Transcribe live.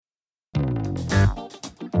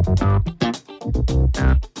Hey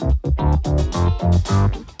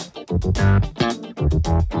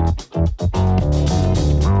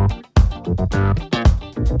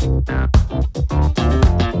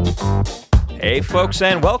folks,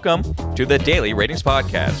 and welcome to the Daily Ratings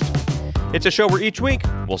Podcast. It's a show where each week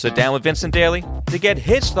we'll sit down with Vincent Daly to get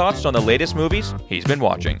his thoughts on the latest movies he's been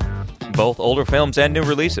watching, both older films and new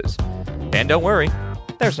releases. And don't worry,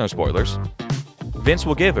 there's no spoilers. Vince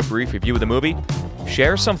will give a brief review of the movie,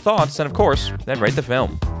 share some thoughts, and of course, then rate the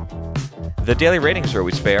film. The daily ratings are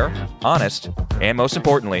always fair, honest, and most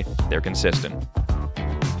importantly, they're consistent.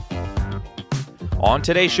 On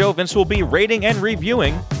today's show, Vince will be rating and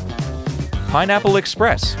reviewing Pineapple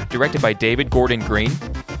Express, directed by David Gordon Green.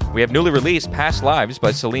 We have newly released Past Lives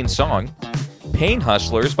by Celine Song, Pain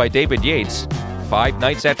Hustlers by David Yates, Five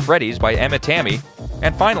Nights at Freddy's by Emma Tammy,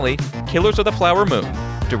 and finally, Killers of the Flower Moon,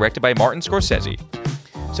 directed by Martin Scorsese.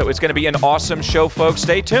 So it's going to be an awesome show, folks.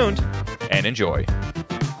 Stay tuned and enjoy.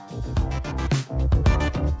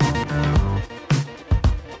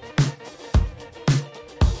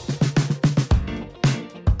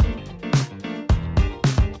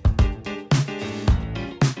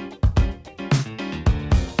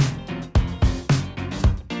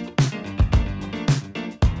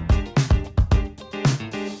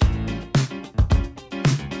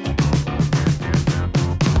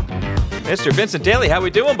 Mr. Vincent Daly, how we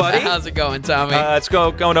doing, buddy? How's it going, Tommy? It's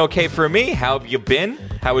going okay for me. How have you been?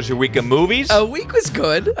 How was your week of movies? A week was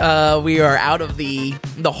good. We are out of the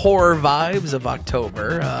horror vibes of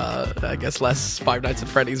October. I guess less Five Nights at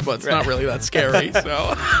Freddy's, but it's not really that scary.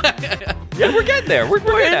 So yeah, we're getting there. We're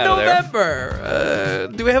getting in out November. of there.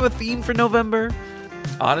 Do we have a theme for November?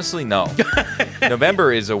 Honestly, no.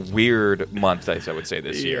 November is a weird month, I would say,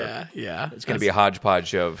 this year. Yeah. It's going to be a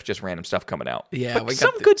hodgepodge of just random stuff coming out. Yeah, but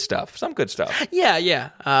some good stuff. Yeah.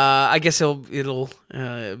 I guess it'll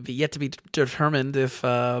be yet to be determined if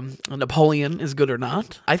Napoleon is good or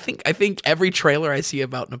not. I think every trailer I see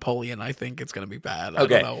about Napoleon, I think it's going to be bad. Okay. I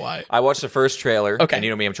don't know why. I watched the first trailer. Okay. And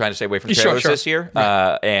you know me, I'm trying to stay away from trailers Sure. this year.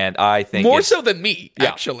 Right. And I think more so than me,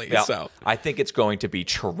 actually. Yeah. So I think it's going to be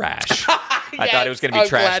trash. I Yes, thought it was going to be I'm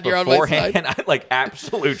trash glad you're on my beforehand. Like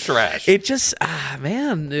absolute trash. it just, It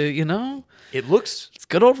looks... it's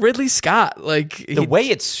good old Ridley Scott. Like The way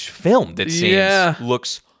it's filmed, it seems, Yeah.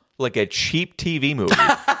 looks like a cheap TV movie.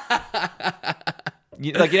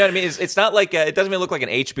 You know what I mean? It's not like it doesn't even look like an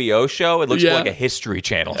HBO show. It looks more like a History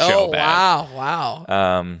Channel show.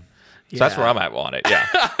 Wow. So that's where I'm at on it. Yeah.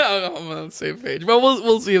 I'm on the same page. Well,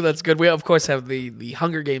 we'll see if that's good. We of course have the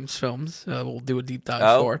Hunger Games films. We'll do a deep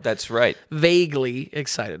dive for. That's right. Vaguely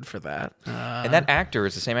excited for that. And that actor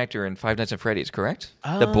is the same actor in Five Nights at Freddy's, correct?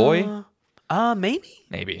 The boy.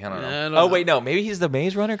 Maybe. I don't know. I don't know. Wait, no. Maybe he's the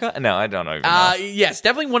Maze Runner guy? No, I don't even know. Yes,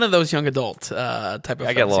 definitely one of those young adult type of.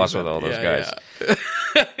 I get lost with all those guys.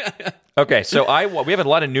 Okay, so we have a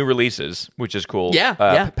lot of new releases, which is cool.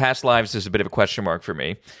 Yeah. Past Lives is a bit of a question mark for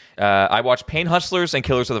me. I watched Pain Hustlers and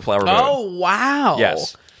Killers of the Flower Moon. Oh, wow.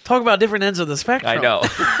 Yes. Talk about different ends of the spectrum. I know.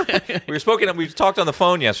 We talked on the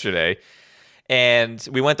phone yesterday, and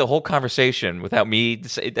we went the whole conversation without me.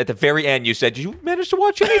 At the very end, you said, "Did you manage to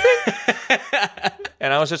watch anything?"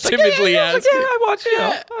 And I was just like, Timidly asking. I watched.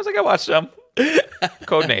 I was like, I watched some.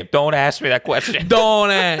 Code name. Don't ask me that question.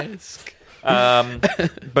 Don't ask.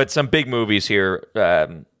 But some big movies here.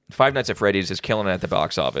 Five Nights at Freddy's is killing it at the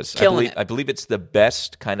box office. I believe it's the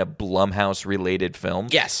best kind of Blumhouse-related film.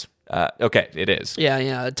 Yes. Okay, it is.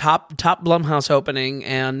 Yeah. Top Blumhouse opening,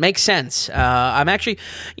 and makes sense. I'm actually,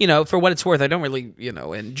 for what it's worth, I don't really,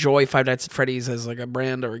 enjoy Five Nights at Freddy's as like a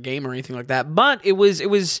brand or a game or anything like that. But it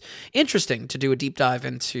was interesting to do a deep dive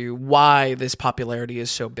into why this popularity is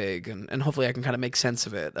so big, and hopefully I can kind of make sense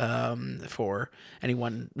of it for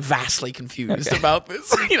anyone vastly confused about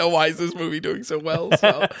this. Why is this movie doing so well?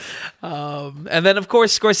 So, and then of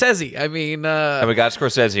course Scorsese. I mean, and we got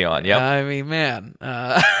Scorsese on. Yep. I mean, man.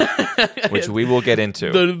 Which we will get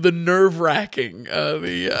into. The nerve wracking,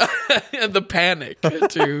 the panic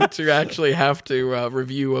to actually have to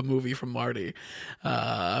review a movie from Marty.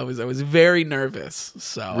 I was very nervous.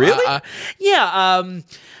 So really,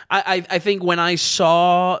 I think when I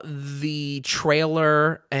saw the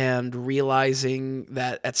trailer and realizing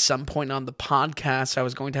that at some point on the podcast I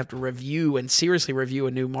was going to have to seriously review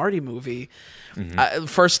a new Marty movie.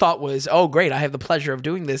 First thought was, oh great, I have the pleasure of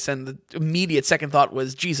doing this, and the immediate second thought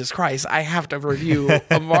was, Jesus Christ, I have to review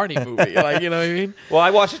a Marty movie. Like, you know what I mean? Well,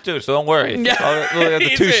 I watched it too, so don't worry. Yeah. I'll have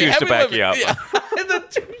the two shoes to back you up. Yeah. The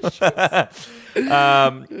two shoes.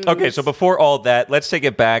 Okay, so before all that, let's take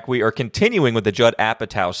it back. We are continuing with the Judd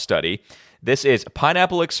Apatow study. This is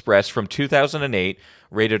Pineapple Express from 2008,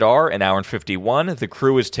 Rated R, an hour and 51. The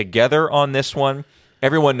crew is together on this one.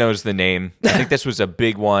 Everyone knows the name. I think this was a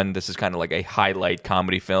big one. This is kind of like a highlight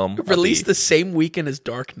comedy film. Released the same weekend as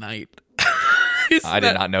Dark Knight. I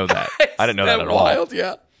did not know that. I didn't know that at wild? all.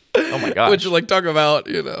 Yeah. Oh my gosh. Would you like talk about,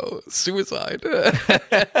 suicide?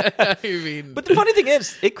 I mean, but the funny thing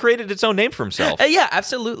is, it created its own name for himself. Yeah,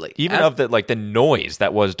 absolutely. Even of the noise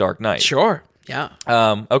that was Dark Knight. Sure. Yeah.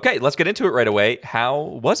 Okay, let's get into it right away. How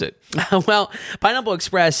was it? Well, Pineapple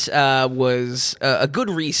Express was a good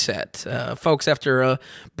reset. Folks, after a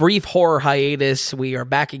brief horror hiatus, we are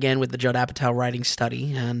back again with the Judd Apatow writing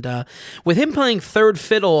study. And with him playing third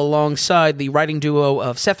fiddle alongside the writing duo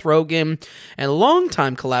of Seth Rogen and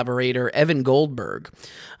longtime collaborator Evan Goldberg.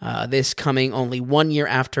 This coming only 1 year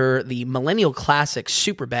after the millennial classic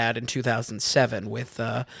Superbad in 2007 with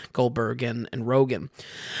Goldberg and Rogen.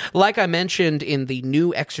 Like I mentioned in the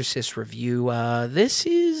new Exorcist review, this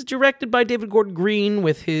is directed by David Gordon Green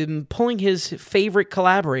with him pulling his favorite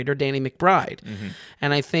collaborator, Danny McBride. Mm-hmm.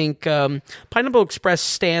 And I think Pineapple Express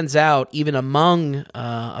stands out even among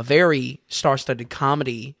a very star-studded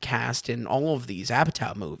comedy cast in all of these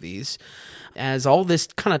Apatow movies, as all this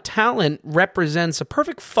kind of talent represents a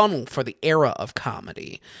perfect funnel for the era of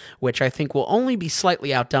comedy, which I think will only be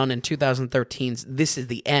slightly outdone in 2013's This Is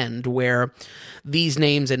the End, where these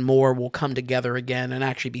names and more will come together again and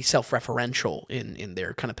actually be self-referential in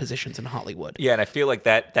their kind of positions in Hollywood. Yeah, and I feel like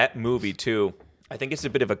that movie, too, I think it's a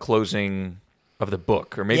bit of a closing of the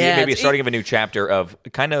book, or maybe a starting of a new chapter of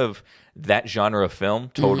kind of that genre of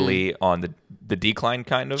film, totally on the decline,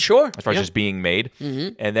 kind of. Sure. As far as just being made.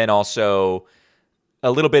 Mm-hmm. And then also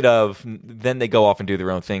a little bit of, then they go off and do their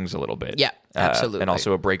own things a little bit. Yeah, absolutely. And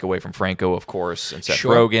also a break away from Franco, of course, and Seth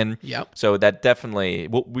Rogen. Yep. So that definitely,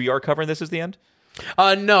 we are covering this as the end?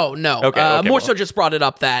 No. Okay, more so just brought it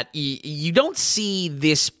up that you don't see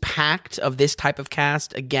this pact of this type of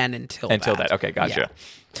cast again until that. Okay, gotcha. Yeah.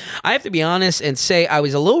 I have to be honest and say I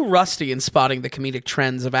was a little rusty in spotting the comedic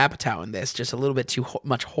trends of Apatow in this, just a little bit too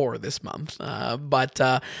much horror this month. But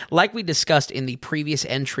like we discussed in the previous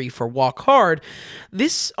entry for Walk Hard,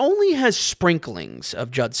 this only has sprinklings of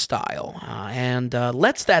Judd's style and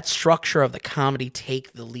lets that structure of the comedy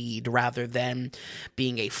take the lead rather than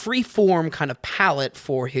being a free-form kind of palette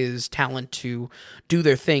for his talent to do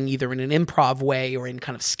their thing either in an improv way or in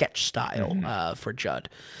kind of sketch style for Judd.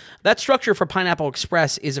 That structure for Pineapple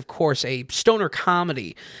Express is, of course, a stoner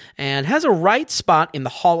comedy and has a right spot in the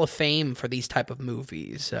Hall of Fame for these type of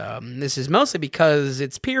movies. This is mostly because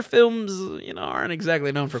its peer films, aren't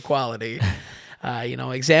exactly known for quality.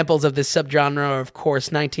 Examples of this subgenre are, of course,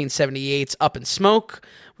 1978's Up in Smoke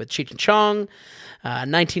with Cheech and Chong,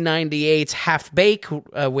 1998's Half Baked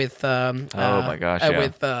with why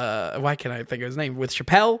can't I think of his name? With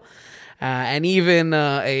Chappelle. And even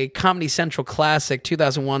a Comedy Central classic,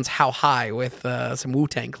 2001's How High with some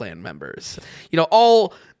Wu-Tang Clan members.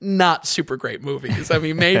 All not super great movies. I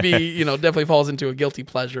mean, maybe, definitely falls into a guilty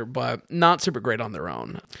pleasure, but not super great on their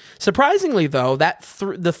own. Surprisingly, though, that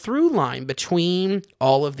the through line between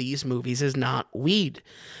all of these movies is not weed.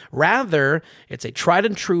 Rather, it's a tried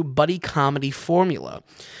and true buddy comedy formula,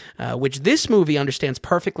 which this movie understands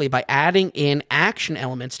perfectly by adding in action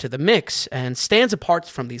elements to the mix and stands apart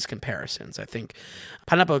from these comparisons. I think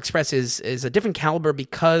Pineapple Express is a different caliber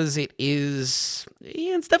because it's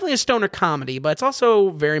definitely a stoner comedy, but it's also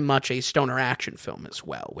very much a stoner action film as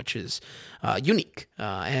well, which is unique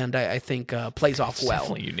and I think plays off well.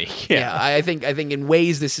 Definitely unique. Yeah, I think in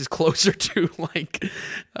ways this is closer to like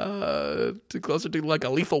a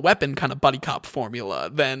Lethal Weapon kind of buddy cop formula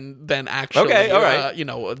than actually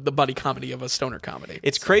the buddy comedy of a stoner comedy.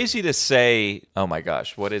 It's crazy to say. Oh my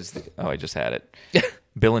gosh, what is I just had it.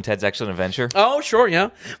 Bill and Ted's Excellent Adventure. Oh, sure, yeah.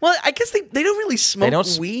 Well, I guess they don't really smoke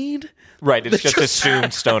weed. Right, it's just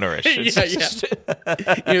assumed stonerish.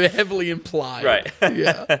 Yeah. Heavily implied. Right.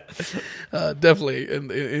 Yeah. Definitely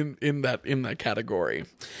in that category.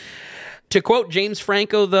 To quote James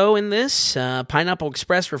Franco, though, in this, Pineapple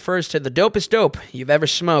Express refers to the dopest dope you've ever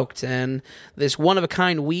smoked, and this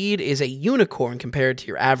one-of-a-kind weed is a unicorn compared to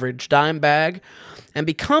your average dime bag, and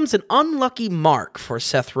becomes an unlucky mark for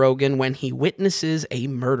Seth Rogen when he witnesses a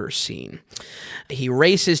murder scene. He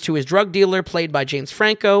races to his drug dealer, played by James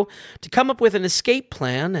Franco, to come up with an escape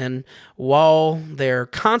plan, and while their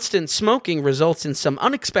constant smoking results in some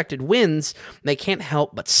unexpected wins, they can't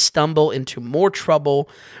help but stumble into more trouble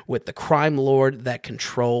with the crime crime lord that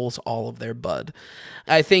controls all of their bud.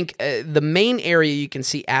 I think the main area you can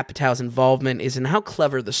see Apatow's involvement is in how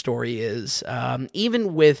clever the story is,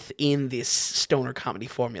 even within this stoner comedy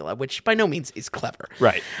formula, which by no means is clever.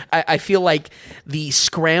 Right. I feel like the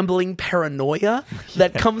scrambling paranoia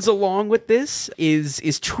that comes along with this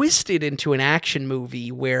is twisted into an action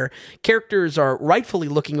movie where characters are rightfully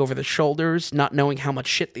looking over their shoulders, not knowing how much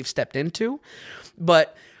shit they've stepped into.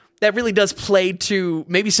 But that really does play to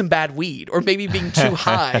maybe some bad weed or maybe being too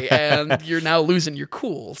high and you're now losing your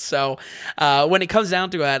cool. So when it comes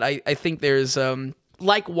down to that, I think there's,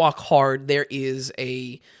 like Walk Hard, there is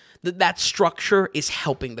that structure is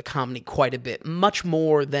helping the comedy quite a bit, much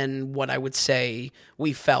more than what I would say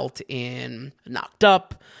we felt in Knocked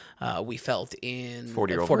Up, we felt in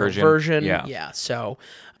 40-Year-Old Version. Yeah. Yeah. So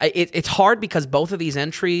it's hard because both of these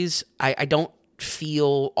entries, I don't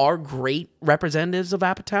feel are great representatives of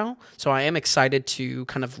Apatow. So I am excited to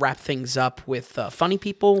kind of wrap things up with Funny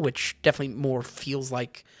People, which definitely more feels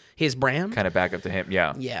like his brand. Kind of back up to him,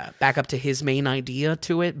 yeah. Yeah, back up to his main idea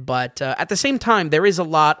to it. But at the same time, there is a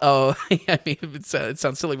lot of, I mean, it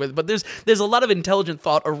sounds silly, but there's a lot of intelligent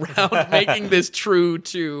thought around making this true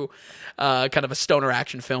to kind of a stoner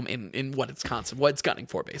action film in what it's concept, what it's gunning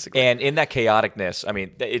for, basically. And in that chaoticness, I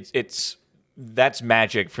mean, that's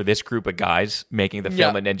magic for this group of guys making the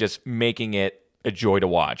film and just making it a joy to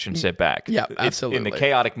watch and sit back. Yeah, absolutely. In the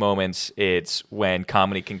chaotic moments, it's when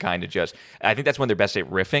comedy can kind of just... I think that's when they're best at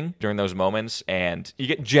riffing during those moments, and you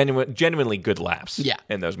get genuinely good laughs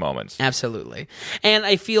in those moments. Absolutely. And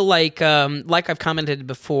I feel like I've commented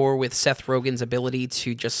before with Seth Rogen's ability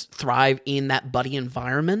to just thrive in that buddy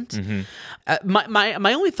environment.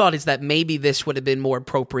 My only thought is that maybe this would have been more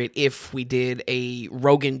appropriate if we did a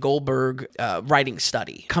Rogen Goldberg writing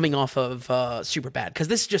study coming off of Superbad, because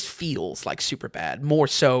this just feels like Superbad more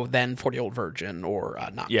so than 40-Year-Old Virgin or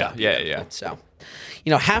Knocked Up. Yeah. So,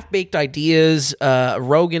 half-baked ideas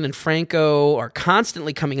Rogen and Franco are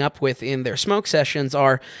constantly coming up with in their smoke sessions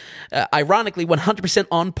are ironically 100%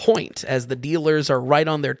 on point, as the dealers are right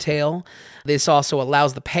on their tail. This also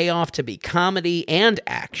allows the payoff to be comedy and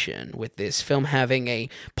action, with this film having a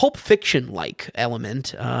Pulp Fiction-like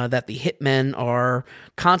element that the hitmen are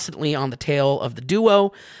constantly on the tail of the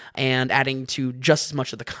duo and adding to just as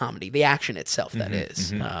much of the comedy, the action itself, that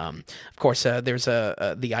is. Of course, there's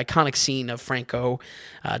the iconic scene of Franco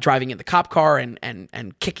driving in the cop car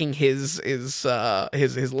and kicking his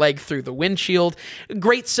leg through the windshield.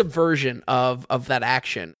 Great subversion of that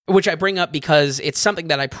action, which I bring up because it's something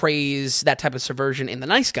that I praise, that type of subversion in The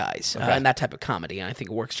Nice Guys and that type of comedy, and I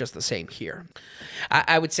think it works just the same here.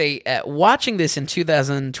 I would say watching this in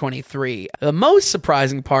 2023, the most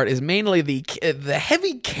surprising part is mainly the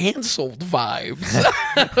heavy canceled vibes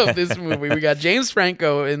of this movie. We got James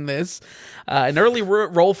Franco in this, an early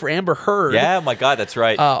role for Amber Heard. Yeah, my God, that's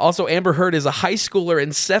right. Also, Amber Heard is a high schooler,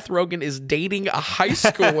 and Seth Rogen is dating a high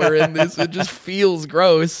schooler in this. It just feels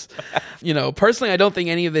gross. Personally, I don't think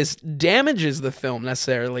any of this damages the film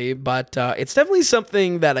necessarily, but it's definitely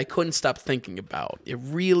something that I couldn't stop thinking about. It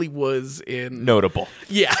really was notable.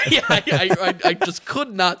 Yeah. I just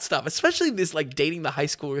could not stop, especially this dating the high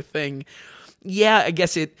schooler thing. Yeah, I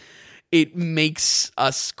guess it makes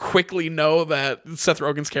us quickly know that Seth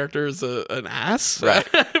Rogen's character is an ass, right?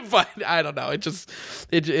 But I don't know.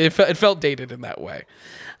 It felt dated in that way.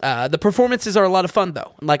 The performances are a lot of fun,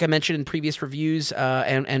 though. Like I mentioned in previous reviews,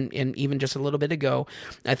 and even just a little bit ago,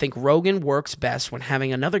 I think Rogen works best when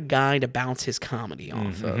having another guy to bounce his comedy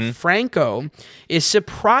off of. Franco is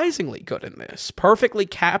surprisingly good in this, perfectly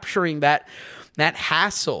capturing that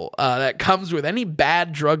hassle that comes with any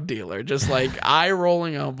bad drug dealer, just eye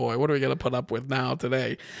rolling, oh boy, what are we going to put up with now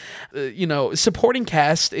today? Supporting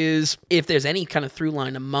cast is, if there's any kind of through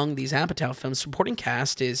line among these Apatow films, supporting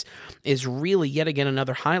cast is really yet again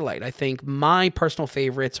another highlight. I think my personal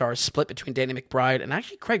favorites are split between Danny McBride and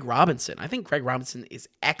actually Craig Robinson. I think Craig Robinson is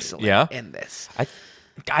excellent in this.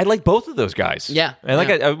 I like both of those guys. Yeah.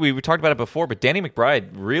 And we talked about it before, but Danny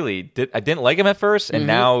McBride I didn't like him at first, and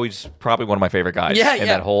now he's probably one of my favorite guys in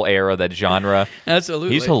that whole era, that genre.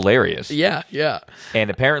 Absolutely. He's hilarious. Yeah. And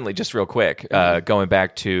apparently, just real quick, going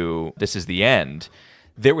back to This Is the End,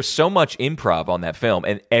 there was so much improv on that film,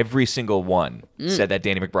 and every single one said that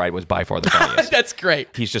Danny McBride was by far the funniest. That's great.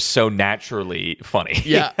 He's just so naturally funny.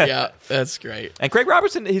 Yeah, that's great. And Craig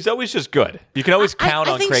Robinson, he's always just good. You can always count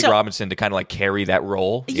on Craig Robinson to kind of carry that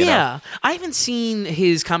role. You know? I haven't seen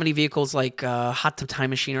his comedy vehicles like Hot Tub Time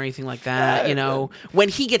Machine or anything like that. When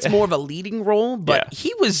he gets more of a leading role, but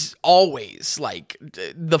he was always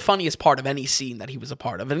the funniest part of any scene that he was a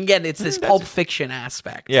part of. And again, it's this Pulp Fiction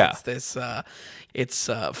aspect. Yeah, it's this. It's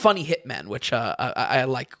it's funny hitmen, which I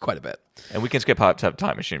like quite a bit. And we can skip Hot Tub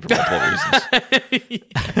Time Machine for multiple reasons.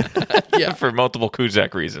 Yeah. For multiple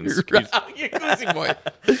Kuzak reasons. Koozie boy.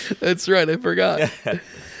 That's right. I forgot.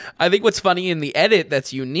 I think what's funny in the edit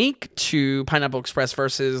that's unique to Pineapple Express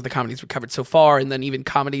versus the comedies we've covered so far, and then even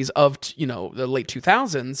comedies of the late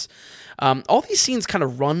 2000s, all these scenes kind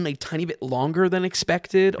of run a tiny bit longer than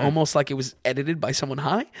expected, almost like it was edited by someone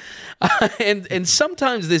high. And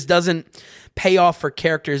sometimes this doesn't pay off for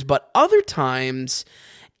characters, but other times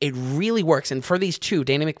it really works. And for these two,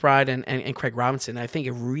 Danny McBride and Craig Robinson, I think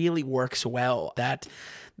it really works well that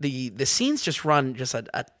the scenes just run just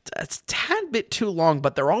a tad bit too long,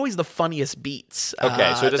 but they're always the funniest beats.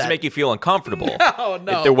 Okay, so it doesn't make you feel uncomfortable.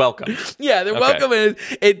 No. They're welcome. Yeah, they're welcome. And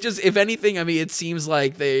it just, if anything, I mean, it seems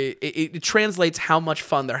like it translates how much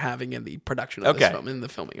fun they're having in the production of this film, in the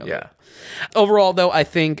filming of it. Overall, though, I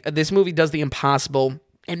think this movie does the impossible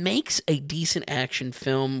and makes a decent action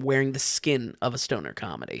film wearing the skin of a stoner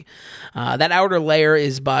comedy. That outer layer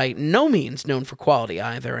is by no means known for quality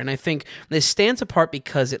either, and I think this stands apart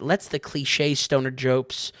because it lets the cliche stoner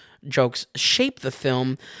jokes shape the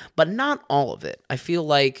film, but not all of it. I feel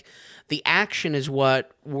like the action is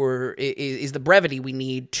what is the brevity we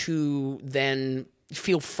need to then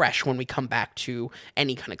feel fresh when we come back to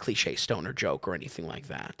any kind of cliche stoner joke or anything like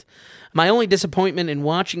that. My only disappointment in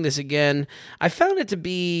watching this again, I found it to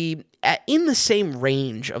be in the same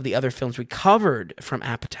range of the other films we covered from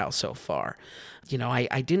Apatow so far.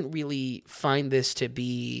 I didn't really find this to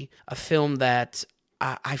be a film that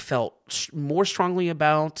I felt more strongly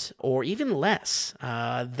about, or even less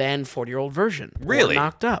than 40-Year-Old Virgin. Really? Or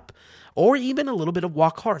Knocked Up. Or even a little bit of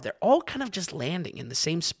Walk Hard. They're all kind of just landing in the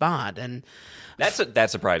same spot, and that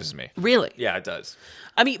surprises me. Really? Yeah, it does.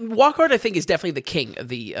 I mean, Walk Hard, I think, is definitely the king of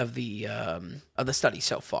the study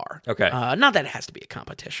so far. Okay. Not that it has to be a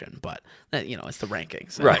competition, but it's the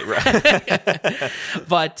rankings. So. Right.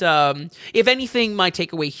 But if anything, my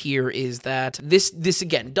takeaway here is that this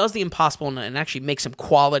again does the impossible and actually makes some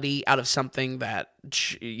quality out of something that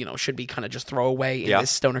should be kind of just throwaway in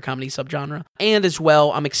this stoner comedy subgenre. And as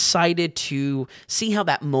well, I'm excited to see how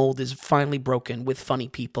that mold is finally broken with funny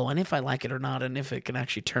people, and if I like it or not, and if it can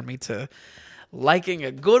actually turn me to liking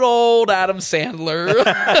a good old Adam Sandler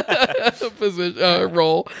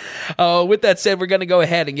role. With that said, we're going to go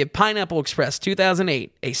ahead and give Pineapple Express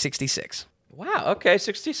 2008 a 66. Wow, okay,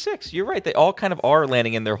 66. You're right. They all kind of are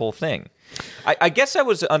landing in their whole thing. I guess I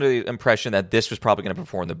was under the impression that this was probably going to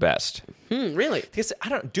perform the best. Really? Because, I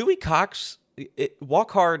don't know, Dewey Cox,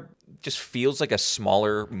 Walk Hard just feels like a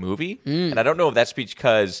smaller movie. And I don't know if that's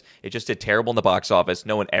because it just did terrible in the box office.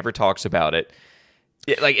 No one ever talks about it.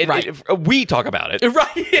 We talk about it.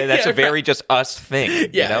 Right. And that's a very just us thing.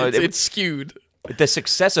 Yeah, it's skewed. The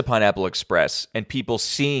success of Pineapple Express and people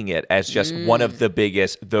seeing it as just one of the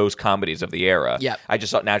biggest those comedies of the era. Yep. I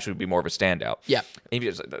just thought naturally would be more of a standout. Yeah. Maybe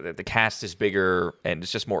the cast is bigger and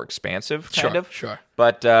it's just more expansive, kind of. Sure.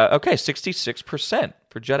 But, okay, 66%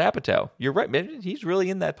 for Judd Apatow. You're right. Maybe he's really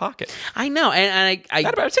in that pocket. I know. And I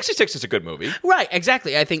Not about 66 is a good movie. Right,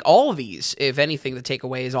 exactly. I think all of these, if anything, the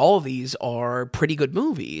takeaway is all of these are pretty good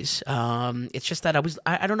movies. It's just that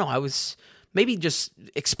I don't know, I was maybe just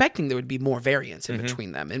expecting there would be more variance in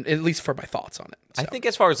between them, and at least for my thoughts on it. So. I think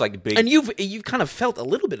as far as like big... And you've kind of felt a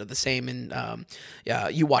little bit of the same in,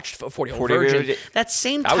 you watched 40-Year-Old Virgin. That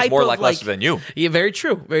same type of... I was more lackluster than you. Yeah, very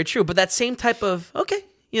true, very true. But that same type of, okay,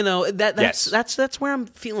 that's where I'm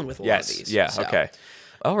feeling with a lot of these. Yeah, so. Okay.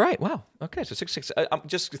 All right, wow. Okay, so 66. I'm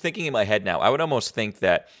just thinking in my head now, I would almost think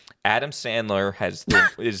that Adam Sandler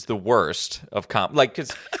is the worst of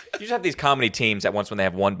because you just have these comedy teams that once when they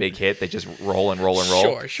have one big hit, they just roll and roll and roll.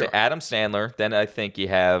 Sure. So Adam Sandler, then I think you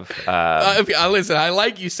have... listen, I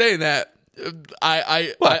like you saying that.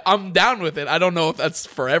 I'm down with it. I don't know if that's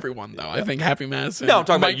for everyone though. I think Happy Madison. No, I'm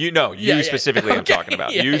talking about you. No, you specifically. Okay. I'm talking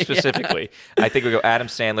about you specifically. I think we go Adam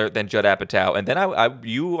Sandler, then Judd Apatow, and then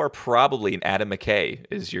you are probably an Adam McKay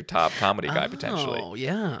is your top comedy guy potentially. Oh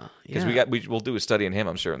yeah, because we'll do a study on him,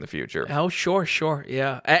 I'm sure, in the future. Oh sure,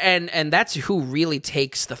 yeah, and that's who really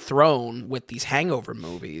takes the throne with these Hangover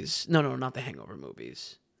movies. No, not the Hangover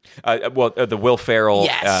movies. The Will Ferrell.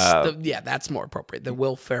 Yes, that's more appropriate. The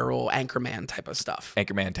Will Ferrell Anchorman type of stuff.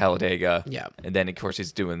 Anchorman, Talladega. Yeah. And then, of course,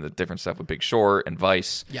 he's doing the different stuff with Big Short and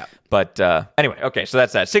Vice. Yeah. But anyway, okay, so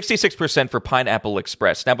that's that. 66% for Pineapple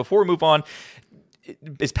Express. Now, before we move on,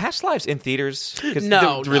 Is Past Lives in theaters?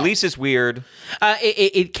 No, the release is weird.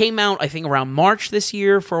 It came out, I think, around March this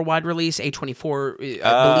year for a wide release. A24,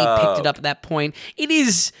 I believe, picked it up at that point. It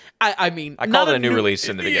is, I mean... I called it a new release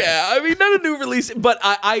in the beginning. Yeah, I mean, not a new release, but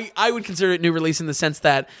I would consider it new release in the sense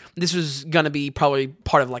that this was going to be probably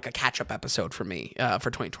part of like a catch-up episode for me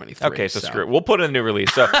for 2023. Okay, so screw it. We'll put in a new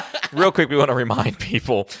release. So real quick, we want to remind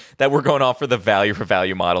people that we're going off for the value for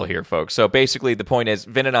value model here, folks. So basically, the point is,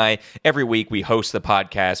 Vin and I, every week, we host the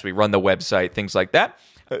podcast, we run the website, things like that.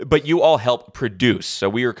 But you all help produce. So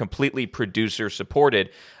we are completely producer supported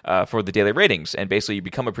for the Daily Ratings. And basically, you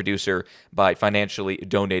become a producer by financially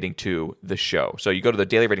donating to the show. So you go to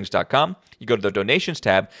thedailyratings.com, you go to the donations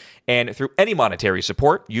tab, and through any monetary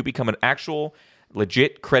support, you become an actual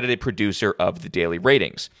legit credited producer of the Daily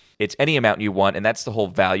Ratings. It's any amount you want, and that's the whole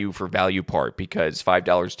value for value part, because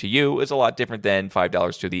 $5 to you is a lot different than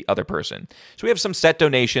 $5 to the other person. So we have some set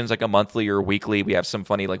donations, like a monthly or weekly. We have some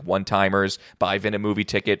funny, like, one-timers, buy Vin a movie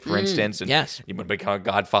ticket, for instance, and yes. you want to become a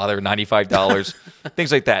Godfather, $95,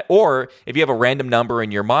 things like that. Or if you have a random number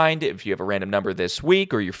in your mind, if you have a random number this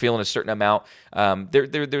week, or you're feeling a certain amount,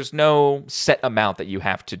 there's no set amount that you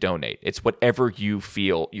have to donate. It's whatever you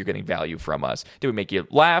feel you're getting value from us. Did we make you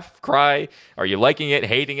laugh, cry? Are you liking it,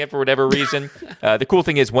 hating it for whatever reason? The cool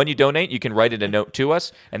thing is when you donate, you can write it a note to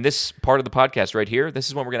us. And this part of the podcast right here, this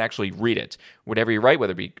is when we're going to actually read it. Whatever you write,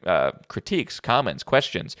 whether it be critiques, comments,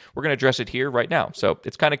 questions, we're going to address it here right now. So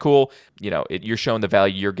it's kind of cool. You know, you're showing the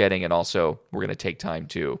value you're getting, and also we're going to take time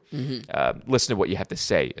to listen to what you have to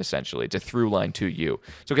say, essentially. It's a through line to you.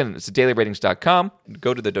 So again, it's dailyratings.com.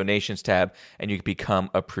 Go to the donations tab, and you can become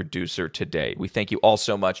a producer today. We thank you all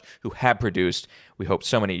so much who have produced. We hope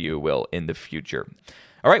so many of you will in the future.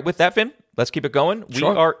 All right, with that, Finn, let's keep it going.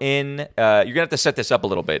 Sure. We are in... you're going to have to set this up a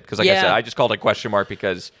little bit, because like I said, I just called it a question mark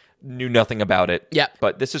because knew nothing about it. Yeah.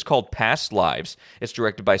 But this is called Past Lives. It's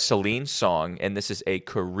directed by Celine Song, and this is a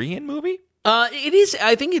Korean movie? It is.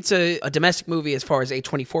 I think it's a domestic movie as far as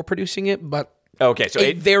A24 producing it, but okay, so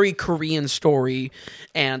a very Korean story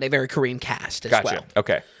and a very Korean cast as well.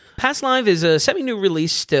 Okay. Past Live is a semi-new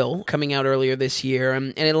release still, coming out earlier this year,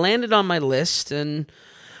 and it landed on my list and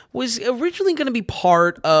was originally going to be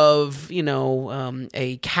part of,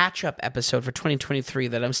 a catch-up episode for 2023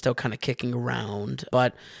 that I'm still kind of kicking around.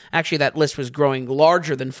 But actually, that list was growing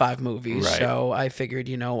larger than 5 movies. Right. So I figured,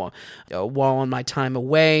 while on my time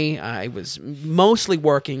away, I was mostly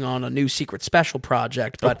working on a new Secret Special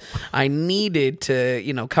project, but I needed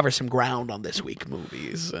to, cover some ground on this week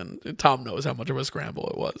movies. And Tom knows how much of a scramble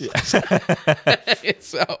it was.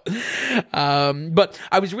 Yeah. But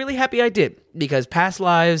I was really happy I did, because Past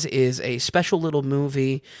Lives is a special little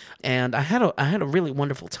movie, and I had a really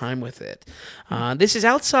wonderful time with it. This is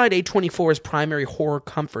outside A24's primary horror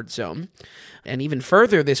comfort zone, and even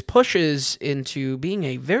further, this pushes into being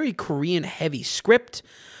a very Korean-heavy script,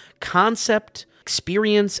 concept,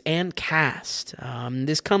 experience, and cast.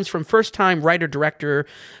 This comes from first-time writer-director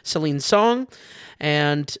Celine Song,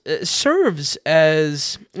 and serves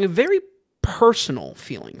as a very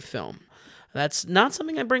personal-feeling film. That's not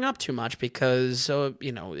something I bring up too much because,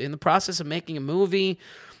 in the process of making a movie,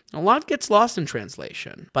 a lot gets lost in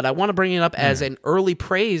translation. But I want to bring it up as an early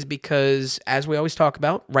praise because, as we always talk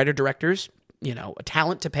about, writer-directors, a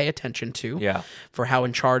talent to pay attention to for how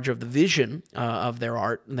in charge of the vision of their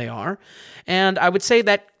art they are. And I would say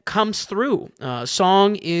that comes through.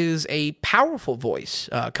 Song is a powerful voice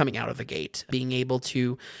coming out of the gate, being able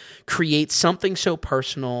to create something so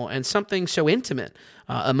personal and something so intimate,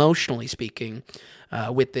 emotionally speaking,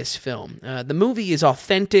 with this film. The movie is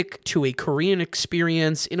authentic to a Korean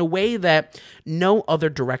experience in a way that no other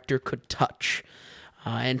director could touch.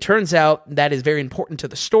 And turns out that is very important to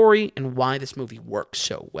the story and why this movie works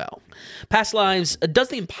so well. Past Lives does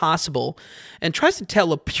the impossible and tries to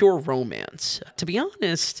tell a pure romance. To be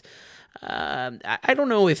honest, I don't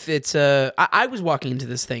know if it's I was walking into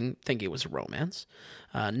this thing thinking it was a romance,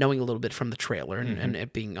 knowing a little bit from the trailer and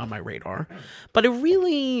it being on my radar. But it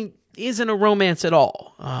really isn't a romance at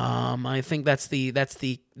all. I think that's the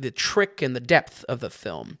trick and the depth of the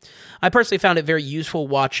film. I personally found it very useful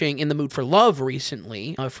watching In the Mood for Love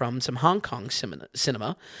recently from some Hong Kong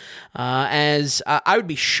cinema, as I would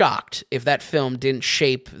be shocked if that film didn't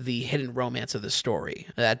shape the hidden romance of the story.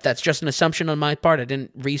 That's just an assumption on my part. I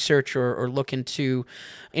didn't research or look into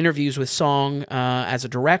interviews with Song as a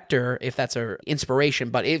director, if that's an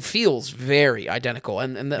inspiration, but it feels very identical,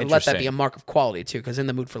 and let that be a mark of quality too, because In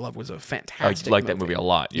the Mood for Love was a fantastic I like that movie a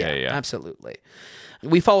lot. Yeah. Absolutely.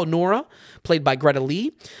 We follow Nora, played by Greta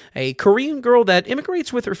Lee, a Korean girl that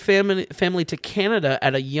immigrates with her family to Canada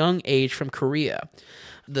at a young age from Korea.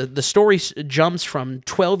 the story jumps from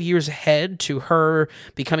 12 years ahead to her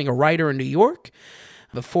becoming a writer in New York,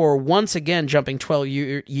 before once again jumping 12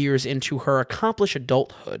 years into her accomplished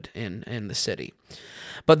adulthood in the city.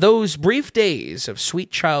 But those brief days of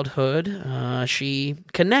sweet childhood, she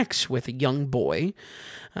connects with a young boy,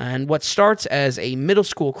 and what starts as a middle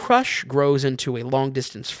school crush grows into a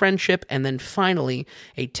long-distance friendship, and then finally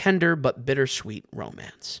a tender but bittersweet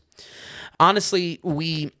romance. Honestly,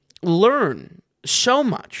 we learn so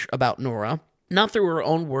much about Nora, not through her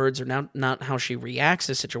own words or not how she reacts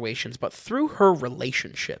to situations, but through her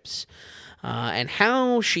relationships. And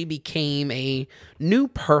how she became a new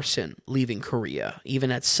person leaving Korea, even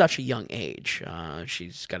at such a young age.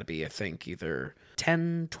 She's got to be, I think, either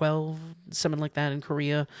 10, 12, something like that in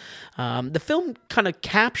Korea. The film kind of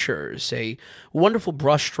captures a wonderful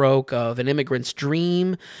brushstroke of an immigrant's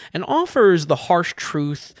dream and offers the harsh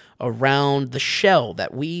truth around the shell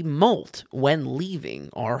that we molt when leaving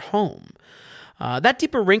our home. That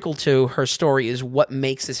deeper wrinkle to her story is what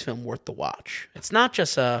makes this film worth the watch. It's not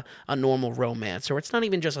just a normal romance, or it's not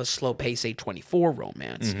even just a slow-paced A24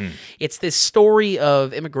 romance. Mm-hmm. It's this story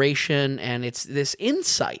of immigration, and it's this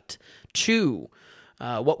insight to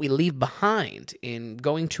what we leave behind in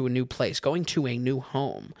going to a new place, going to a new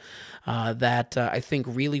home, that I think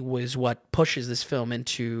really was what pushes this film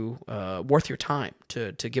into worth your time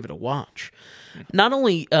to give it a watch. Not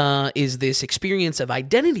only is this experience of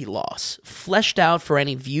identity loss fleshed out for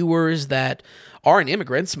any viewers that aren't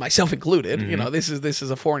immigrants, myself included. Mm-hmm. You know, this is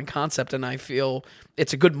a foreign concept, and I feel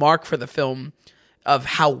it's a good mark for the film of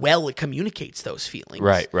how well it communicates those feelings.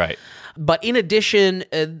 Right. But in addition,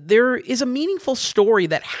 there is a meaningful story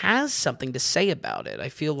that has something to say about it. I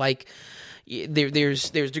feel like there's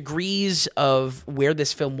degrees of where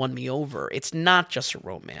this film won me over. It's not just a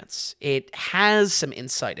romance. It has some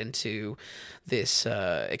insight into this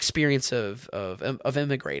experience of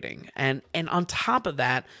immigrating, and on top of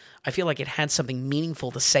that, I feel like it had something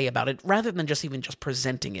meaningful to say about it, rather than just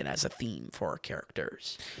presenting it as a theme for our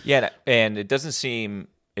characters. Yeah, and it doesn't seem,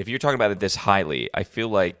 if you're talking about it this highly, I feel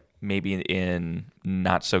like maybe in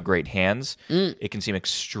not so great hands, it can seem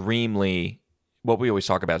extremely, what we always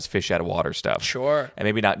talk about is fish out of water stuff. Sure. And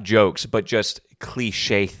maybe not jokes, but just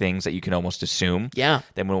cliche things that you can almost assume that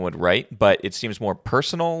one would write. But it seems more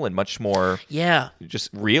personal and much more just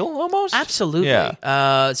real almost. Absolutely.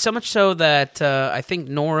 Yeah. So much so that I think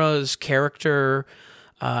Nora's character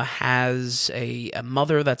has a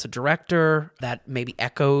mother that's a director that maybe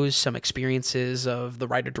echoes some experiences of the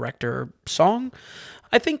writer-director song.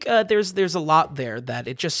 I think there's a lot there that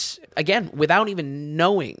it just, again, without even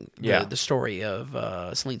knowing the story of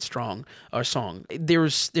Celine Strong, our song,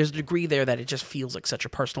 there's a degree there that it just feels like such a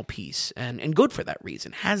personal piece, and good for that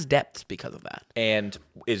reason. Has depth because of that. And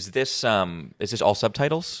is this all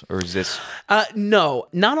subtitles, or is this? No,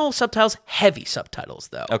 not all subtitles. Heavy subtitles,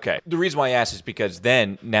 though. Okay. The reason why I asked is because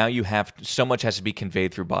then now you have so much has to be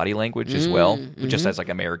conveyed through body language as well, just as like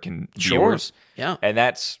American viewers. Yeah, and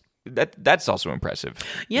that's also impressive.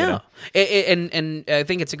 Yeah, you know? And I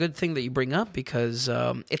think it's a good thing that you bring up, because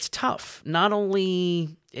it's tough. Not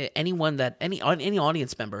only any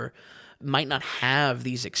audience member might not have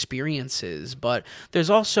these experiences, but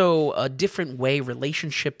there's also a different way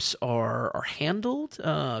relationships are handled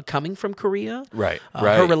coming from Korea. Right.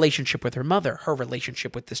 Her relationship with her mother, her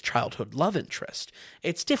relationship with this childhood love interest.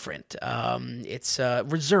 It's different. It's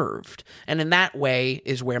reserved. And in that way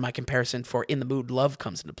is where my comparison for In the Mood Love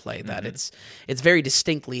comes into play, that it's very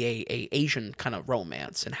distinctly a Asian kind of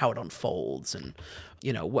romance, and how it unfolds, and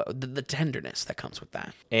you know, what the tenderness that comes with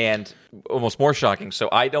that. And almost more shocking, so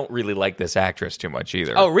I don't really like this actress too much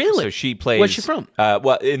either. Oh, really? So she plays... Where's she from?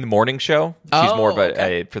 Well, in the morning show. She's more of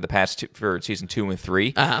okay. for season 2 and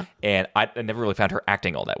 3. Uh-huh. And I never really found her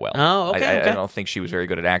acting all that well. Oh, okay. I don't think she was very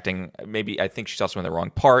good at acting. Maybe I think she's also in the wrong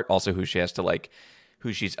part. Also, who she has to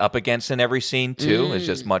who she's up against in every scene too is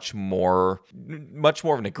just much more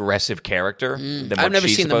of an aggressive character than what I've never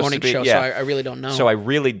she's seen the morning show, so I really don't know. So I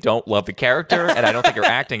really don't love the character, and I don't think her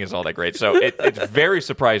acting is all that great. So it's very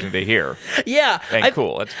surprising to hear. Yeah, and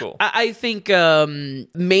cool. That's cool. I think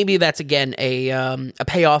maybe that's again a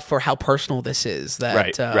payoff for how personal this is.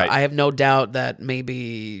 That right. I have no doubt that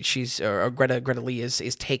maybe Greta Lee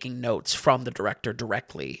is taking notes from the director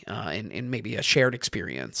directly in maybe a shared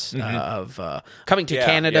experience of coming to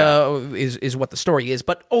Canada is what the story is,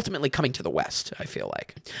 but ultimately coming to the West, I feel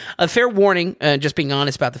like. A fair warning, just being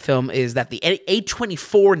honest about the film, is that the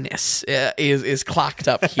A24-ness is clocked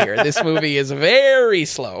up here. This movie is very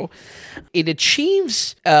slow. It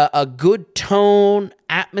achieves a good tone,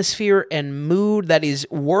 atmosphere, and mood that is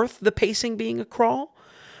worth the pacing being a crawl.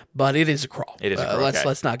 But it is a crawl. It is a crawl.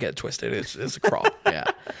 Let's not get it twisted. It's a crawl. Yeah.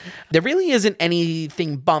 There really isn't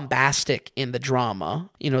anything bombastic in the drama.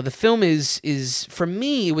 The film is for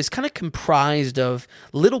me, it was kind of comprised of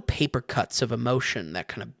little paper cuts of emotion that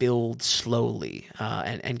kind of build slowly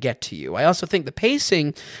and get to you. I also think the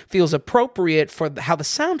pacing feels appropriate for how the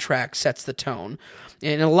soundtrack sets the tone.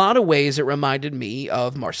 In a lot of ways, it reminded me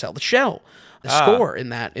of Marcel the Shell. The score in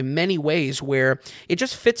many ways, where it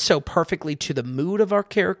just fits so perfectly to the mood of our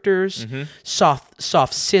characters. Soft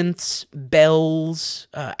synths, bells,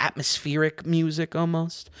 atmospheric music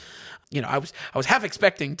almost. I was half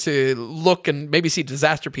expecting to look and maybe see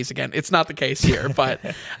Disaster Piece again. It's not the case here, but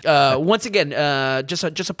once again, just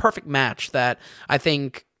a perfect match that I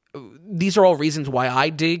think. These are all reasons why I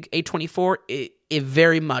dig A24. It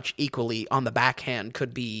very much equally on the backhand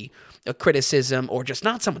could be a criticism or just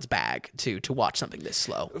not someone's bag to watch something this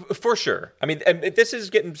slow. For sure. I mean, and this is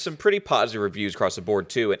getting some pretty positive reviews across the board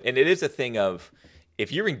too. And it is a thing of,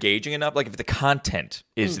 if you're engaging enough, like if the content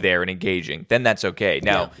is there and engaging, then that's okay.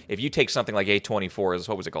 Now, if you take something like A24's,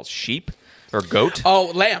 what was it called? Sheep or goat?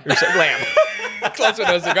 Oh, lamb. Lamb. Close with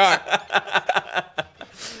a cigar.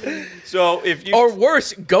 So if you, or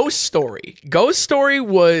worse, Ghost Story. Ghost Story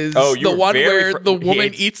was the one where the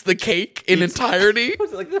woman eats the cake in entirety.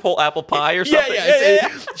 Was it like the whole apple pie or something? Yeah.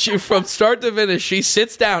 She, from start to finish, she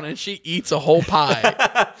sits down and she eats a whole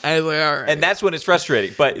pie. And, like, all right. And that's when it's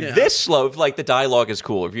frustrating. But this slow, if like the dialogue is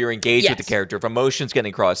cool, if you're engaged with the character, if emotion's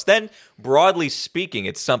getting across, then broadly speaking,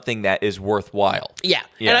 it's something that is worthwhile. Yeah.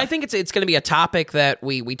 And I think it's going to be a topic that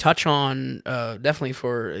we touch on definitely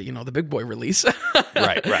for the big boy release.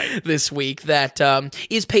 Right. This week, that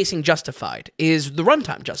is pacing justified? Is the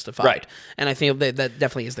runtime justified? Right. And I think that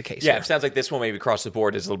definitely is the case. Yeah, here. It sounds like this one maybe across the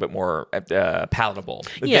board is a little bit more palatable.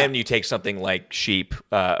 But Yeah. then you take something like Sheep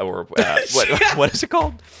or what is it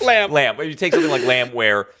called? Lamb. You take something like Lamb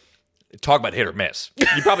where talk about hit or miss.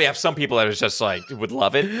 You probably have some people that are just like would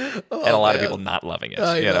love it, and a lot of people not loving it.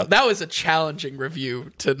 That was a challenging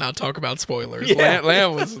review to not talk about spoilers. Yeah.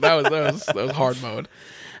 Lamb was that was hard mode.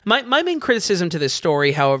 My main criticism to this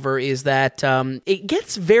story, however, is that it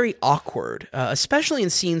gets very awkward, especially in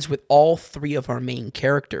scenes with all three of our main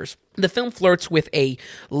characters. The film flirts with a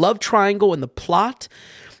love triangle in the plot,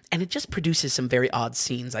 and it just produces some very odd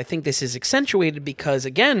scenes. I think this is accentuated because,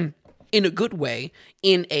 again, in a good way,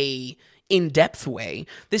 in a in-depth way,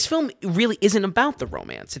 this film really isn't about the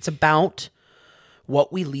romance. It's about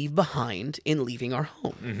what we leave behind in leaving our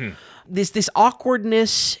home. Mm-hmm. This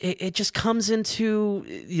awkwardness, it just comes into,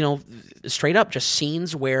 straight up just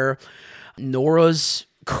scenes where Nora's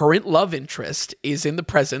current love interest is in the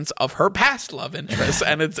presence of her past love interest,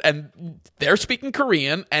 and they're speaking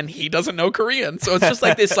Korean and he doesn't know Korean. So it's just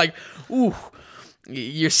like this, like, ooh,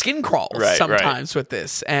 your skin crawls sometimes with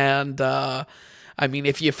this. And I mean,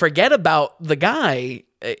 if you forget about the guy,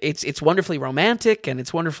 it's wonderfully romantic and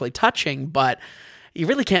it's wonderfully touching, but you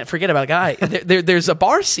really can't forget about a guy. There's a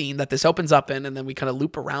bar scene that this opens up in, and then we kind of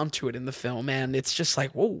loop around to it in the film, and it's just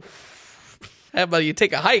like, whoa. How about you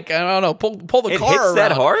take a hike? I don't know, pull the car around. It hits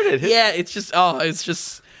that hard? It's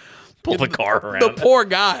just pull the car around. The poor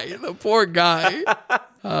guy.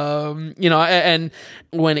 And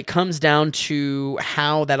when it comes down to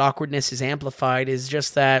how that awkwardness is amplified, is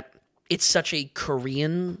just that it's such a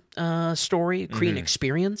Korean story, Korean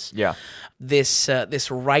experience. Yeah, this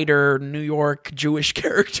writer, New York Jewish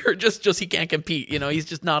character, just he can't compete. He's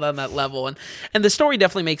just not on that level, and the story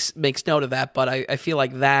definitely makes note of that. But I feel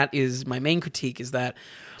like that is my main critique, is that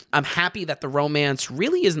I'm happy that the romance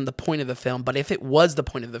really isn't the point of the film, but if it was the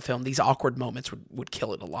point of the film, these awkward moments would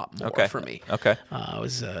kill it a lot more for me. Okay. I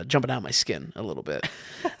was jumping out of my skin a little bit.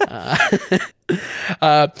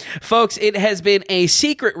 Folks, it has been a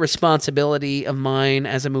secret responsibility of mine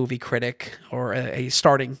as a movie critic, or a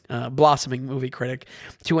starting, blossoming movie critic,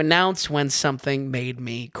 to announce when something made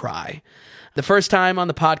me cry. The first time on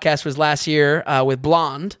the podcast was last year with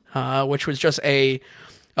Blonde, which was just a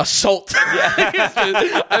assault.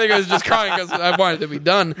 I think I was just crying because I wanted to be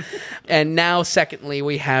done. And now, secondly,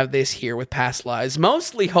 we have this here with Past Lives,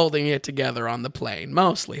 mostly holding it together on the plane.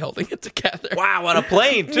 Wow, on a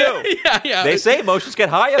plane too. Yeah. They say emotions get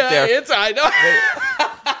high up there. I know.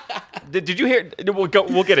 Did you hear? We'll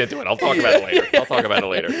get into it. I'll talk about it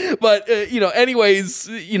later. But anyways,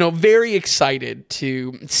 very excited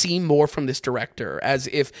to see more from this director. As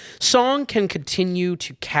if Song can continue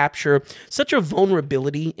to capture such a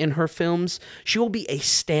vulnerability in her films, she will be a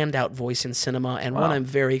standout voice in cinema, and one I'm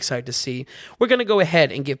very excited to see. We're going to go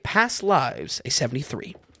ahead and give Past Lives a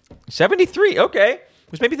 73. 73. Okay. I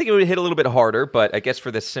was maybe thinking it would hit a little bit harder, but I guess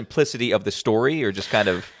for the simplicity of the story, or just kind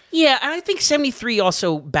of. Yeah, and I think 73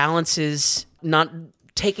 also balances not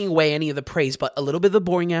taking away any of the praise, but a little bit of the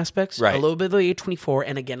boring aspects, Right. a little bit of the A24,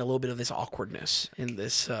 and again, a little bit of this awkwardness in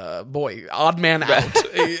this, odd man out.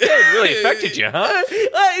 It really affected you, huh?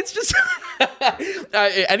 It's just,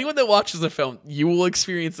 anyone that watches the film, you will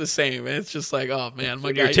experience the same. And it's just like, oh man,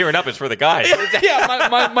 my guy. You're tearing up. It's for the guy.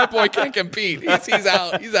 Yeah, my boy can't compete. He's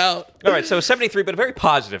out. He's out. All right, so 73, but a very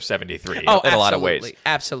positive 73 in Oh, a lot of ways.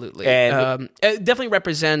 Absolutely. And it definitely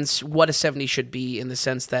represents what a 70 should be in the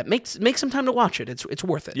sense that make some time to watch it. It's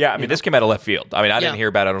worth it. yeah, I mean, this came out of left field. I mean, I didn't Yeah. hear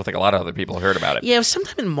about it. I don't think a lot of other people heard about it. Yeah, it was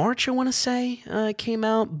sometime in March, I want to say, it came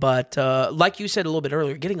out. But like you said a little bit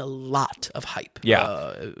earlier, getting a lot of hype.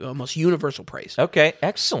 Yeah. Almost universal praise. Okay,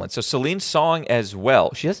 excellent. So Celine's song as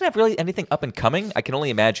well. She doesn't have really anything up and coming. I can only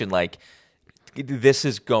imagine, like, this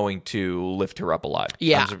is going to lift her up a lot.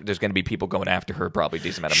 Yeah. There's going to be people going after her probably a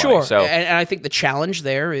decent amount of Sure. money. So And I think the challenge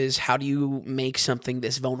there is how do you make something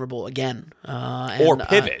this vulnerable again? or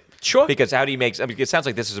pivot. Sure. Because how do you make? I mean, it sounds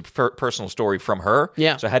like this is a personal story from her.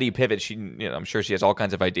 Yeah. So how do you pivot? I'm sure she has all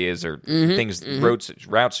kinds of ideas or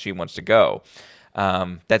routes she wants to go.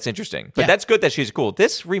 That's interesting, but Yeah. that's good that she's cool.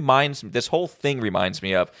 This whole thing reminds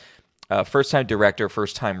me of first-time director,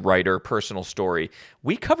 first-time writer, personal story.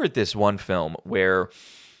 We covered this one film where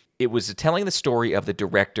it was telling the story of the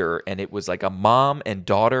director, and it was like a mom and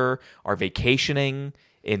daughter are vacationing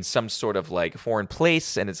in some sort of like foreign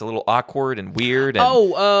place, and it's a little awkward and weird.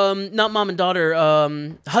 And, not mom and daughter,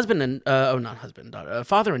 husband and not husband and daughter,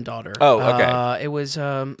 father and daughter. Oh, okay. It was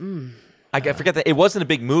I forget that it wasn't a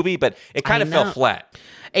big movie, but it kind of fell know. flat.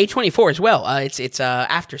 A24 as well. It's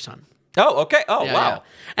After Sun. Oh, okay. Oh, Yeah, wow.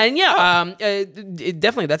 yeah. And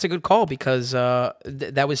definitely that's a good call because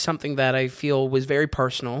that was something that I feel was very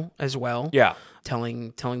personal as well. Yeah.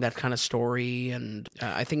 Telling that kind of story, and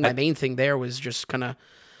I think my main thing there was just kind of.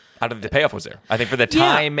 I don't think the payoff was there. I think for the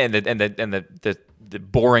time and the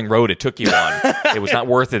boring road it took you on, it was not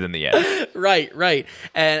worth it in the end. Right.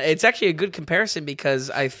 And it's actually a good comparison because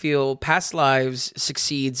I feel Past Lives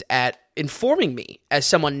succeeds at informing me as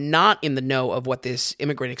someone not in the know of what this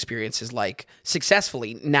immigrant experience is like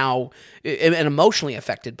successfully now and emotionally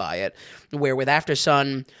affected by it, where with After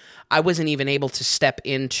Sun, I wasn't even able to step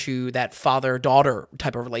into that father-daughter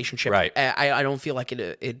type of relationship. Right. I don't feel like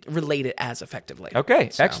it related as effectively. Okay,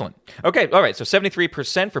 So- excellent. Okay, all right. So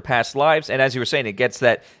 73% for Past Lives, and as you were saying, it gets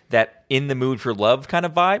that in the mood for love kind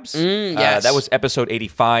of vibes. Yes. That was episode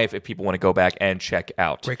 85. If people want to go back and check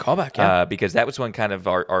out, Great callback, yeah. because that was one kind of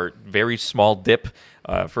our very small dip,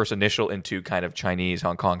 first initial into kind of Chinese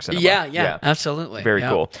Hong Kong cinema. Yeah, absolutely. Very Yeah.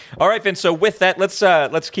 cool. All right, Vince. So with that,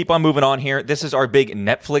 let's keep on moving on here. This is our big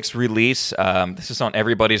Netflix release. This is on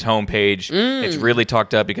everybody's homepage. It's really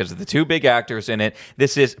talked up because of the two big actors in it.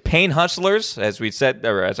 This is Pain Hustlers, as I said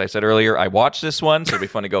earlier. I watched this one, so it'll be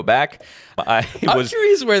fun to go back. I'm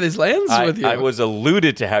curious where this lands with you. I was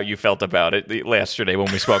alluded to how you felt about it yesterday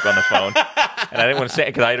when we spoke on the phone, and I didn't want to say it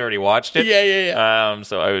because I had already watched it. Yeah.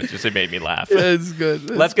 So it made me laugh. It's good.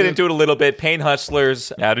 Let's get into it a little bit. Pain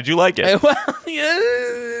Hustlers. How did you like it? Well,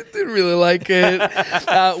 yeah, didn't really like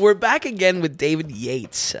it. We're back again with David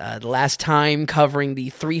Yates. The last time covering the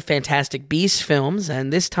 3 Fantastic Beasts films,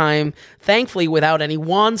 and this time, thankfully, without any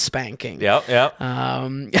wand spanking. Yep.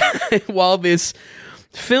 While this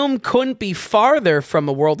film couldn't be farther from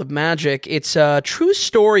a world of magic, its true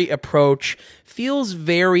story approach feels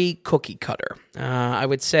very cookie cutter. I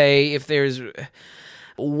would say if there's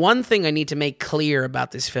one thing I need to make clear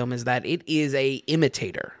about this film is that it is a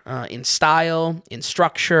imitator in style, in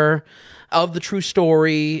structure of the true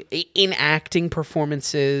story, in acting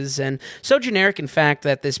performances, and so generic, in fact,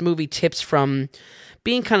 that this movie tips from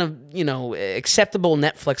being kind of, acceptable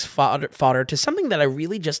Netflix fodder to something that I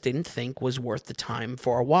really just didn't think was worth the time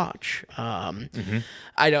for a watch.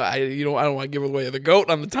 I don't want to give away the goat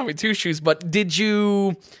on the Tommy Two Shoes, but did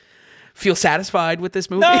you feel satisfied with this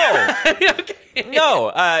movie? No. Okay. No,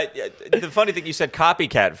 the funny thing, you said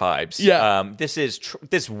copycat vibes. Yeah.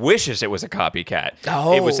 This wishes it was a copycat.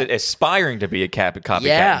 Oh. It was aspiring to be a copycat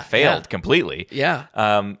Yeah, and failed yeah. completely. Yeah.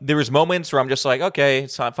 There was moments where I'm just like, okay,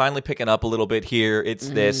 it's finally picking up a little bit here. It's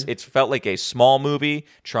this. It felt like a small movie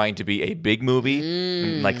trying to be a big movie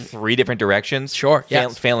in like 3 different directions. Sure,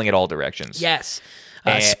 yes. Failing at all directions. Yes.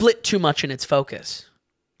 And- Split too much in its focus.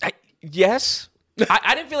 Yes.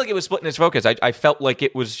 I didn't feel like it was splitting its focus. I felt like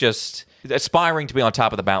it was just aspiring to be on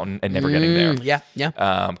top of the mountain and never getting there.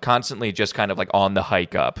 Yeah. Constantly just kind of like on the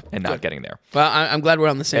hike up and not getting there. Well, I'm glad we're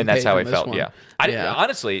on the same And that's page how on I this felt, one. yeah.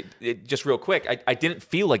 Honestly, just real quick, I didn't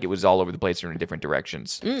feel like it was all over the place or in different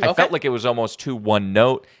directions. I felt like it was almost too one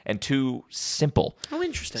note and too simple. Oh,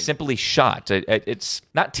 interesting. Simply shot. It's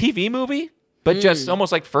not TV movie, but just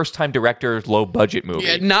almost like first-time director, low-budget movie.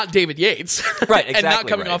 Yeah, not David Yates. Right, exactly. And not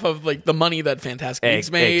coming right. off of like the money that Fantastic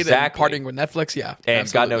Beasts made and partying with Netflix. Yeah. And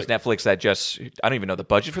absolutely. God knows Netflix that just, I don't even know the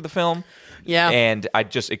budget for the film. Yeah. And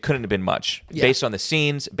it couldn't have been much. Yeah. Based on the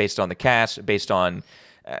scenes, based on the cast, based on,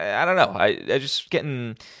 I don't know. I just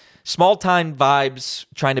getting small-time vibes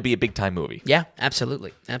trying to be a big-time movie. Yeah,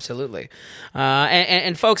 absolutely. Absolutely.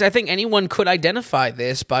 And folks, I think anyone could identify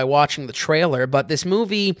this by watching the trailer, but this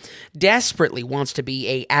movie desperately wants to be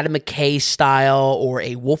a Adam McKay style or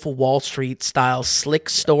a Wolf of Wall Street style slick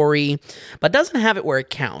story, but doesn't have it where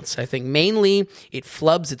it counts. I think mainly it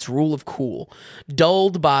flubs its rule of cool,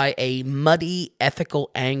 dulled by a muddy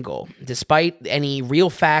ethical angle. Despite any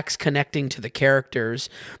real facts connecting to the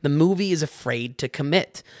characters, the movie is afraid to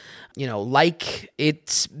commit. Like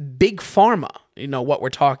it's big pharma, what we're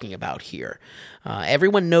talking about here.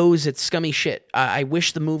 Everyone knows it's scummy shit. I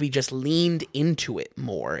wish the movie just leaned into it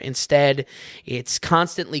more. Instead, it's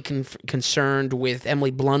constantly concerned with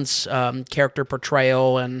Emily Blunt's character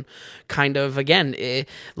portrayal and kind of, again,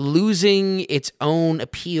 losing its own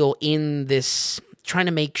appeal in this, trying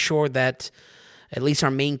to make sure that at least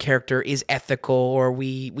our main character is ethical, or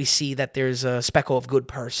we see that there's a speckle of good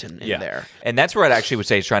person in there. And that's where I'd actually would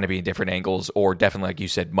say it's trying to be in different angles, or definitely, like you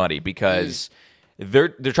said, muddy, because they're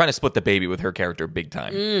trying to split the baby with her character big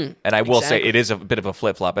time. And I will say it is a bit of a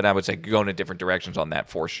flip-flop, and I would say going in different directions on that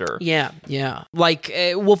for sure. Yeah. Like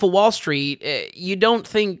Wolf of Wall Street, you don't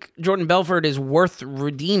think Jordan Belfort is worth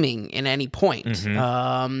redeeming in any point.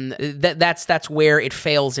 That's where it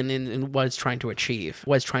fails in what it's trying to achieve,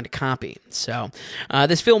 what it's trying to copy. So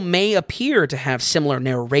this film may appear to have similar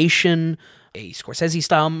narration, a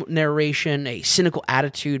Scorsese-style narration, a cynical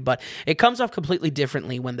attitude, but it comes off completely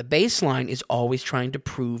differently when the baseline is always trying to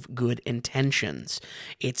prove good intentions.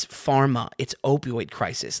 It's pharma, it's opioid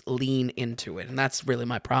crisis, lean into it, and that's really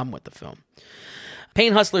my problem with the film.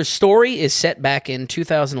 Pain Hustler's story is set back in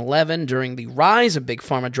 2011 during the rise of big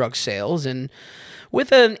pharma drug sales, and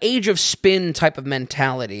with an age of spin type of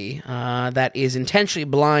mentality that is intentionally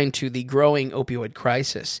blind to the growing opioid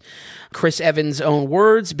crisis. Chris Evans' own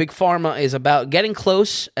words, Big Pharma is about getting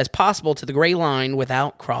close as possible to the gray line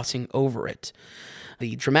without crossing over it.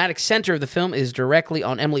 The dramatic center of the film is directly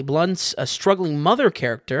on Emily Blunt's struggling mother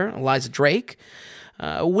character, Eliza Drake,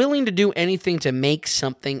 willing to do anything to make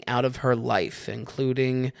something out of her life,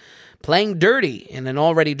 including playing dirty in an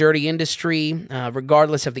already dirty industry,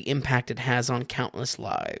 regardless of the impact it has on countless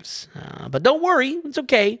lives. But don't worry, it's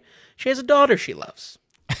okay. She has a daughter she loves.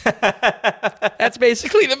 That's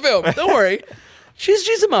basically the film. Don't worry.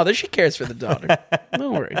 She's a mother. She cares for the daughter.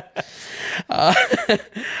 Don't worry.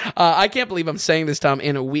 I can't believe I'm saying this, Tom.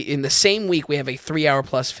 In the same week, we have a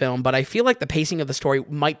 3-hour-plus film, but I feel like the pacing of the story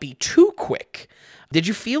might be too quick. Did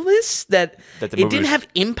you feel this? That it didn't have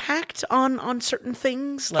impact on certain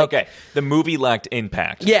things? Okay, the movie lacked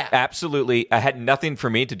impact. Yeah. Absolutely. It had nothing for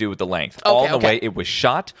me to do with the length. All in the way it was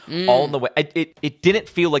shot, all in the way. It didn't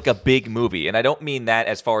feel like a big movie. And I don't mean that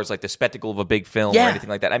as far as like the spectacle of a big film or anything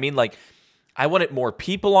like that. I mean like, I wanted more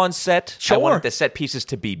people on set. Sure. I wanted the set pieces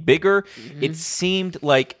to be bigger. It seemed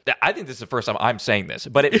like, I think this is the first time I'm saying this,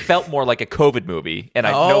 but it felt more like a COVID movie. And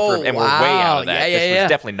I know we're way out of that. This was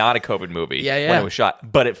definitely not a COVID movie when it was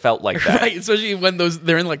shot, but it felt like that. Right, especially when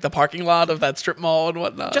they're in like the parking lot of that strip mall and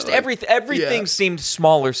whatnot. Just everything seemed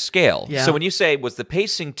smaller scale. Yeah. So when you say, was the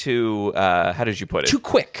pacing too, how did you put it? Too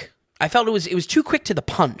quick. I felt it was too quick to the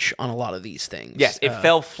punch on a lot of these things. Yes, it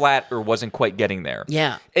fell flat or wasn't quite getting there.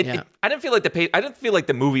 Yeah, I didn't feel like I didn't feel like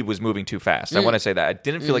the movie was moving too fast. I want to say that. I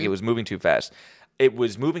didn't feel like it was moving too fast. It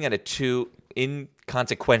was moving at a too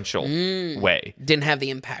inconsequential way. Didn't have the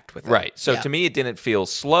impact with it. Right. So to me, it didn't feel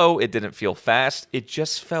slow. It didn't feel fast. It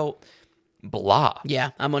just felt blah. Yeah,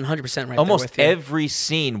 I'm 100% right Almost there with you. every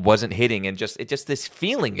scene wasn't hitting, and just this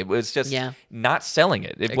feeling. It was just not selling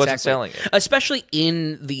it. It wasn't selling it. Especially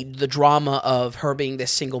in the drama of her being this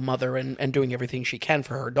single mother and doing everything she can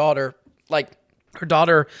for her daughter. Like, her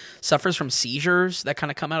daughter suffers from seizures that kind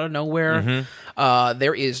of come out of nowhere.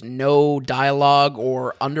 There is no dialogue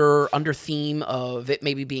or under theme of it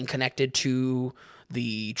maybe being connected to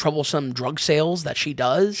the troublesome drug sales that she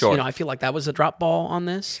does. Sure. I feel like that was a drop ball on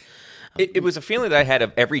this. It was a feeling that I had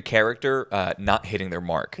of every character not hitting their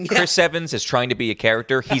mark. Yeah. Chris Evans is trying to be a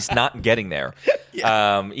character. He's not getting there.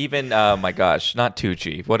 Even, my gosh, not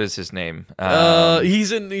Tucci. What is his name?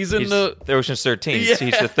 He's in the Ocean's 13. Yeah.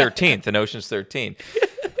 He's the 13th in Ocean's 13.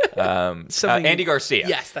 Andy Garcia.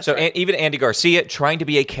 Yes, that's so right. Even Andy Garcia trying to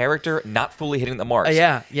be a character, not fully hitting the marks.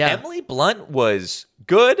 Yeah. Emily Blunt was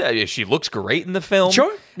good. She looks great in the film.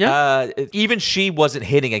 Sure. Even she wasn't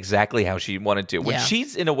hitting exactly how she wanted to. When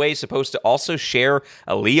she's, in a way, supposed to also share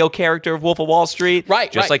a Leo character of Wolf of Wall Street.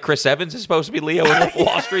 Right, just like Chris Evans is supposed to be Leo in Wolf of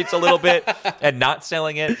Wall Street a little bit and not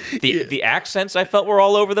selling it. The accents, I felt, were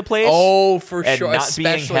all over the place. Oh, for and sure. Not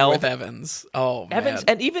Especially being held. with Evans. Oh, Evans,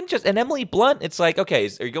 man. and Emily Blunt, it's like, okay,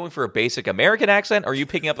 are you going for a basic American accent, or are you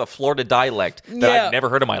picking up a Florida dialect that I've never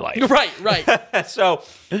heard in my life? Right. So,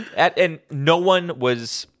 and no one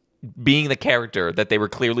was being the character that they were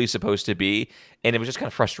clearly supposed to be, and it was just kind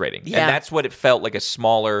of frustrating. Yeah. And that's what it felt like, a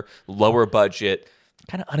smaller, lower budget,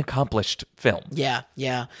 kind of unaccomplished film. Yeah.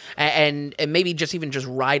 And maybe just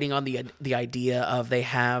riding on the idea of they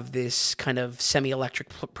have this kind of semi-electric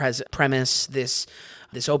premise, this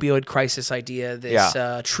opioid crisis idea, this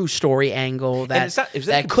true story angle that is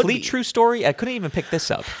that a complete true story? I couldn't even pick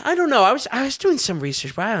this up. I don't know. I was doing some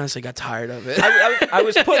research, but I honestly got tired of it. I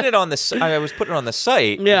was putting it on the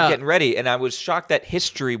site, Yeah. getting ready, and I was shocked that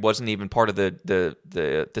history wasn't even part of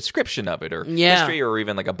the description of it, or history, or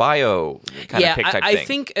even like a bio kind of pick type thing. I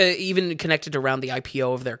think even connected around the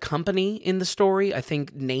IPO of their company in the story, I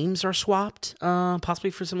think names are swapped, possibly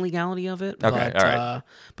for some legality of it. Okay, but, all right.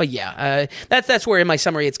 But yeah, that's where in my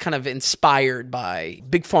summary it's kind of inspired by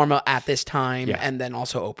Big Pharma at this time, and then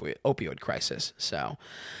also opioid crisis. So.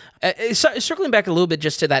 Circling back a little bit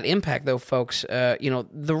just to that impact, though, folks,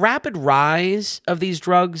 the rapid rise of these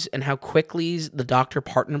drugs and how quickly the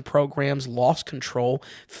doctor-partner programs lost control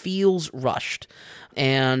feels rushed.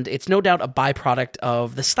 And it's no doubt a byproduct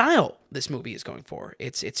of the style this movie is going for.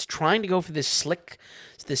 It's trying to go for this slick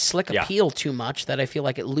appeal too much that I feel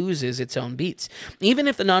like it loses its own beats. Even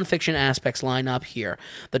if the nonfiction aspects line up here,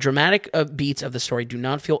 the dramatic beats of the story do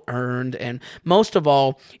not feel earned, and most of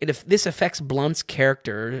all, this affects Blunt's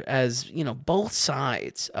character as, both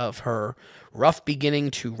sides of her rough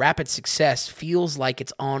beginning to rapid success feels like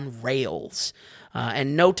it's on rails.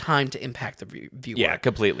 And no time to impact the viewer. Yeah,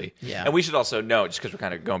 completely. Yeah. And we should also know, just because we're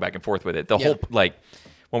kind of going back and forth with it, the whole,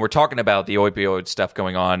 when we're talking about the opioid stuff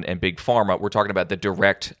going on in Big Pharma, we're talking about the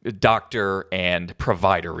direct doctor and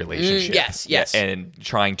provider relationship. Yes. And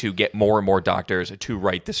trying to get more and more doctors to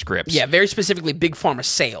write the scripts. Yeah, very specifically Big Pharma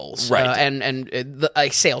sales. Right. And the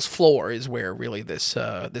sales floor is where really this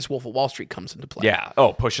Wolf of Wall Street comes into play. Yeah.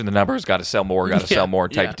 Oh, pushing the numbers, got to sell more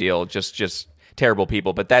type deal. Just terrible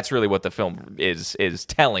people. But that's really what the film is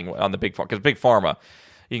telling on the Big Pharma. Because Big Pharma,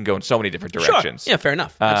 you can go in so many different directions. Sure. Yeah, fair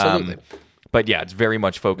enough. Absolutely. But yeah, it's very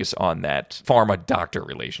much focused on that pharma-doctor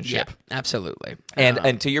relationship. Yeah, absolutely.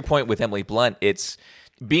 And to your point with Emily Blunt, it's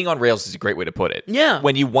being on rails is a great way to put it. Yeah.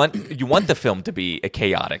 When you want the film to be a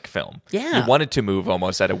chaotic film. Yeah. You want it to move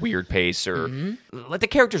almost at a weird pace, or let the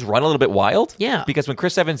characters run a little bit wild. Yeah. Because when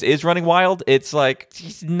Chris Evans is running wild, it's like,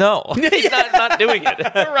 he's not doing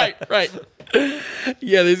it. Right.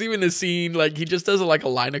 Yeah, there's even a scene like he just does a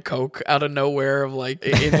line of coke out of nowhere of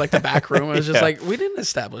in the back room. I was just like, we didn't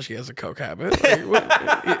establish he has a coke habit.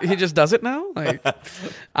 He just does it now.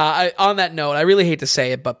 On that note, I really hate to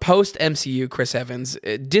say it, but post MCU Chris Evans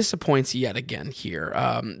disappoints yet again here.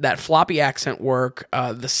 That floppy accent work,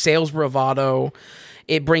 the sales bravado,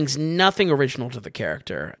 it brings nothing original to the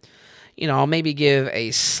character. I'll maybe give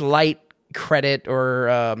a slight credit or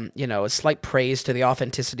a slight praise to the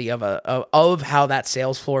authenticity of how that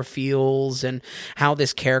sales floor feels, and how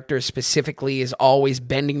this character specifically is always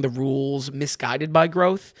bending the rules, misguided by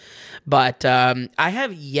growth. But I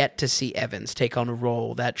have yet to see Evans take on a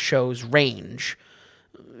role that shows range.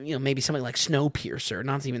 Maybe something like Snowpiercer.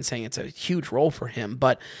 Not even saying it's a huge role for him,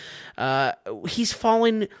 but he's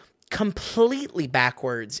fallen completely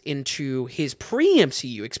backwards into his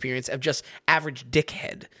pre-MCU experience of just average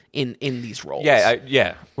dickhead in these roles.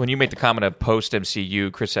 Yeah. When you make the comment of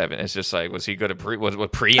post-MCU Chris Evans, it's just like, was he good at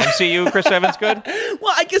pre-MCU Chris Evans good?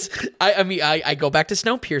 Well, I guess, I go back to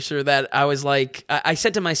Snowpiercer, that I was like, I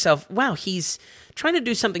said to myself, wow, he's trying to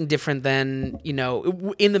do something different than,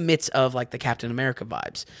 in the midst of the Captain America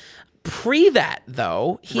vibes. Pre that,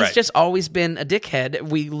 though, he's just always been a dickhead.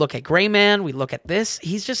 We look at Gray Man, we look at this.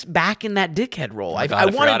 He's just back in that dickhead role. I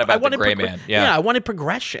forgot about the Gray Man. Yeah, I wanted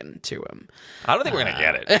progression to him. I don't think we're gonna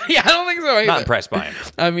get it. Yeah, I don't think so either. Not impressed by him.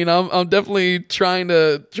 I'm definitely trying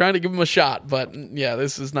to give him a shot, but yeah,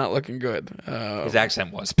 this is not looking good. His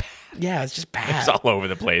accent was bad. Yeah, it's just bad. It's all over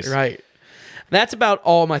the place. Right. That's about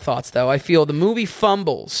all my thoughts, though. I feel the movie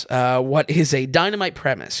fumbles what is a dynamite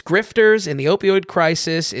premise. Grifters and the opioid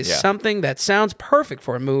crisis is something that sounds perfect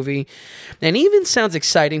for a movie, and even sounds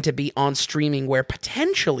exciting to be on streaming, where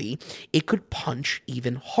potentially it could punch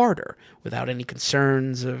even harder without any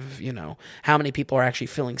concerns of, how many people are actually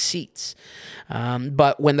filling seats.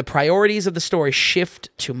 But when the priorities of the story shift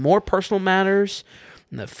to more personal matters,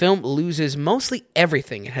 And the film loses mostly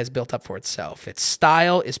everything it has built up for itself. Its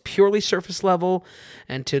style is purely surface level,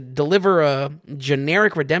 and to deliver a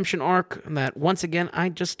generic redemption arc that, once again, I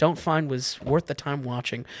just don't find was worth the time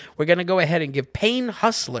watching, we're going to go ahead and give Pain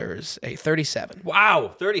Hustlers a 37.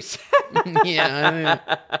 Wow, 37. Yeah.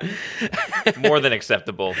 More than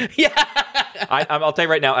acceptable. Yeah. I'll tell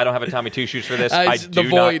you right now, I don't have a Tommy Two Shoes for this.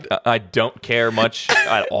 I don't care much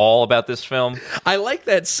at all about this film. I like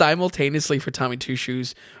that simultaneously for Tommy Two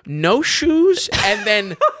Shoes, no shoes, and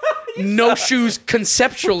then no shoes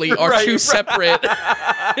conceptually are two separate.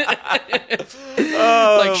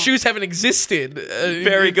 Like shoes haven't existed.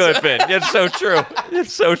 Very good, Finn. It's so true.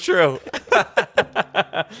 It's so true.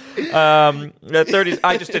 The 30s,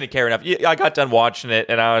 I just didn't care enough. I got done watching it,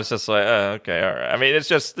 and I was just like, oh, okay, all right. I mean, it's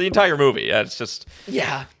just the entire movie. It's just...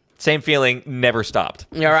 Yeah. Same feeling, never stopped.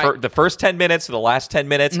 All right. For the first 10 minutes to the last 10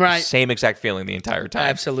 minutes, right. Same exact feeling the entire time.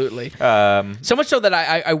 Absolutely. So much so that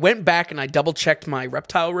I went back and I double-checked my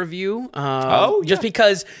Reptile review. Just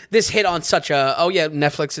because this hit on such a,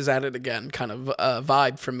 Netflix is at it again kind of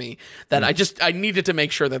vibe for me, that I needed to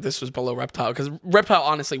make sure that this was below Reptile, because Reptile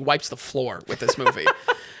honestly wipes the floor with this movie.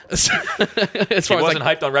 He wasn't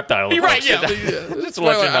hyped on Reptile. You're right, yeah. Just to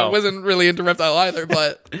let you know. I wasn't really into Reptile either,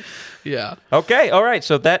 but yeah. Okay, all right.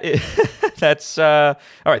 So that's all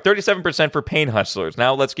right. 37% for Pain Hustlers.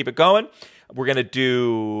 Now let's keep it going. We're gonna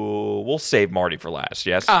we'll save Marty for last.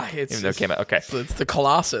 Yes. It's the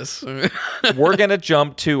Colossus. We're gonna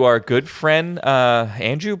jump to our good friend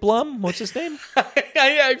Andrew Blum. What's his name?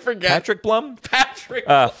 I forget. Patrick Blum.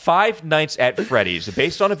 Five Nights at Freddy's,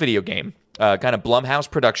 based on a video game. Kind of Blumhouse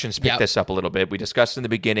Productions picked this up a little bit. We discussed in the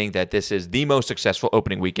beginning that this is the most successful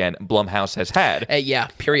opening weekend Blumhouse has had.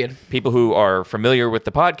 Period. People who are familiar with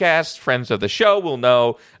the podcast, friends of the show, will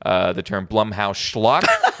know the term Blumhouse schlock.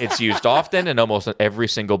 It's used often in almost every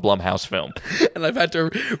single Blumhouse film. And I've had to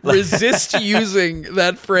resist using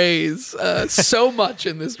that phrase so much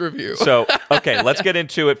in this review. So, okay, let's get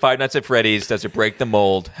into it. Five Nights at Freddy's. Does it break the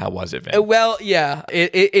mold? How was it, Vin? Well, yeah.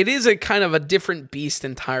 It is a kind of a different beast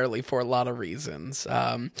entirely for a lot of reasons.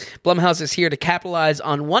 Blumhouse is here to capitalize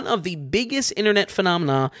on one of the biggest internet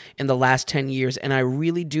phenomena in the last 10 years, and I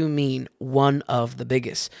really do mean one of the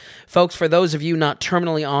biggest. Folks, for those of you not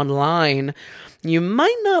terminally online, you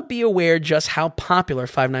might not be aware just how popular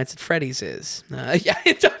Five Nights at Freddy's is. I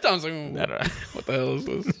was like, what the hell is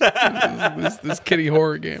this? This kiddie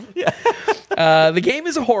horror game. Yeah. The game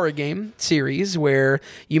is a horror game series where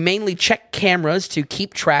you mainly check cameras to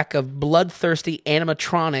keep track of bloodthirsty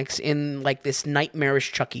animatronics in like this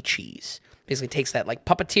nightmarish Chuck E. Cheese. Basically takes that like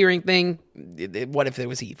puppeteering thing. What if there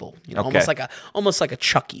was evil? Almost like a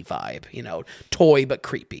Chucky vibe. Toy but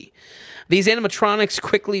creepy. These animatronics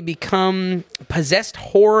quickly become possessed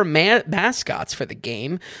horror mascots for the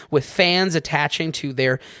game, with fans attaching to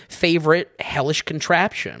their favorite hellish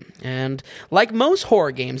contraption. And like most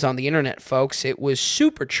horror games on the internet, folks, it was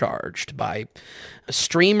supercharged by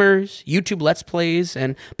streamers, YouTube Let's Plays,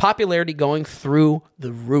 and popularity going through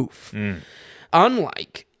the roof.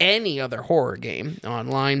 Unlike any other horror game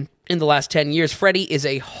online in the last 10 years, Freddy is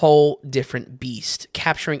a whole different beast,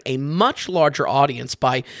 capturing a much larger audience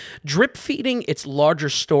by drip-feeding its larger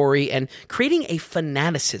story and creating a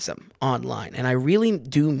fanaticism online. And I really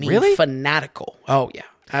do mean fanatical. Oh, yeah.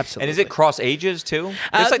 Absolutely. And is it cross ages too?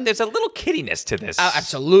 There's a little kiddiness to this.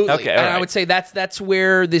 Absolutely. Okay, and I would say that's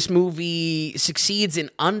where this movie succeeds in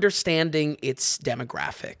understanding its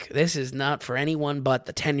demographic. This is not for anyone but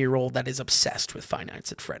the 10-year-old that is obsessed with Five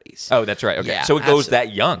Nights at Freddy's. Oh, that's right. Okay. Yeah, so it goes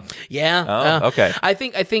that young. Yeah. Oh, okay. I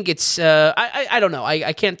think it's I don't know.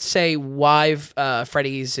 I can't say why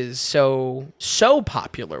Freddy's is so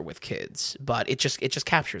popular with kids, but it just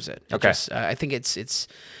captures it. I think it's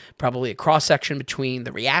probably a cross-section between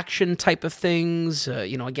the reaction type of things.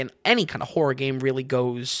 Again, any kind of horror game really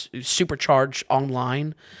goes supercharged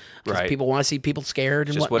online. Because people want to see people scared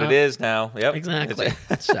and just whatnot. What it is now. Yep. Exactly.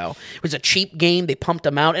 So it was a cheap game. They pumped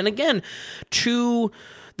them out. And again, to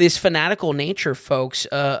this fanatical nature, folks,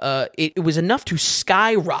 it was enough to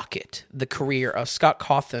skyrocket the career of Scott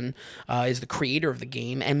Cawthon, is the creator of the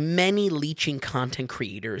game, and many leeching content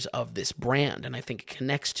creators of this brand. And I think it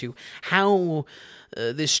connects to how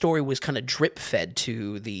this story was kind of drip fed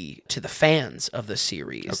to the fans of the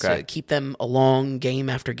series to keep them along game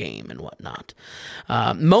after game and whatnot.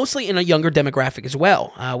 Mostly in a younger demographic as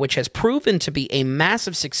well, which has proven to be a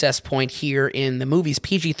massive success point here in the movie's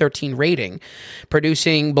PG-13 rating,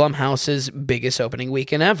 producing Blumhouse's biggest opening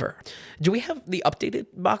weekend ever. Do we have the updated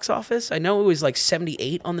box office? I know it was like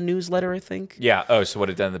 78 on the newsletter, I think. Yeah. Oh, so what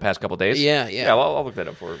it done in the past couple of days? Yeah. Yeah, I'll look that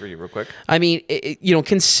up for you real quick. I mean,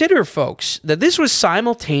 consider, folks, that this was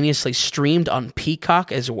simultaneously streamed on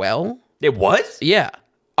Peacock as well. It was? Yeah.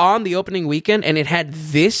 On the opening weekend, and it had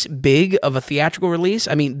this big of a theatrical release.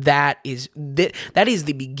 I mean, that is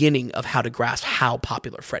the beginning of how to grasp how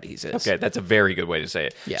popular Freddy's is. Okay, that's a very good way to say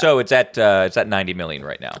it. Yeah. So it's at 90 million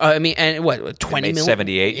right now. I mean, and what, 20 million?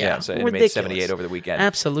 78, yeah. So it made 78 over the weekend.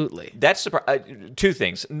 Absolutely. That's two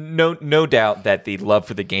things. No doubt that the love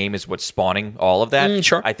for the game is what's spawning all of that.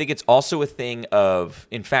 Sure. I think it's also a thing of,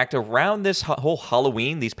 in fact, around this whole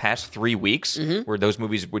Halloween, these past 3 weeks, where those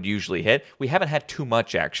movies would usually hit, we haven't had too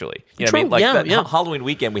much, actually. You know what I mean? Like Halloween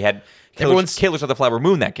weekend, we had Killers of the Flower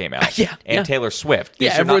Moon that came out. And Taylor Swift.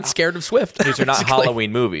 Everyone's scared of Swift. These are not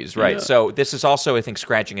Halloween movies, right? Yeah. So this is also, I think,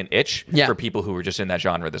 scratching an itch for people who are just in that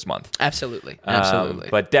genre this month. Absolutely.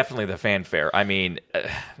 But definitely the fanfare. I mean,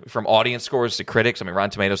 from audience scores to critics, I mean,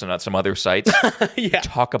 Rotten Tomatoes and some other sites,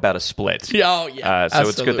 talk about a split. So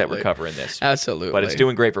it's good that we're covering this. Absolutely. But it's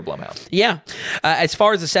doing great for Blumhouse. Yeah. As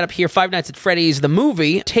far as the setup here, Five Nights at Freddy's, the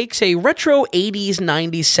movie, takes a retro 80s,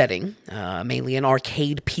 90s setting, mainly an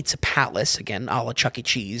arcade pizza palace, again, a la Chuck E.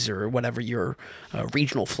 Cheese or whatever your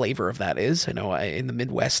regional flavor of that is. I know in the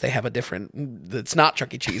Midwest they have a different, it's not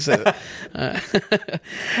Chuck E. Cheese,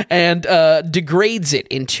 and degrades it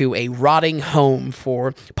into a rotting home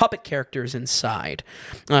for puppet characters inside.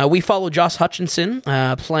 We follow Josh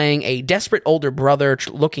Hutcherson playing a desperate older brother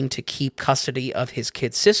looking to keep custody of his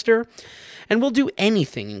kid sister, and will do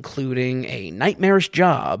anything, including a nightmarish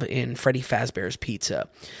job in Freddy Fazbear's Pizza.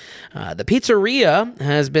 The pizzeria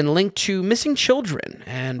has been linked to missing children,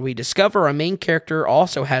 and we discover our main character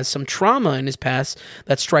also has some trauma in his past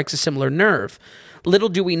that strikes a similar nerve. Little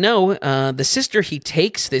do we know, the sister he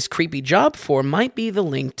takes this creepy job for might be the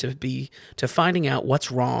link to finding out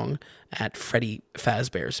what's wrong at Freddy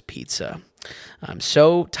Fazbear's Pizza. I'm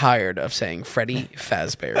so tired of saying Freddy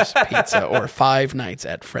Fazbear's Pizza or Five Nights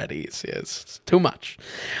at Freddy's. It's too much.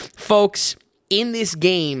 Folks, in this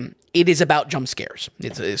game, it is about jump scares.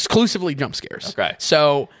 It's exclusively jump scares. Okay.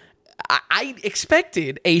 So I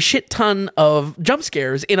expected a shit ton of jump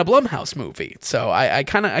scares in a Blumhouse movie. So I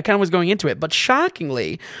kind of was going into it. But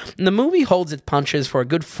shockingly, the movie holds its punches for a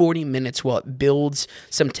good 40 minutes while it builds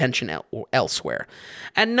some tension elsewhere.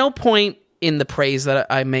 At no point in the praise that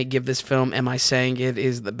I may give this film am I saying it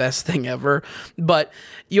is the best thing ever. But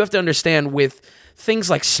you have to understand, with things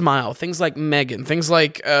like Smile, things like Megan, things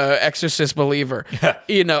like Exorcist Believer,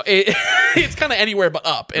 it's kind of anywhere but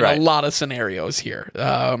up in a lot of scenarios here.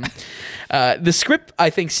 The script, I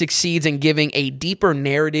think, succeeds in giving a deeper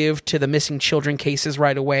narrative to the missing children cases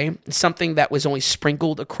right away, something that was only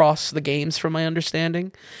sprinkled across the games from my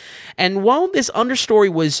understanding. And while this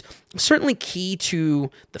understory was certainly key to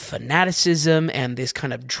the fanaticism and this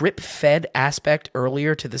kind of drip-fed aspect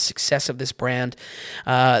earlier to the success of this brand,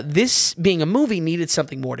 this being a movie needed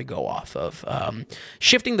something more to go off of.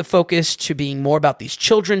 Shifting the focus to being more about these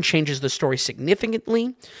children changes the story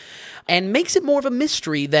significantly and makes it more of a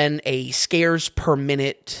mystery than a scares per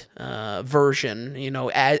minute version,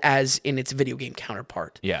 as in its video game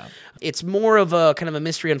counterpart. Yeah. It's more of a kind of a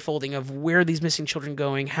mystery unfolding of where are these missing children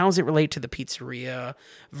going, how does it relate to the pizzeria,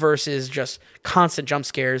 versus just constant jump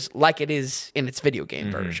scares like it is in its video game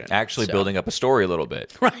version. Actually building up a story a little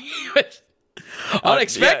bit. Right.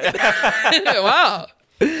 Unexpected. Wow.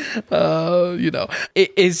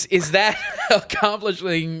 Is that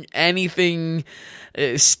accomplishing anything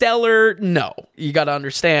stellar? No. You got to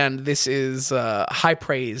understand, this is high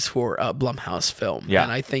praise for a Blumhouse film. Yeah.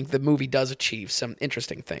 And I think the movie does achieve some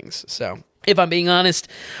interesting things. So, if I'm being honest,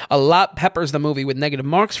 a lot peppers the movie with negative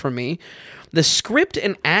marks for me. The script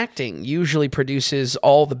and acting usually produces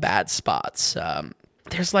all the bad spots.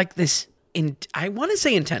 There's like this, I want to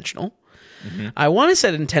say intentional. Mm-hmm. I want to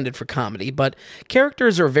say intended for comedy, but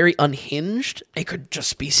characters are very unhinged. It could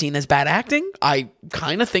just be seen as bad acting. I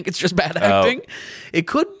kind of think it's just bad acting. It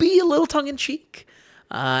could be a little tongue-in-cheek.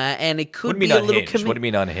 And it could be a little... What do you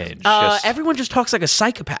mean unhinged? Everyone just talks like a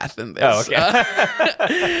psychopath in this. Oh,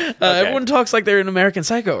 okay. Everyone talks like they're an American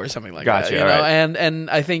Psycho or something like that. Gotcha, right. And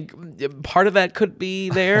I think part of that could be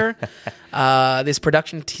there. This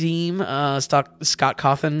production team, Scott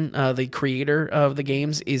Cawthon, the creator of the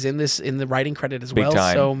games, is in the writing credit as well.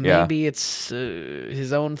 Time. So maybe it's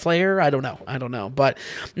his own flair. I don't know. But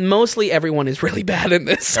mostly everyone is really bad in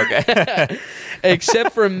this. Okay.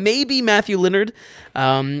 Except for maybe Matthew Lillard,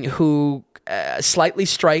 who slightly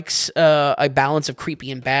strikes a balance of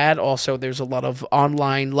creepy and bad. Also, there's a lot of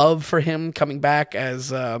online love for him coming back, as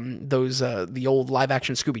the old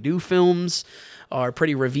live-action Scooby-Doo films are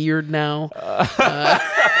pretty revered now.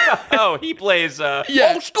 He plays old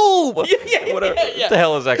Scoob. What the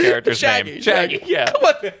hell is that character's name? Shaggy. Yeah. Come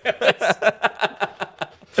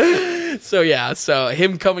on. So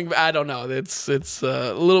him coming, I don't know. It's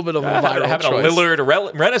a little bit of a viral having choice. a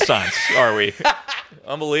Lillard renaissance, are we?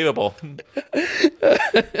 Unbelievable.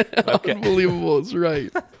 Okay. Unbelievable is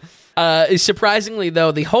right. Surprisingly,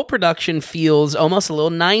 though, the whole production feels almost a little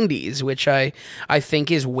 90s, which I think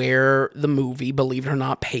is where the movie, believe it or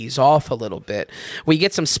not, pays off a little bit. We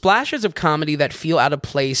get some splashes of comedy that feel out of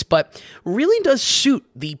place, but really does suit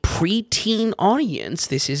the preteen audience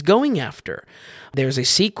this is going after. There's a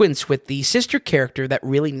sequence with the sister character that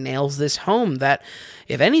really nails this home, that,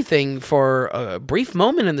 if anything, for a brief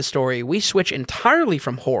moment in the story, we switch entirely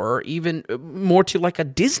from horror, even more to like a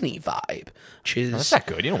Disney vibe, which is... That's not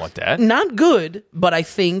good. You don't want that. Not good, but I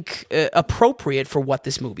think appropriate for what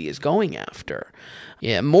this movie is going after.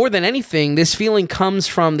 Yeah, more than anything, this feeling comes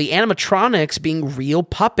from the animatronics being real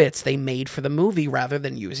puppets they made for the movie rather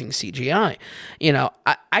than using CGI. You know,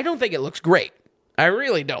 I don't think it looks great. I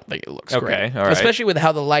really don't think it looks great, all right. Especially with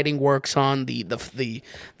how the lighting works on the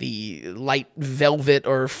light velvet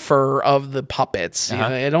or fur of the puppets. You know,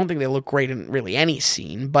 I don't think they look great in really any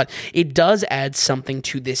scene, but it does add something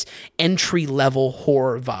to this entry-level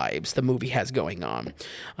horror vibes the movie has going on.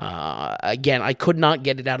 Again, I could not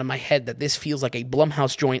get it out of my head that this feels like a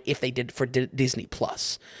Blumhouse joint if they did it for Disney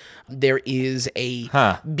Plus. There is a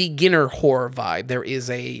beginner horror vibe. There is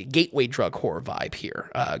a gateway drug horror vibe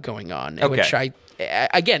here going on, which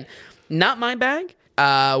again, not my bag.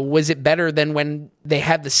 Was it better than when they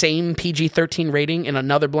had the same PG-13 rating in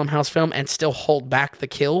another Blumhouse film and still hold back the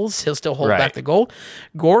kills? He'll still hold back the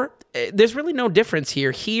gore. There's really no difference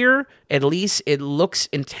here. Here, at least, it looks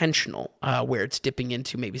intentional, where it's dipping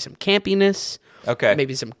into maybe some campiness,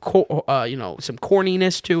 maybe some some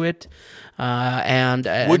corniness to it.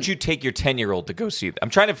 And would you take your 10-year-old to go see that? I'm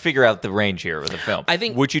trying to figure out the range here of the film. I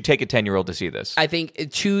think, would you take a 10-year-old to see this? I think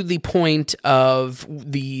to the point of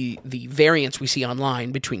the variance we see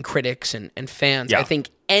online between critics and fans, I think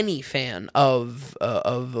any fan of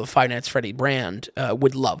Five Nights at Freddy brand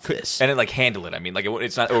would love this. And it handle it. I mean,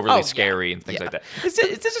 it's not overly scary and things like that. Is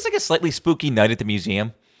this just like a slightly spooky night at the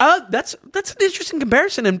museum? That's an interesting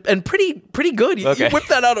comparison and pretty good. You whipped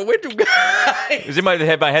that out a window, guy. It was in my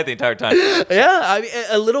head the entire time. Yeah, I mean,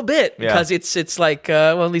 a little bit because it's like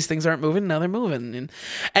these things aren't moving, now they're moving.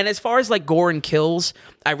 And as far as gore and kills,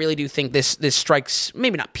 I really do think this strikes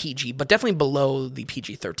maybe not PG, but definitely below the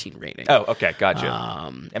PG-13 rating. Oh, okay, gotcha.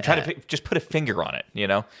 I'm trying to just put a finger on it, you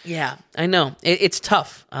know? Yeah, I know. It's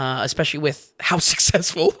tough, especially with how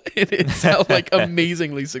successful it is, how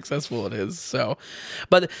amazingly successful it is. So,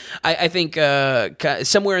 but I think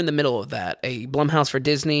somewhere in the middle of that, a Blumhouse for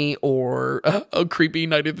Disney or a creepy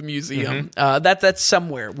Night at the Museum, that's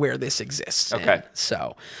somewhere where this exists. Okay.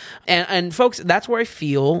 And folks, that's where I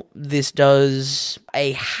feel this does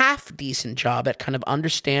a half decent job at kind of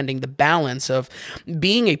understanding the balance of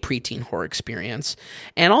being a preteen horror experience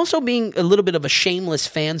and also being a little bit of a shameless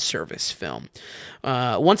fan service film.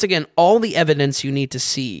 Once again, all the evidence you need to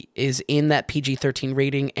see is in that PG-13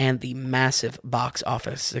 rating and the massive box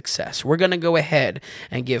office success. We're going to go ahead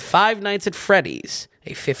and give Five Nights at Freddy's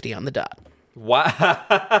a 50 on the dot. Wow.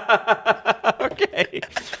 Okay.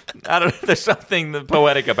 I don't know. There's something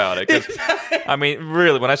poetic about it. 'Cause, I mean,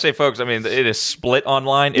 really, when I say folks, I mean, it is split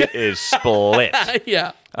online. It is split.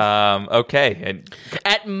 Yeah. Okay. And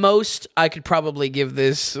at most, I could probably give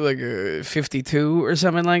this a 52 or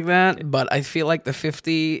something like that. But I feel like the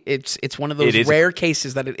 50, it's one of those rare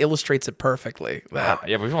cases that it illustrates it perfectly. Wow.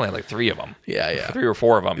 Yeah, we've only had 3 of them. Yeah. 3 or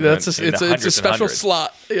 4 of them. It's a special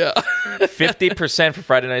slot. Yeah. 50% for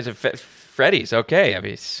Friday Nights at Freddy's. Okay. I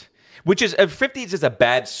mean, which is 50s is a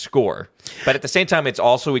bad score, but at the same time, it's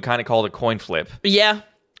also we kind of call it a coin flip. Yeah.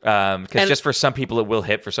 Because just for some people it will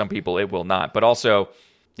hit, for some people it will not. But also,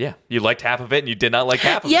 yeah, you liked half of it and you did not like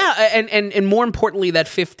half of it. Yeah, and more importantly, that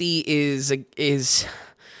 50 is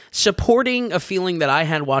supporting a feeling that I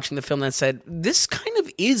had watching the film that said, this kind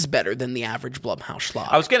of is better than the average Blumhouse schlock.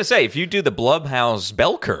 I was going to say, if you do the Blumhouse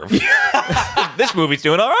bell curve, this movie's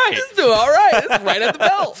doing all right. It's doing all right. It's right at the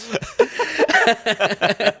bell.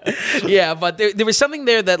 Yeah, but there was something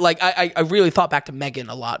there that, I really thought back to Megan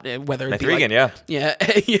a lot, whether it be yeah,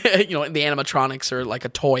 the animatronics or a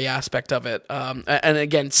toy aspect of it. And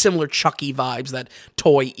again, similar Chucky vibes that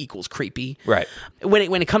toy equals creepy. Right.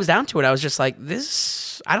 When it comes down to it, I was just like,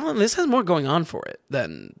 this has more going on for it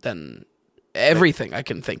than everything I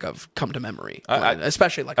can think of come to memory,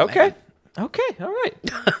 especially Megan. Okay, all right.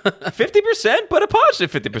 50%, but a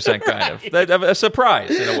positive 50% kind of. A surprise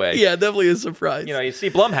in a way. Yeah, definitely a surprise. You see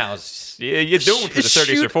Blumhouse, you're doomed for the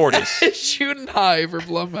 30s or 40s. Shooting high for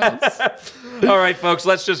Blumhouse. All right, folks,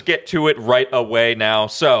 let's just get to it right away now.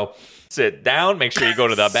 So, sit down, make sure you go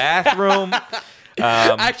to the bathroom.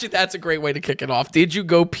 Actually, that's a great way to kick it off. Did you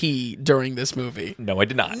go pee during this movie? No, I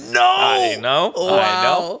did not. No! I know. Wow. I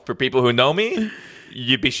know. For people who know me,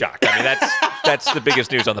 you'd be shocked. I mean, that's the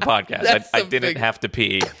biggest news on the podcast. I didn't have to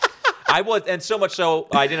pee. I was, and so much so,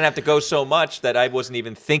 I didn't have to go so much that I wasn't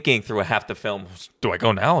even thinking through half the film. Do I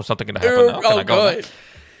go now? Is something going to happen now? Can I go good. now?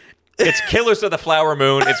 It's Killers of the Flower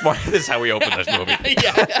Moon. It's more. This is how we open this movie.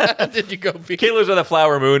 Yeah. Did you go pee? Killers of the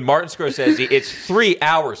Flower Moon. Martin Scorsese. It's 3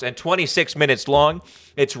 hours and 26 minutes long.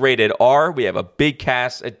 It's rated R. We have a big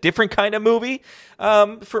cast. A different kind of movie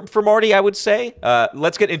for Marty, I would say.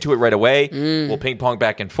 Let's get into it right away. We'll ping pong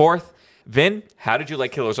back and forth. Vin, how did you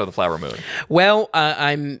like Killers of the Flower Moon? Well,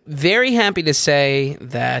 I'm very happy to say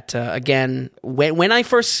that, again, when I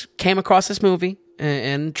first came across this movie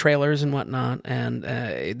and trailers and whatnot, and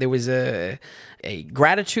there was a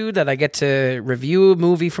gratitude that I get to review a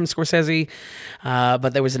movie from Scorsese, but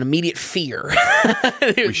there was an immediate fear.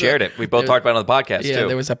 We shared it. We both talked about it on the podcast, yeah, too.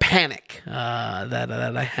 there was a panic that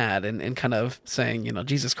I had in kind of saying,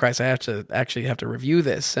 Jesus Christ, I have to review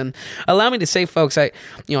this. And allow me to say, folks, I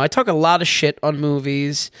talk a lot of shit on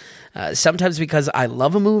movies, sometimes because I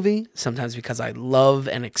love a movie, sometimes because I love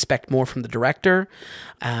and expect more from the director.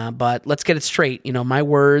 But let's get it straight. My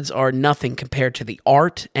words are nothing compared to the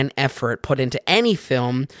art and effort put into any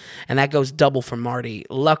film, and that goes double for Marty.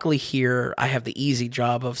 Luckily here, I have the easy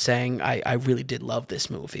job of saying I really did love this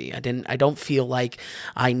movie. I don't feel like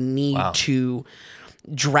I need to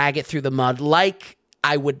drag it through the mud like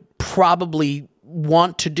I would probably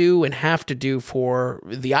want to do and have to do for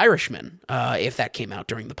The Irishman, if that came out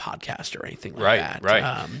during the podcast or anything like that.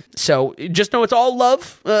 Right. So just know it's all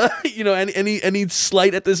love. Any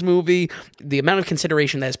slight at this movie, the amount of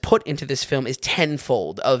consideration that is put into this film is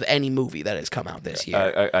tenfold of any movie that has come out this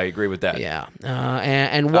year. I agree with that. Yeah.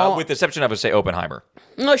 And while with the exception, I would say Oppenheimer.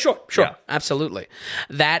 No, sure, Yeah. absolutely.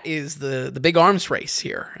 That is the big arms race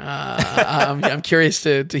here. I'm curious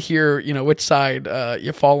to hear which side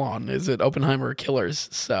you fall on. Is it Oppenheimer or Killers?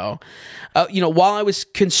 So, while I was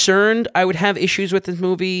concerned I would have issues with this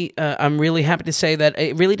movie, I'm really happy to say that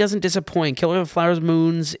it really doesn't disappoint. Killers of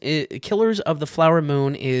the Flower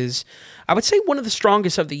Moon is, I would say, one of the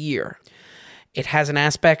strongest of the year. It has an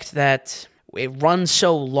aspect that it runs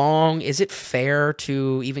so long. Is it fair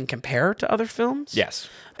to even compare to other films? Yes.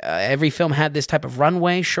 Every film had this type of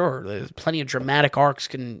runway. Sure, there's plenty of dramatic arcs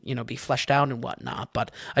can be fleshed out and whatnot.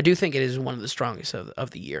 But I do think it is one of the strongest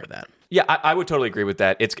of the year. Then. Yeah, I would totally agree with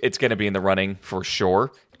that. It's going to be in the running for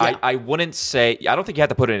sure. Yeah. I wouldn't say. I don't think you have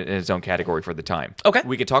to put it in its own category for the time. Okay.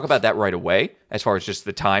 We can talk about that right away as far as just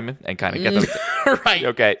the time and kind of get those. Right.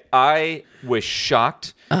 Okay. I was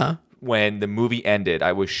shocked. When the movie ended,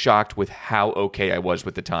 I was shocked with how okay I was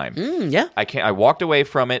with the time. Yeah. I walked away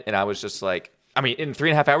from it, and I was just like, I mean, in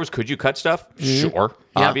 3.5 hours, could you cut stuff? Sure,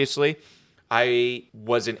 Yeah. obviously. I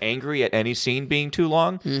wasn't angry at any scene being too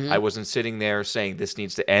long. I wasn't sitting there saying, this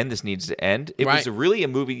needs to end, this needs to end. It was really a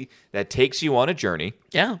movie that takes you on a journey,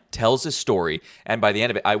 tells a story, and by the end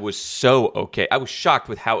of it, I was so okay. I was shocked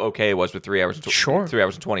with how okay it was with 3 hours, 3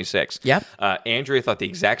 hours and 26. Yep. Andrea thought the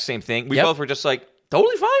exact same thing. We both were just like,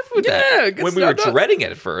 totally fine with Yeah, that. good When we were stuff. dreading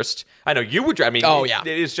it at first. I know you were dreading. Oh, yeah. It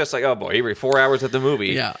is just like, oh boy, here we 4 hours at the movie.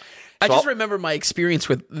 Yeah. I just remember my experience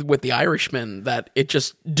with The Irishman, that it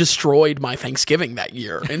just destroyed my Thanksgiving that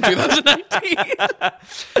year in 2019.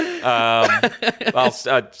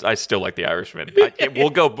 I still like The Irishman. I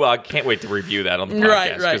can't wait to review that on the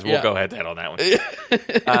podcast because we'll go head to head on that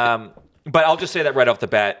one. But I'll just say that right off the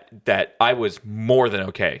bat that I was more than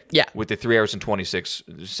okay with the 3 hours and 26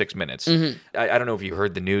 minutes. I don't know if you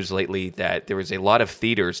heard the news lately that there was a lot of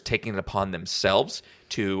theaters taking it upon themselves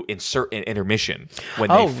to insert an intermission when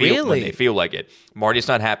they feel like it. Marty's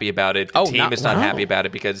not happy about it. The team is not happy about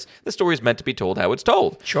it because the story is meant to be told how it's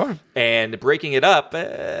told. Sure. And breaking it up,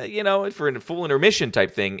 for a full intermission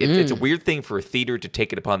type thing, it's a weird thing for a theater to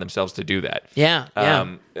take it upon themselves to do that. Yeah.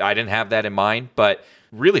 I didn't have that in mind, but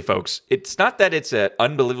really, folks, it's not that it's an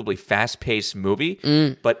unbelievably fast-paced movie,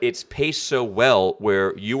 but it's paced so well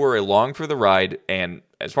where you are along for the ride, and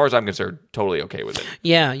as far as I'm concerned, totally okay with it.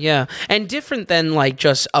 Yeah. And different than like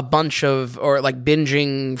just a bunch of, or like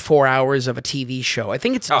binging 4 hours of a TV show. I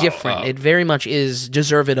think it's different. It very much is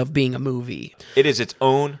deserving of being a movie. It is its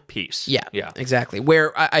own piece. Yeah, exactly.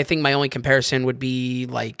 Where I think my only comparison would be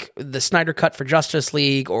like the Snyder Cut for Justice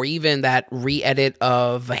League, or even that re-edit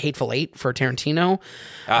of Hateful Eight for Tarantino.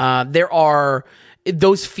 There are...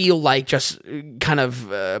 Those feel like just kind of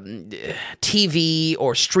TV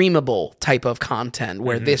or streamable type of content,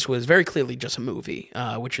 where this was very clearly just a movie,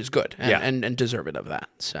 which is good and deserving of that.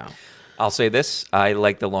 So, I'll say this: I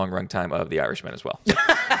like the long run time of The Irishman as well. The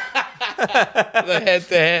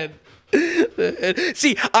head-to-head.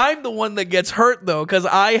 See, I'm the one that gets hurt though, because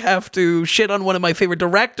I have to shit on one of my favorite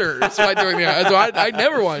directors by doing so I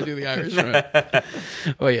never want to do the Irishman.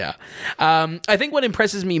 Well, yeah. I think what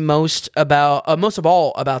impresses me most of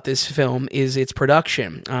all about this film is its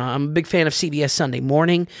production. I'm a big fan of CBS Sunday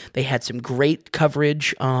Morning. They had some great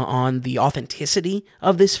coverage on the authenticity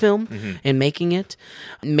of this film and making it.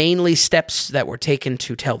 Mainly steps that were taken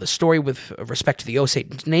to tell the story with respect to the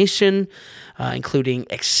Osage Nation, including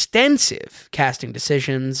extensive casting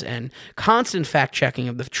decisions and constant fact-checking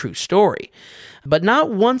of the true story. But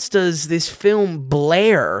not once does this film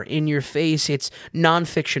blare in your face its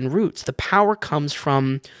nonfiction roots. The power comes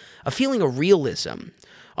from a feeling of realism.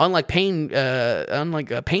 Unlike Pain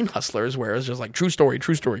Hustlers, where it's just like true story.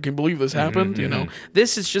 Can you believe this happened? You know,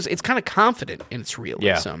 this is just, it's kind of confident in its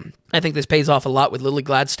realism. Yeah. I think this pays off a lot with Lily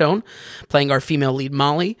Gladstone playing our female lead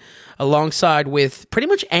Molly, alongside with pretty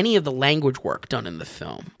much any of the language work done in the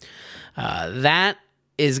film. That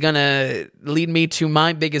is going to lead me to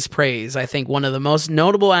my biggest praise. I think one of the most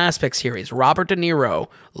notable aspects here is Robert De Niro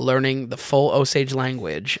learning the full Osage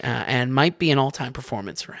language, and might be an all-time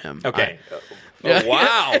performance for him. Okay. Oh,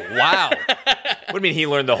 wow. What do you mean he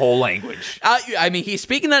learned the whole language? I mean, he's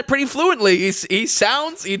speaking that pretty fluently. He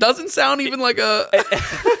doesn't sound even like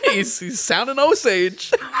he's sounding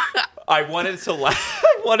Osage. I wanted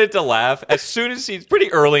to laugh as soon as he's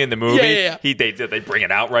pretty early in the movie. Yeah. They bring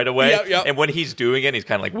it out right away. Yep. And when he's doing it, he's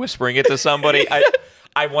kind of like whispering it to somebody.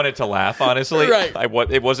 I wanted to laugh, honestly. Right. I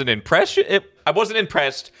wasn't impressed. I wasn't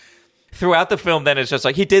impressed. Throughout the film, then it's just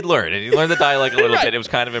like he did learn, and he learned the dialect a little bit. It was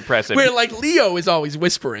kind of impressive. Where like Leo is always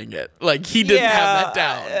whispering it, like he didn't have that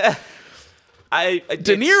down.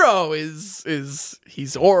 De Niro is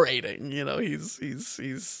he's orating, you know, he's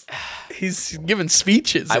giving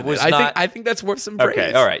speeches. I think that's worth some praise.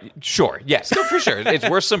 Okay, all right, sure, yes, no, for sure, it's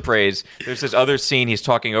worth some praise. There's this other scene he's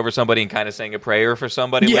talking over somebody and kind of saying a prayer for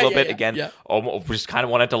somebody a little bit. Again, almost just kind of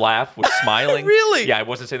wanted to laugh, was smiling. Really? Yeah, I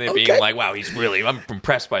wasn't saying that being like, wow, I'm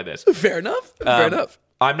impressed by this. Fair enough.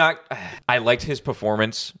 I'm not. I liked his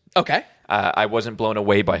performance. Okay. I wasn't blown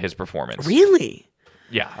away by his performance. Really?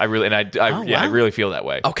 Yeah, I really feel that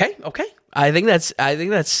way. Okay. I think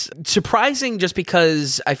that's surprising, just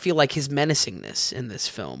because I feel like his menacingness in this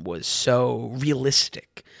film was so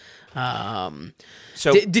realistic.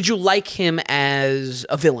 So did you like him as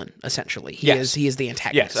a villain? Essentially, he is the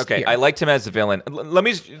antagonist. Yes. Okay, here. I liked him as the villain. Let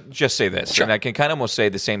me just say this, and I can kind of almost say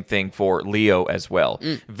the same thing for Leo as well.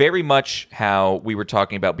 Very much how we were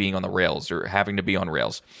talking about being on the rails or having to be on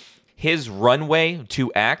rails. His runway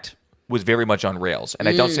to act was very much on rails. And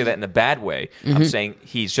I don't say that in a bad way. I'm saying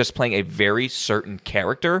he's just playing a very certain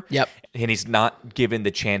character. Yep. And he's not given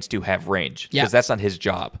the chance to have range. Because that's not his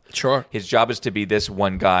job. Sure. His job is to be this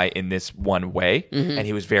one guy in this one way. And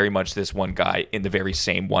he was very much this one guy in the very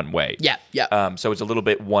same one way. Yeah. So it's a little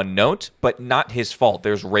bit one note, but not his fault.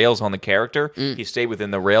 There's rails on the character. He stayed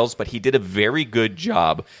within the rails, but he did a very good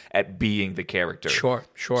job at being the character. Sure.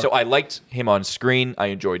 So I liked him on screen. I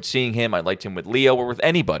enjoyed seeing him. I liked him with Leo or with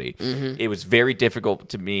anybody. It was very difficult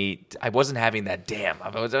to me. I wasn't having that, I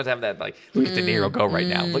wasn't having that, like, look at De Niro go right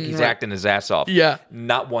now. Look, he's acting his ass off. Yeah.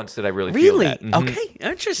 Not once did I really feel that. Okay,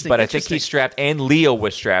 interesting. But I think he's strapped, and Leo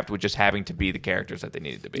was strapped with just having to be the characters that they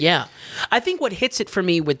needed to be. Yeah. I think what hits it for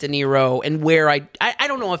me with De Niro, and where I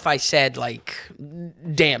don't know if I said, like,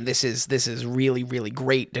 damn, this is really, really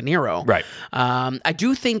great De Niro. Right. I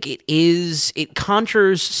do think it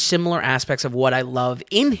conjures similar aspects of what I love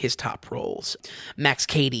in his top roles. Max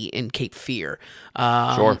Cady in Cape Fear.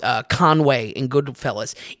 Conway in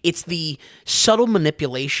Goodfellas. It's the subtle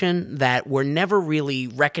manipulation that we're never really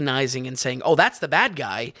recognizing and saying, oh, that's the bad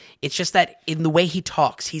guy. It's just that in the way he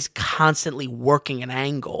talks, he's constantly working an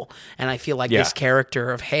angle. And I feel like this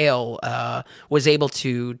character of Hale was able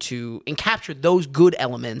to capture those good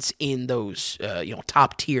elements in those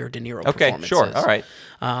top tier De Niro performances. Sure, all right.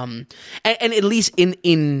 And at least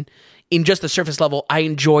in just the surface level, I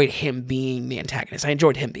enjoyed him being the antagonist. I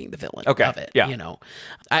enjoyed him being the villain of it. Yeah. You know,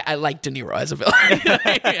 I like De Niro as a villain.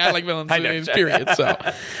 I like villains period. So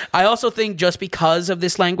I also think just because of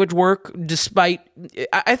this language work, despite,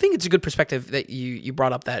 I think it's a good perspective that you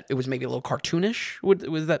brought up that it was maybe a little cartoonish.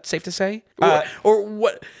 Was that safe to say? Or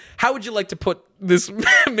what? How would you like to put this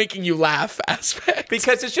making you laugh aspect?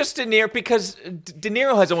 Because it's just De Niro. Because De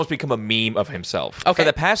Niro has almost become a meme of himself. For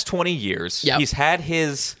the past 20 years, he's had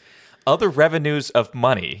his other revenues of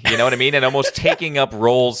money, you know what I mean? And almost taking up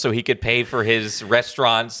roles so he could pay for his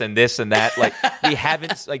restaurants and this and that. Like, we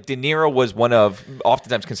haven't, like, De Niro was one of,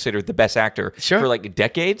 oftentimes considered the best actor for like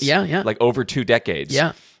decades. Yeah. Like over 2 decades.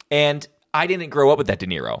 Yeah. And I didn't grow up with that De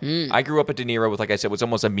Niro. I grew up with De Niro with, like I said, was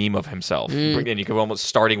almost a meme of himself. And you could almost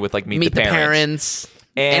starting with like Meet the Parents.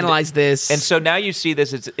 Analyze this. And so now you see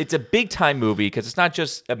this. It's a big time movie because it's not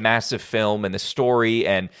just a massive film and the story,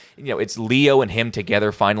 and it's Leo and him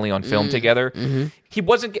together finally on film together. He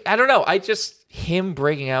wasn't. I don't know. Him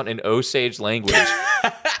breaking out in Osage language.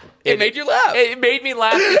 It made you laugh. It made me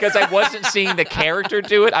laugh because I wasn't seeing the character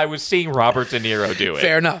do it. I was seeing Robert De Niro do it.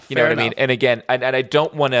 Fair enough. You know what I mean? And again, and I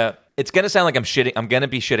don't want to. It's going to sound like I'm shitting. I'm going to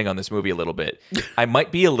be shitting on this movie a little bit. I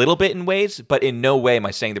might be a little bit in ways, but in no way am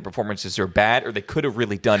I saying the performances are bad or they could have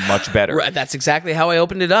really done much better. Right, that's exactly how I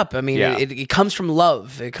opened it up. I mean, Yeah. it comes from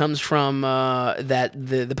love. It comes from that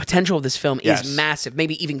the potential of this film is massive,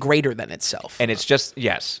 maybe even greater than itself. And it's just,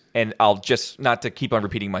 yes. And I'll just, not to keep on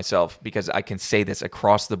repeating myself, because I can say this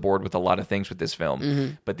across the board with a lot of things with this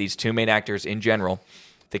film, but these two main actors in general,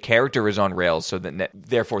 the character is on rails, so that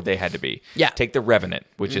therefore they had to be. Yeah. Take The Revenant,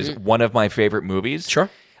 which is one of my favorite movies. Sure.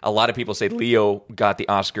 A lot of people say Leo got the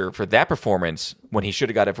Oscar for that performance when he should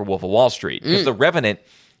have got it for Wolf of Wall Street. Because The Revenant,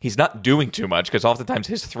 he's not doing too much because oftentimes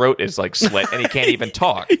his throat is like slit and he can't even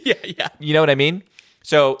talk. Yeah. You know what I mean?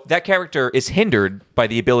 So that character is hindered by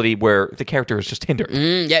the ability where the character is just hindered.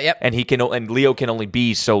 Yeah. And Leo can only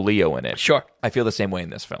be so Leo in it. Sure. I feel the same way in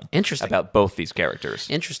this film. Interesting. About both these characters.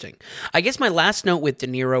 Interesting. I guess my last note with De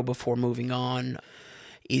Niro before moving on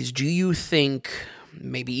is, do you think,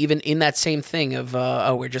 maybe even in that same thing of,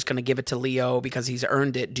 we're just going to give it to Leo because he's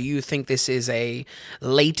earned it, do you think this is a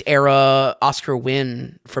late era Oscar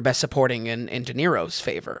win for Best Supporting in De Niro's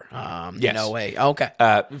favor? Yes. In a way. Okay.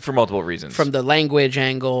 For multiple reasons. From the language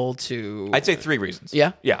angle to... I'd say 3 reasons.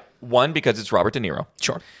 Yeah? Yeah. 1, because it's Robert De Niro.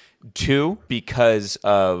 Sure. 2, because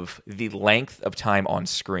of the length of time on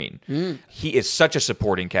screen. He is such a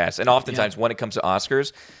supporting cast. And oftentimes when it comes to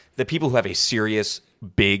Oscars, the people who have a serious,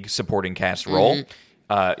 big supporting cast role,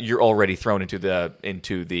 you're already thrown into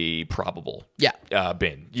the probable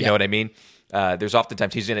bin. You know what I mean? There's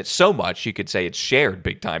oftentimes he's in it so much, you could say it's shared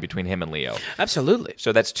big time between him and Leo. Absolutely.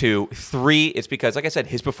 So that's 2. 3, it's because, like I said,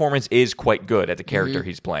 his performance is quite good at the character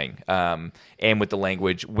he's playing, and with the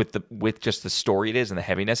language, with just the story it is and the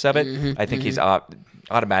heaviness of it. I think he's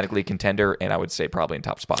automatically a contender, and I would say probably in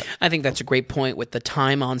top spot. I think that's a great point with the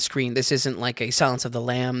time on screen. This isn't like a Silence of the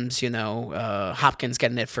Lambs, Hopkins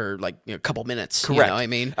getting it for like a couple minutes. Correct. You know what I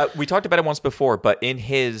mean? We talked about it once before, but in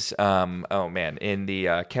his, in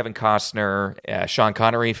the Kevin Costner, Sean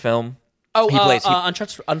Connery film. Oh, he plays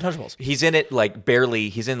Untouchables. He's in it like barely.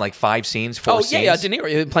 He's in like 5 scenes, 4 scenes. Yeah, De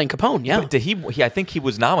Niro playing Capone. Yeah, but I think he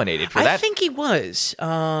was nominated for that. I think he was.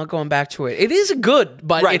 Going back to it, it is good,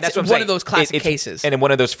 but Right, it's that's what I'm one saying. of those classic cases. And in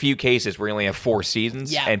one of those few cases where you only have 4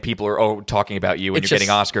 seasons, and people are talking about you, and It's you're getting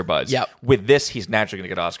just- Oscar buzz. Yep. With this, he's naturally going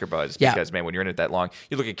to get Oscar buzz Yeah. because, man, when you're in it that long,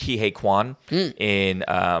 you look at Kihei Kwan in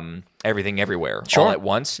Everything Everywhere Sure. all at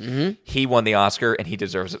once. He won the Oscar, and he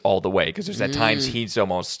deserves it all the way because there's at times he's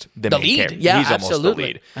almost the main lead. character. Yeah, he's absolutely. almost the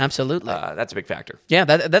lead. Absolutely. That's a big factor. Yeah,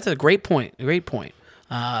 that's a great point. A great point.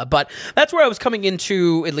 But that's where I was coming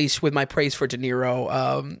into, at least with my praise for De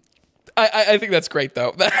Niro. I think that's great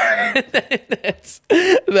though. That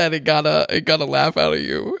it got a laugh out of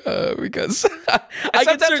you because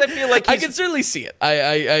I feel like I can certainly see it.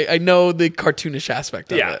 I know the cartoonish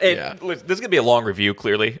aspect of it. Listen, this is gonna be a long review,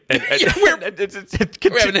 clearly. We're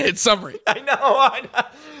having a hit summary. I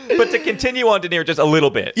know. But to continue on De Niro just a little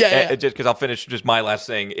bit, Yeah. just because I'll finish just my last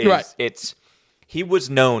thing is he was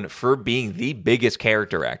known for being the biggest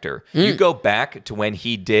character actor. You go back to when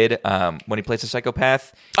he did when he plays a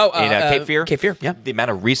psychopath in Cape Fear. Cape Fear, yeah. The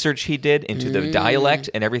amount of research he did into the dialect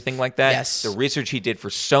and everything like that. Yes. The research he did for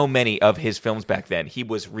so many of his films back then. He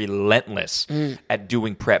was relentless at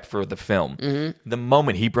doing prep for the film. The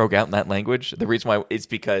moment he broke out in that language, the reason why is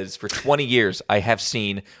because for 20 years I have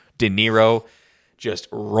seen De Niro just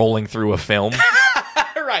rolling through a film.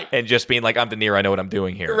 Right. And just being like, I'm De Niro, I know what I'm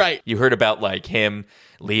doing here. Right. You heard about like him,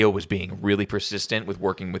 Leo was being really persistent with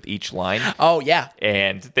working with each line. Oh, yeah.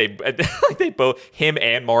 And they both, him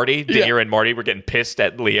and Marty, De Niro and Marty were getting pissed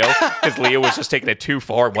at Leo because Leo was just taking it too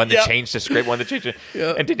far. Wanted to change the script, wanted to change it.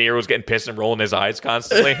 And De Niro was getting pissed and rolling his eyes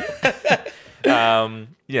constantly.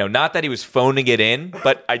 Not that he was phoning it in,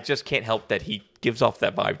 but I just can't help that he gives off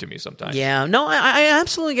that vibe to me sometimes. Yeah, no, I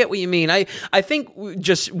absolutely get what you mean. I think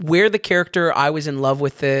just where the character, I was in love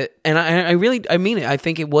with it, and I mean it. I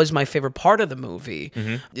think it was my favorite part of the movie.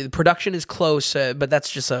 The production is close, but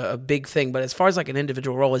that's just a big thing. But as far as like an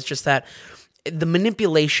individual role, it's just that the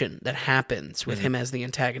manipulation that happens with him as the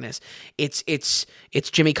antagonist, it's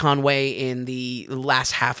Jimmy Conway in the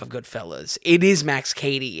last half of Goodfellas. It is Max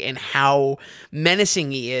Cady and how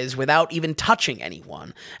menacing he is without even touching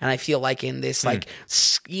anyone. And I feel like in this like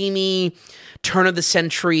schemy, turn of the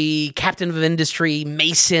century, captain of industry,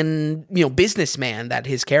 Mason, businessman that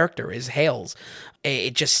his character hails.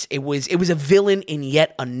 It was a villain in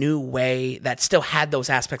yet a new way that still had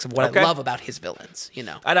those aspects of what I love about his villains,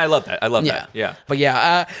 And I love that. I love that. Yeah. But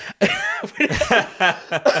yeah,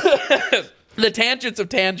 the tangents of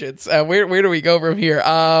tangents. Where do we go from here?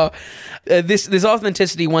 This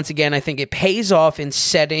authenticity, once again, I think it pays off in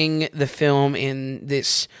setting the film in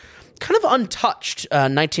this kind of untouched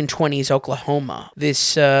 1920s Oklahoma.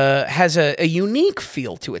 This has a unique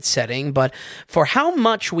feel to its setting, but for how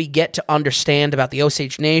much we get to understand about the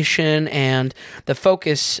Osage Nation and the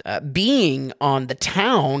focus being on the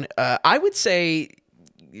town, I would say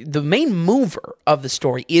the main mover of the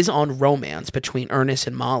story is on romance between Ernest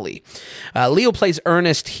and Molly. Leo plays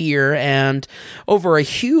Ernest here, and over a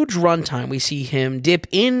huge runtime, we see him dip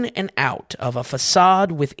in and out of a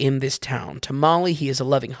facade within this town. To Molly, he is a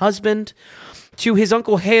loving husband. To his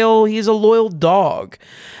Uncle Hale, he is a loyal dog.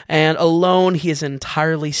 And alone, he is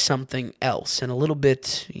entirely something else and a little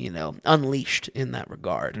bit, unleashed in that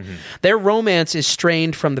regard. Mm-hmm. Their romance is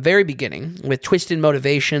strained from the very beginning with twisted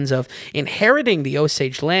motivations of inheriting the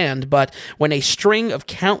Osage land, but when a string of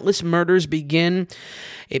countless murders begin,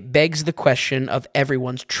 it begs the question of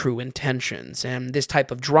everyone's true intentions. And this type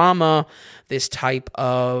of drama, this type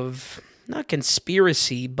of not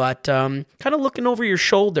conspiracy, but kind of looking over your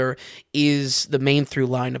shoulder is the main through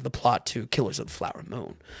line of the plot to Killers of the Flower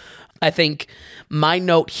Moon. I think my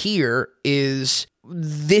note here is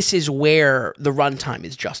this is where the runtime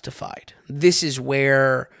is justified. This is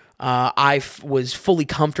where I was fully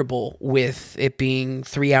comfortable with it being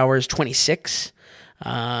 3 hours 26.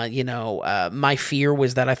 My fear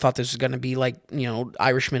was that I thought this was going to be like,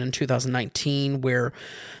 Irishman in 2019, where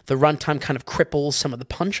the runtime kind of cripples some of the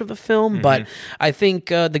punch of the film. Mm-hmm. But I think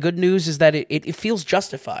the good news is that it feels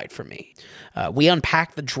justified for me. We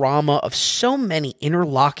unpack the drama of so many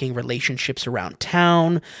interlocking relationships around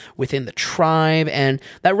town, within the tribe, and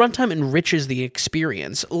that runtime enriches the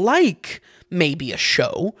experience, like maybe a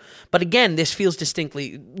show. But again, this feels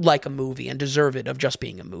distinctly like a movie and deserved of just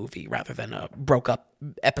being a movie rather than a broke up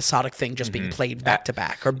episodic thing just being played back to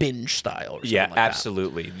back or binge style or something like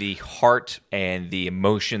absolutely. That. The heart and the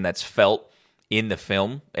emotion that's felt in the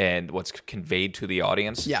film and what's conveyed to the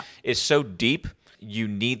audience is so deep. You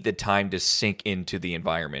need the time to sink into the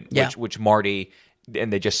environment, which Marty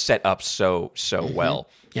and they just set up so well.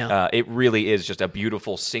 Yeah. It really is just a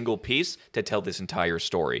beautiful single piece to tell this entire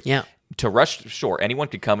story. Yeah. To rush, sure, anyone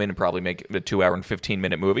could come in and probably make the 2 hour and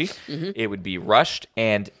 15-minute movie. Mm-hmm. It would be rushed,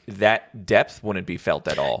 and that depth wouldn't be felt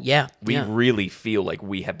at all. Yeah. We really feel like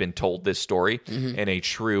we have been told this story in a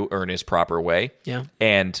true, earnest, proper way. Yeah.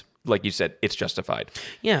 And like you said, it's justified.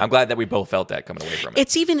 Yeah. I'm glad that we both felt that coming away from it.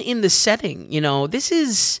 It's even in the setting, this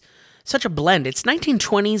is such a blend. It's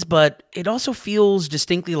 1920s, but it also feels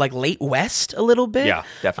distinctly like late West a little bit. Yeah,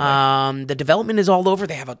 definitely. The development is all over.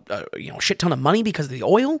 They have a shit ton of money because of the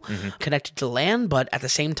oil connected to land, but at the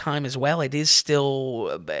same time as well, it is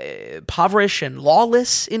still impoverished and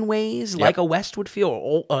lawless in ways like a West would feel,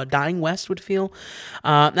 or a dying West would feel.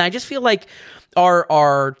 And I just feel like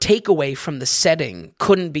our takeaway from the setting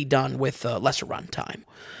couldn't be done with lesser runtime.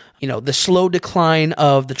 The slow decline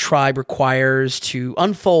of the tribe requires to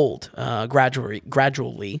unfold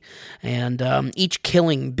gradually, and each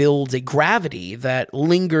killing builds a gravity that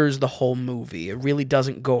lingers the whole movie. It really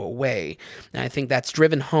doesn't go away. And I think that's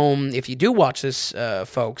driven home. If you do watch this,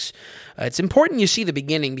 folks, it's important you see the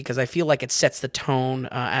beginning because I feel like it sets the tone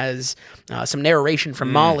as some narration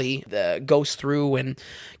from Molly goes through and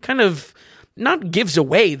kind of not gives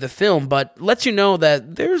away the film, but lets you know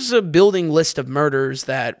that there's a building list of murders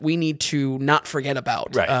that we need to not forget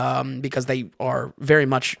about, because they are very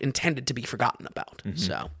much intended to be forgotten about. Mm-hmm.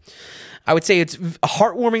 So I would say it's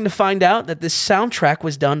heartwarming to find out that this soundtrack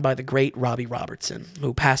was done by the great Robbie Robertson,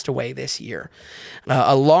 who passed away this year.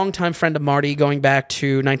 A longtime friend of Marty, going back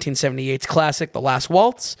to 1978's classic, The Last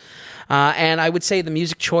Waltz. And I would say the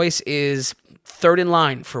music choice is third in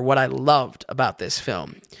line for what I loved about this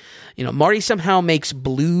film. Marty somehow makes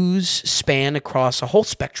blues span across a whole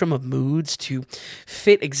spectrum of moods to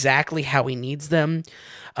fit exactly how he needs them.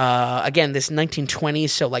 Again, this 1920s,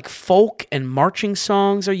 so like folk and marching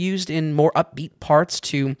songs are used in more upbeat parts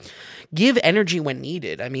to give energy when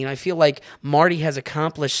needed. I mean, I feel like Marty has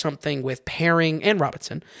accomplished something with pairing, and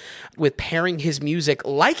Robinson, with pairing his music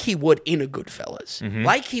like he would in a Goodfellas,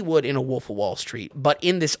 like he would in a Wolf of Wall Street, but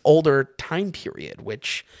in this older time period,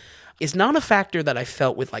 which is not a factor that I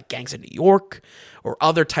felt with like Gangs of New York or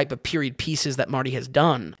other type of period pieces that Marty has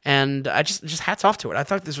done. And I just hats off to it. I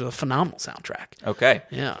thought this was a phenomenal soundtrack. Okay.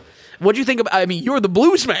 Yeah. What'd you think about, I mean, you're the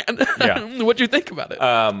blues man. Yeah. What'd you think about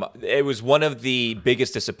it? It was one of the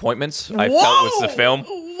biggest disappointments I felt with the film.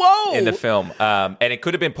 Whoa! In the film. And it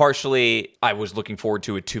could have been partially, I was looking forward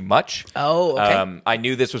to it too much. Oh, okay. I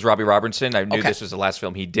knew this was Robbie Robertson. I knew this was the last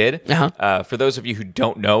film he did. For those of you who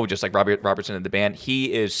don't know, just like Robbie Robertson and the band,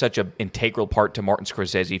 he is such an integral part to Martin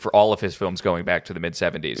Scorsese for all of his films going back to the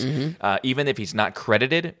mid-'70s. Even if he's not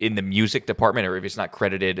credited in the music department, or if he's not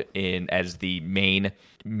credited in as the main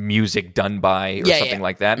music done by or something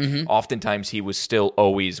like that, oftentimes he was still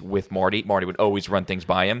always with Marty. Marty would always run things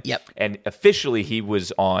by him. Yep. And officially he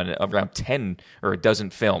was on around 10 or a dozen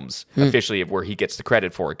films officially where he gets the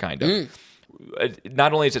credit for it, kind of.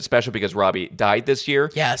 Not only is it special because Robbie died this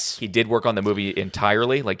year. Yes. He did work on the movie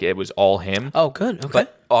entirely, like it was all him. Oh, good. Okay.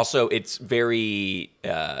 But also it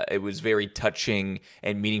was very touching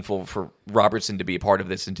and meaningful for Robertson to be a part of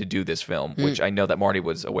this and to do this film, which I know that Marty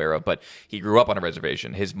was aware of, but he grew up on a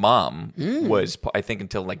reservation. His mom was, I think,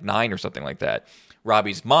 until like 9 or something like that.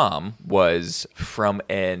 Robbie's mom was from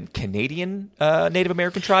a Canadian Native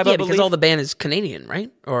American tribe, I believe. Because all the band is Canadian,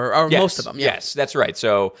 right? Or yes, most of them. Yeah. Yes, that's right.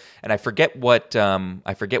 So, and I forget what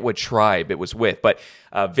tribe it was with, but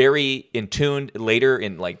very in tune later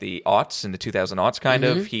in like the aughts, in the 2000 aughts kind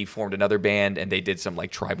of, he formed another band and they did some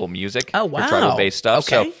like tribal music. Oh, wow. Tribal based stuff.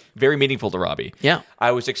 Okay. So very meaningful to Robbie. Yeah.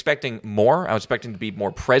 I was expecting more. I was expecting to be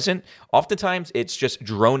more present. Oftentimes it's just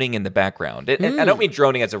droning in the background. And I don't mean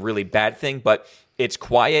droning as a really bad thing, but it's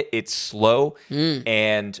quiet, it's slow,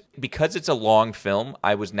 and because it's a long film,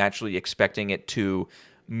 I was naturally expecting it to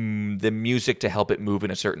the music to help it move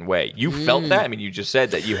in a certain way. You felt that? I mean, you just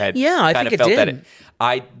said that you had I kind think of felt it did. that.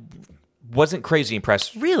 I wasn't crazy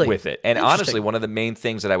impressed with it. And honestly, one of the main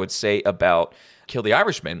things that I would say about Kill the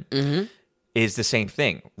Irishman is the same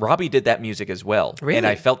thing. Robbie did that music as well. Really? And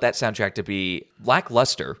I felt that soundtrack to be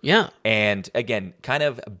lackluster. Yeah. And again, kind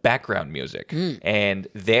of background music. And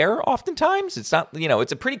there, oftentimes, it's not,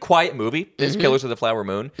 it's a pretty quiet movie, this Killers of the Flower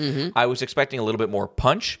Moon. I was expecting a little bit more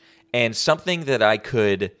punch and something I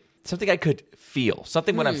could feel.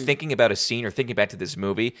 Something when I'm thinking about a scene or thinking back to this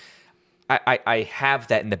movie, I have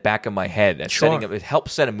that in the back of my head. That's it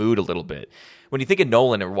helps set a mood a little bit. When you think of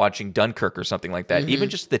Nolan or watching Dunkirk or something like that, even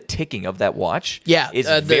just the ticking of that watch is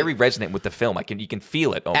very resonant with the film. You can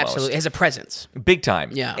feel it almost. Absolutely. It has a presence. Big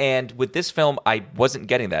time. Yeah. And with this film, I wasn't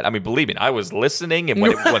getting that. I mean, believe me, I was listening, and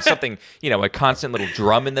when it was something, a constant little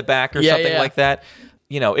drum in the back or something like that,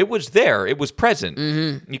 it was there. It was present.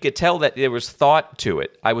 You could tell that there was thought to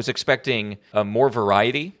it. I was expecting more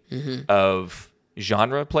variety of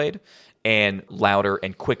genre played, and louder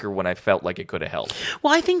and quicker when I felt like it could have helped.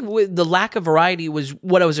 Well, I think with the lack of variety was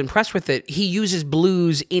what I was impressed with it. He uses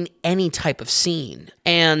blues in any type of scene.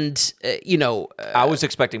 And, I was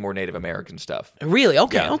expecting more Native American stuff. Really?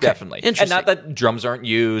 Okay. Yeah, okay. Definitely. Interesting. And not that drums aren't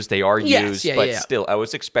used. They are used. But still, I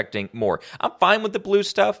was expecting more. I'm fine with the blues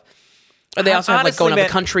stuff. They also have going on the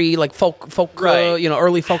country, like folk, right.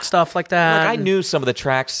 Early folk stuff like that. I knew some of the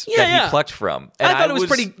tracks that he plucked from. And I thought it was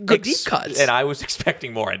pretty good deep cuts. And I I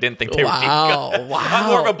expecting more. I didn't think they were deep cuts. Wow. I'm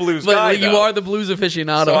more of a blues guy, you are the blues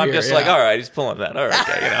aficionado. So I'm just like, all right, he's pulling that. All right,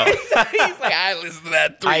 okay, He's like, I listened to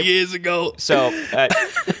that 3 years ago. So,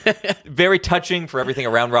 very touching for everything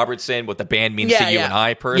around Robertson, what the band means to you and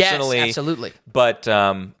I personally. Yes, absolutely. But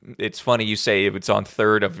it's funny you say it's on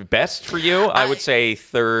third of best for you. I would say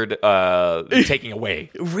third taking away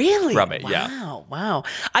from it. Wow.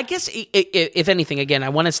 I guess, if anything, again, I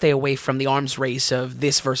want to stay away from the arms race of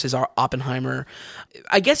this versus our Oppenheimer.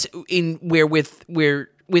 I guess with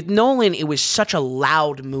Nolan, it was such a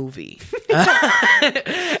loud movie.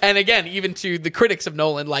 And again, even to the critics of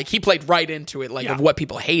Nolan, like he played right into it, of what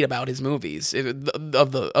people hate about his movies,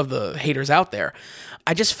 of the haters out there.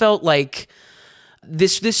 I just felt like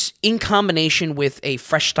this in combination with a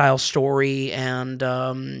fresh style story, and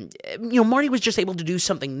Marty was just able to do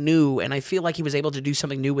something new, and I feel like he was able to do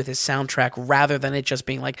something new with his soundtrack rather than it just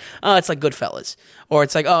being like, oh, it's like Goodfellas, or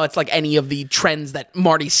it's like, oh, it's like any of the trends that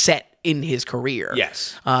Marty set in his career.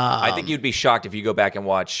 Yes. I think you'd be shocked if you go back and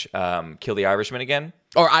watch Kill the Irishman again.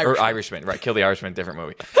 Or Irishman. Right, Kill the Irishman, different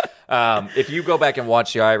movie. If you go back and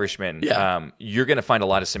watch The Irishman, Yeah. you're going to find a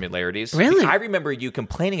lot of similarities. Really? I remember you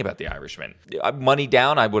complaining about The Irishman. Money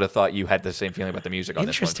down, I would have thought you had the same feeling about the music on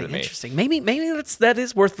this one to me. Interesting. Maybe that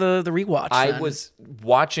is worth the rewatch. I then. was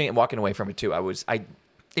watching and walking away from it too.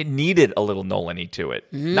 It needed a little Nolan-y to it.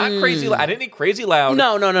 Not crazy. I didn't need crazy loud.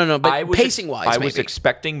 No. But pacing wise, I was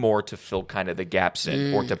expecting more to fill kind of the gaps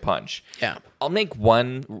in or to punch. Yeah. I'll make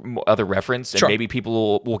one other reference, and Sure. maybe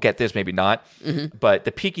people will get this, maybe not. But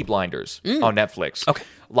the Peaky Blinders on Netflix. Okay.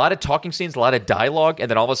 A lot of talking scenes, a lot of dialogue, and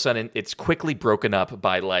then all of a sudden it's quickly broken up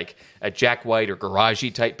by like a Jack White or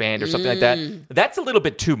Garagey type band or something like that. That's a little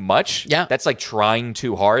bit too much. Yeah. That's like trying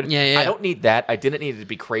too hard. Yeah. I don't need that. I didn't need it to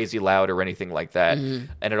be crazy loud or anything like that. And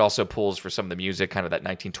it also pulls for some of the music, kind of that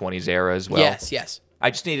 1920s era as well. Yes. I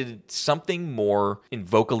just needed something more,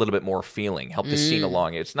 invoke a little bit more feeling, help the scene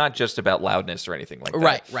along. It's not just about loudness or anything like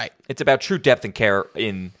that. Right. It's about true depth and care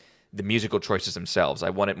in the musical choices themselves.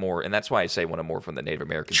 I want it more, and that's why I say I want it more from the Native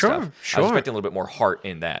American stuff. Sure. I was expecting a little bit more heart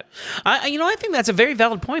in that. I think that's a very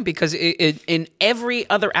valid point because in every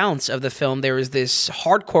other ounce of the film, there is this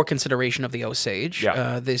hardcore consideration of the Osage,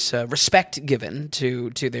 this respect given to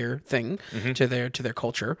their thing, to their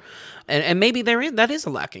culture, and maybe that is a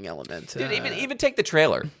lacking element. Dude, even take the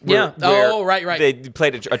trailer. Yeah. Right. They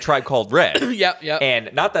played a Tribe Called Red. Yep.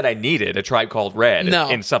 And not that I needed a Tribe Called Red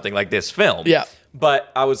in something like this film. Yeah.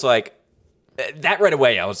 But I was like, that right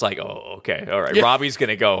away, I was like, oh, okay, all right. Yeah. Robbie's going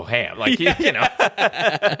to go ham. Like, you know.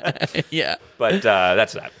 Yeah. But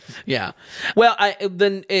that's that. Yeah. Well,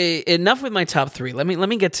 then enough with my top three. Let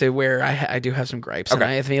me get to where I do have some gripes. Okay.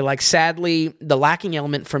 And I feel like, sadly, the lacking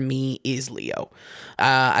element for me is Leo.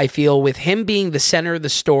 I feel with him being the center of the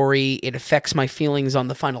story, it affects my feelings on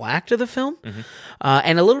the final act of the film,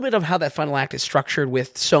 and a little bit of how that final act is structured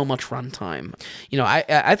with so much runtime. You know,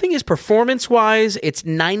 I think his performance-wise, it's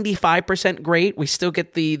 95% great. We still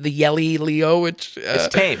get the yelly Leo, which it's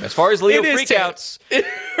tame as far as Leo freakouts.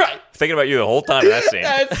 Right. Thinking about you the whole time in that scene.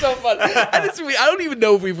 That's so funny. I don't even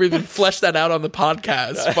know if we've even fleshed that out on the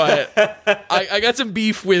podcast, but I got some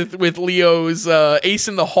beef with Leo's ace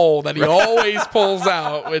in the hole that he always pulls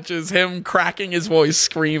out, which is him cracking his voice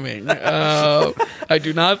screaming. I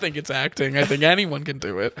do not think it's acting. I think anyone can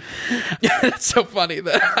do it. It's so funny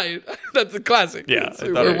that's a classic. Yeah,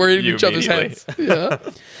 we're in each other's heads. Yeah,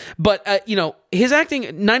 but his acting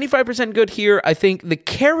 95% good here. I think the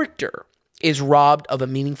character is robbed of a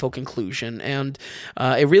meaningful conclusion, and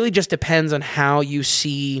it really just depends on how you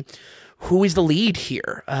see who is the lead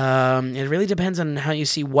here. It really depends on how you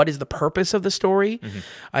see what is the purpose of the story.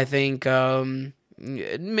 I think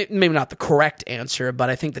maybe not the correct answer, but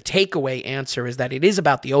I think the takeaway answer is that it is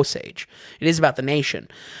about the Osage. It is about the nation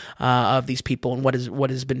of these people and what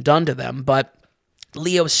has been done to them. But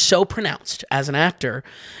Leo is so pronounced as an actor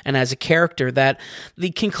and as a character that the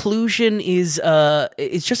conclusion is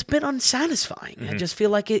just a bit unsatisfying. I just feel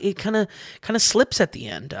like it kind of slips at the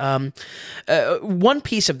end. One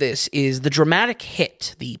piece of this is the dramatic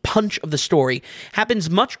hit, the punch of the story, happens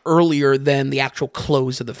much earlier than the actual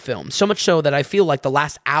close of the film. So much so that I feel like the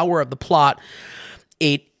last hour of the plot,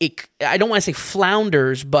 I don't want to say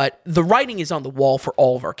flounders, but the writing is on the wall for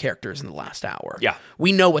all of our characters in the last hour. Yeah.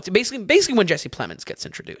 We know what's basically when Jesse Plemons gets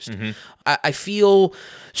introduced. I feel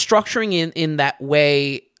structuring in that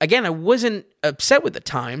way, again, I wasn't upset with the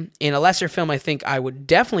time. In a lesser film, I think I would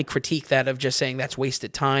definitely critique that of just saying that's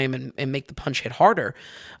wasted time and make the punch hit harder.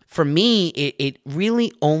 For me, it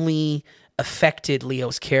really only affected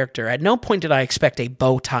Leo's character. At no point did I expect a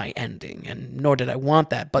bow tie ending, and nor did I want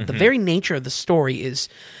that. But the very nature of the story is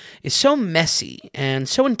so messy and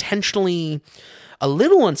so intentionally a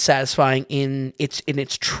little unsatisfying in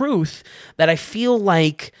its truth that I feel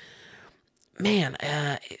like, man,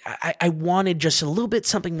 I wanted just a little bit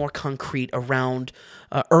something more concrete around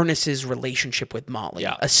Ernest's relationship with Molly,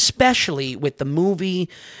 especially with the movie.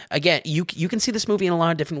 Again, you can see this movie in a lot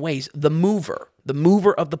of different ways. The mover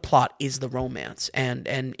of the plot is the romance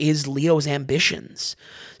and is Leo's ambitions.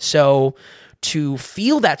 So to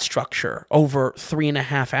feel that structure over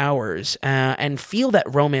 3.5 hours and feel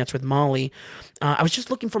that romance with Molly, I was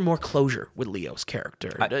just looking for more closure with Leo's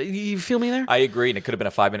character. You feel me there? I agree, and it could have been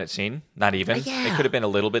a 5-minute scene, not even. It could have been a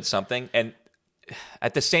little bit something, and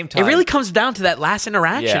at the same time, it really comes down to that last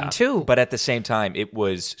interaction too. But at the same time, it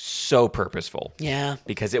was so purposeful. Yeah,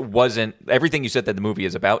 because it wasn't everything you said that the movie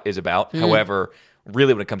is about. However,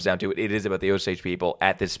 really, when it comes down to it, it is about the Osage people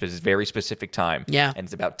at this very specific time. Yeah, and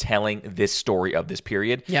it's about telling this story of this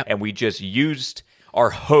period. Yeah, and we just used our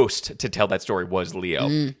host to tell that story was Leo.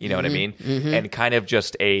 You know what I mean? And kind of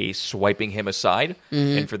just a swiping him aside,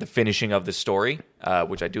 and for the finishing of the story,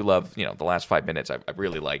 which I do love. You know, the last 5 minutes I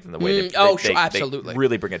really liked, and the way absolutely, they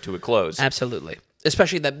really bring it to a close. Absolutely.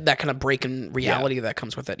 Especially that kind of break in reality that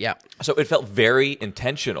comes with it. Yeah. So it felt very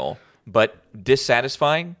intentional, but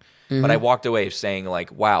dissatisfying. But I walked away saying,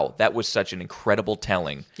 like, wow, that was such an incredible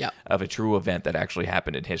telling of a true event that actually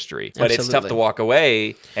happened in history. But it's tough to walk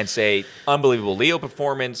away and say, unbelievable Leo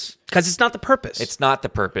performance. Because it's not the purpose. It's not the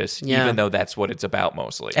purpose, even though that's what it's about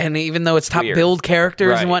mostly. And even though it's top build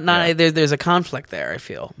characters and whatnot, there's a conflict there, I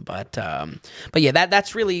feel. But yeah,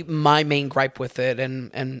 that's really my main gripe with it.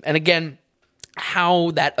 And again,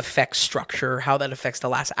 how that affects structure, how that affects the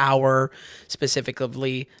last hour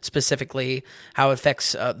specifically, how it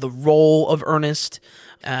affects the role of Ernest.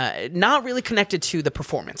 Not really connected to the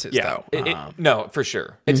performances, though. No, for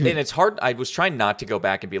sure. And it's hard. I was trying not to go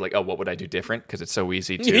back and be like, oh, what would I do different? Because it's so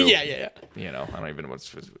easy to, you know, I don't even know what's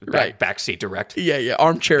backseat direct.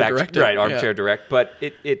 Armchair direct. Right, armchair direct. But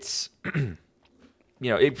it's, you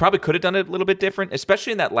know, it probably could have done it a little bit different,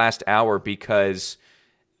 especially in that last hour, because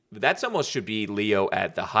that's almost should be Leo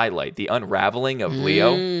at the highlight, the unraveling of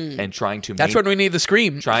Leo and trying to. That's when we need the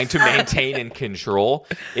scream. Trying to maintain and control.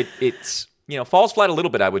 It's you know, falls flat a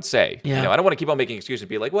little bit, I would say. Yeah. You know, I don't want to keep on making excuses and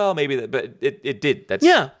be like, well, maybe that, but it did. That's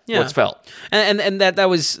what's felt. And that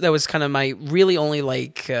was kind of my really only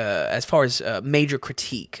like as far as major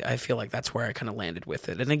critique. I feel like that's where I kind of landed with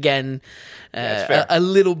it. And again, a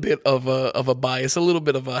little bit of a bias, a little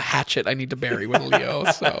bit of a hatchet I need to bury with Leo.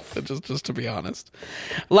 So just to be honest,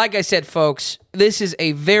 like I said, folks, this is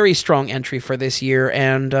a very strong entry for this year,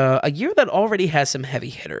 and a year that already has some heavy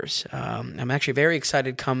hitters. I'm actually very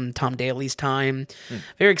excited come Tom Daly's time.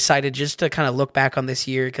 Very excited just to kind of look back on this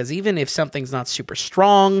year, because even if something's not super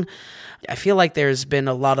strong, I feel like there's been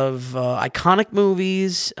a lot of iconic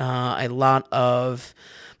movies, a lot of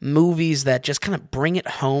movies that just kind of bring it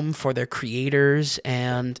home for their creators,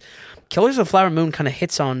 and Killers of the Flower Moon kind of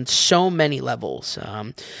hits on so many levels.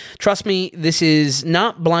 Trust me, this is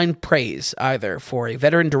not blind praise either for a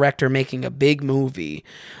veteran director making a big movie.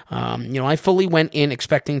 I fully went in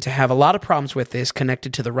expecting to have a lot of problems with this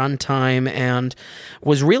connected to the runtime, and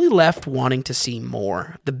was really left wanting to see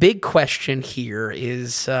more. The big question here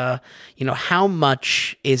is, how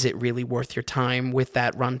much is it really worth your time with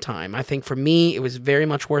that runtime? I think for me, it was very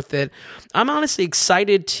much worth it. I'm honestly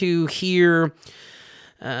excited to hear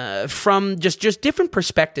from just different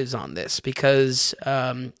perspectives on this, because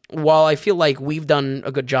while I feel like we've done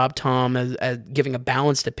a good job, Tom, as giving a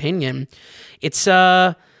balanced opinion, it's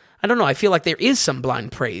I don't know, I feel like there is some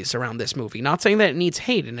blind praise around this movie. Not saying that it needs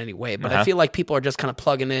hate in any way, but I feel like people are just kind of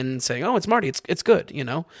plugging in and saying, "Oh, it's Marty, it's good," you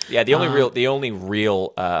know. Yeah, the only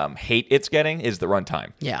real hate it's getting is the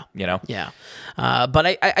runtime. Yeah, you know. Yeah,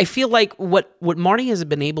 but I feel like what Marty has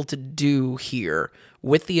been able to do here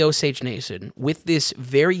with the Osage Nation, with this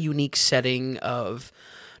very unique setting of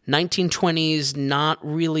 1920s, not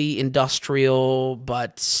really industrial,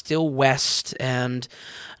 but still West, and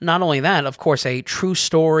not only that, of course, a true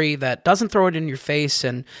story that doesn't throw it in your face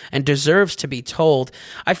and deserves to be told.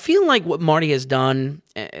 I feel like what Marty has done,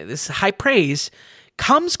 this high praise,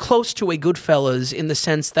 comes close to a Goodfellas in the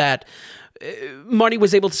sense that Marty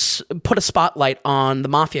was able to put a spotlight on the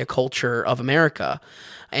mafia culture of America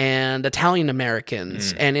and Italian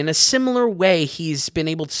Americans. And in a similar way, he's been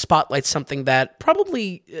able to spotlight something that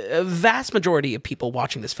probably a vast majority of people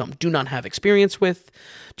watching this film do not have experience with,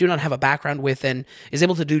 do not have a background with, and is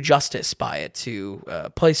able to do justice by it, to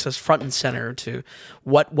place us front and center to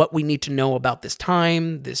what we need to know about this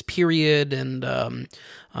time, this period, and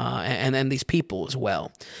these people as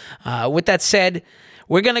well. With that said,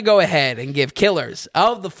 we're going to go ahead and give Killers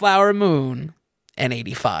of the Flower Moon an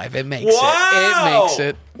 85. It makes it. It makes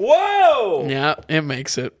it. Whoa! Yeah, it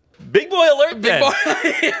makes it. Big boy alert, then.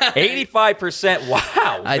 85%.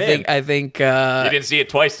 Wow, I think. You didn't see it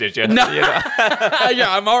twice, did you? No. Yeah,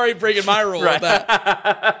 I'm already breaking my rule with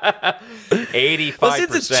that. 85%. Well,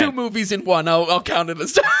 since it's two movies in one, I'll count it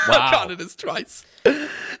as I'll count it as twice.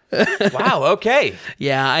 Wow. Okay.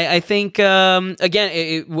 Yeah, I think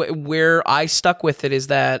again, where I stuck with it is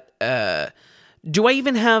that. Do I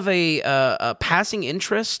even have a passing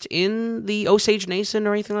interest in the Osage Nation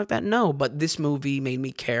or anything like that? No, but this movie made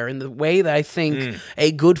me care in the way that I think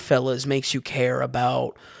a Goodfellas makes you care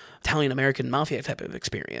about Italian American mafia type of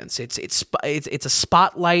experience. It's a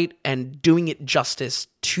spotlight and doing it justice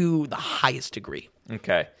to the highest degree.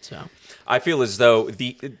 Okay. So I feel as though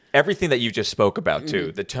everything that you just spoke about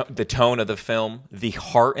too, the tone of the film, the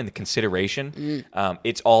heart and the consideration,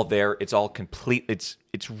 it's all there. It's all complete. It's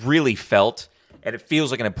really felt. and it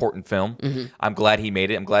feels like an important film. I'm glad he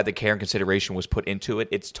made it. I'm glad the care and consideration was put into it.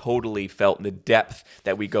 It's totally felt the depth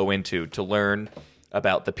that we go into to learn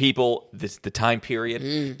about the people, the time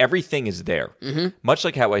period. Everything is there. Much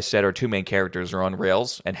like how I said our two main characters are on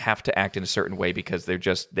rails and have to act in a certain way because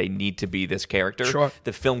they need to be this character. Sure.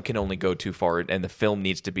 The film can only go too far, and the film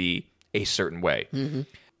needs to be a certain way.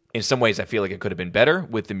 In some ways, I feel like it could have been better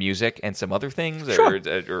with the music and some other things,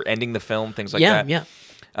 or ending the film, things like that. Yeah.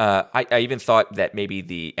 I even thought that maybe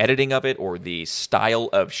the editing of it or the style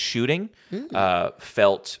of shooting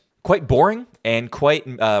felt quite boring and quite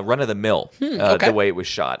run-of-the-mill, the way it was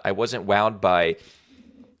shot. I wasn't wowed by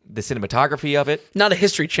the cinematography of it. Not a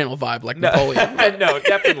History Channel vibe like Napoleon. No,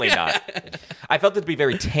 definitely not. I felt it to be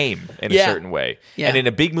very tame in a certain way. Yeah. And in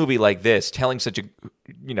a big movie like this, telling such a,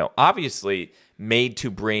 obviously made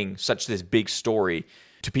to bring such this big story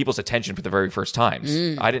to people's attention for the very first times.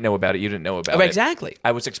 I didn't know about it. You didn't know about it. Exactly.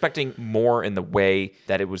 I was expecting more in the way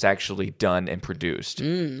that it was actually done and produced.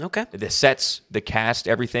 Okay. The sets, the cast,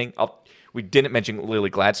 everything. We didn't mention Lily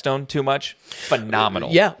Gladstone too much.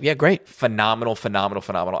 Phenomenal. Yeah, great. Phenomenal.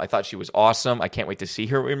 I thought she was awesome. I can't wait to see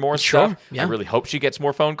her in more Sure, stuff. yeah. I really hope she gets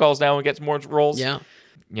more phone calls now and gets more roles. Yeah.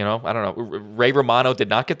 I don't know. Ray Romano did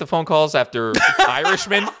not get the phone calls after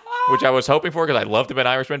Irishman, which I was hoping for because I loved him in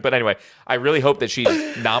Irishman. But anyway, I really hope that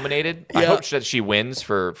she's nominated. I hope that she wins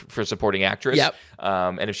for supporting actress. Yep.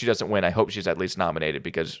 And if she doesn't win, I hope she's at least nominated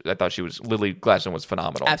because I thought Lily Gladstone was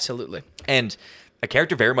phenomenal. Absolutely. And a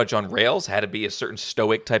character very much on rails, had to be a certain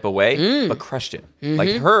stoic type of way, but crushed it.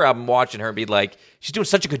 Like her, I'm watching her and be like, she's doing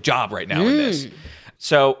such a good job right now in this.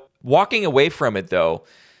 So walking away from it, though,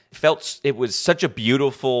 it was such a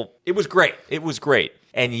beautiful, it was great.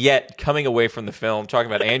 And yet, coming away from the film,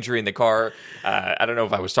 talking about Andrew in the car, I don't know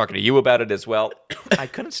if I was talking to you about it as well. I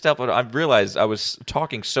couldn't stop. I realized I was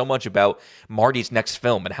talking so much about Marty's next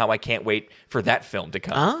film and how I can't wait for that film to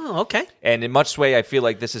come. Oh, okay. And in much way, I feel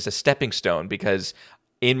like this is a stepping stone because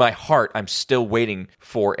in my heart, I'm still waiting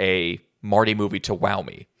for a Marty movie to wow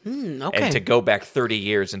me. Okay. And to go back 30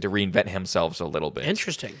 years and to reinvent himself a little bit.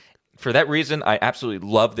 Interesting. For that reason, I absolutely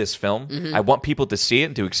love this film. I want people to see it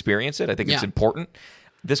and to experience it. I think it's important.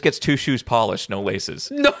 This gets 2 shoes polished, no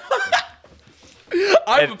laces. No.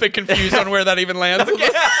 I'm a bit confused on where that even lands.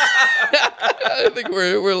 I think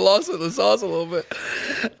we're lost in the sauce a little bit.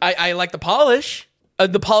 I like the polish.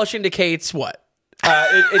 The polish indicates what?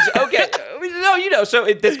 It's okay. No, so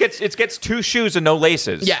it gets 2 shoes and no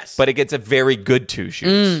laces. Yes. But it gets a very good 2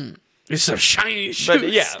 shoes. It's some shiny shoes.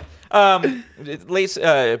 But yeah. Lace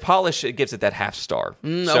polish, it gives it that half star.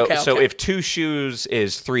 So if 2 shoes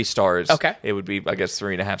is 3 stars, it would be, I guess,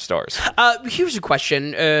 3.5 stars. Here's a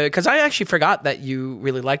question, because I actually forgot that you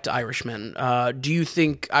really liked Irishman. Do you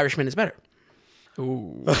think Irishman is better?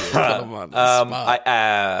 Ooh, put him on the spot.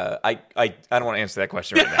 I don't want to answer that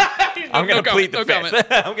question right now. I'm going to plead the fifth.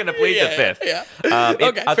 I'm going to plead the fifth. Yeah.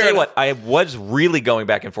 I'll tell you what, I was really going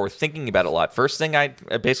back and forth thinking about it a lot. First thing I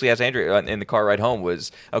basically asked Andrea in the car ride home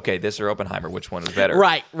was, okay, this or Oppenheimer, which one is better?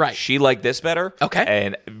 Right. She liked this better. Okay.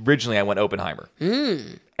 And originally I went Oppenheimer.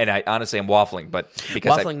 And I honestly am waffling, but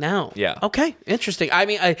because now. Yeah. Okay, interesting. I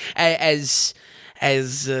mean,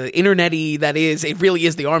 as internet-y that is, it really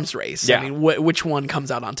is the arms race. Yeah. I mean, which one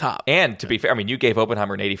comes out on top? And to be fair, I mean, you gave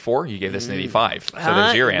Oppenheimer an 84, you gave this an 85. So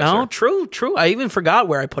there's your answer. No, true. I even forgot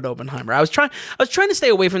where I put Oppenheimer. I was trying to stay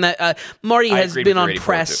away from that. Marty has been on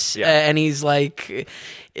press, and he's like,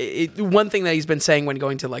 one thing that he's been saying when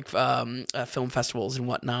going to like film festivals and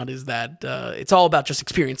whatnot is that it's all about just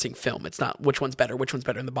experiencing film. It's not which one's better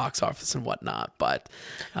in the box office and whatnot. But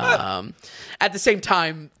at the same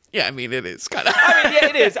time, yeah, I mean, it is kind of.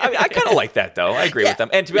 It is. I kind of like that, though. I agree with them.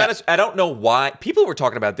 And to be honest, I don't know why. People were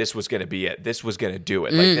talking about this was going to be it. This was going to do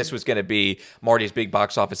it. Like, this was going to be Marty's big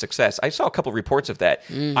box office success. I saw a couple reports of that.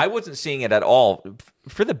 I wasn't seeing it at all.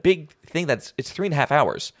 For the big thing, it's 3.5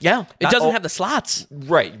 hours. Yeah. It doesn't have the slots.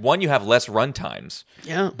 Right. 1, you have less run times.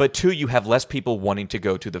 Yeah. But 2, you have less people wanting to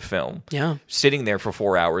go to the film. Yeah. Sitting there for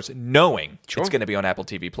 4 hours, knowing it's going to be on Apple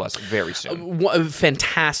TV Plus very soon.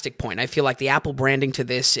 Fantastic point. I feel like the Apple branding to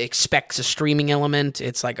this expects a streaming element.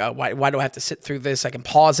 It's like, why do I have to sit through this? I can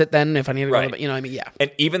pause it then if I need to go to, you know what I mean? Yeah. And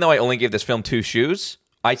even though I only gave this film 2 shoes,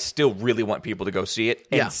 I still really want people to go see it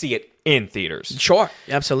and see it in theaters. Sure,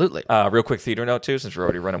 absolutely. Real quick theater note too, since we're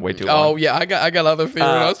already running way too long. Oh yeah, I got other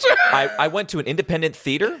theater notes. I went to an independent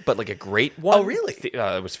theater, but like a great one. Oh really?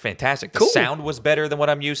 It was fantastic. The sound was better than what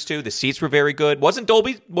I'm used to. The seats were very good. Wasn't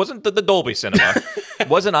the Dolby cinema,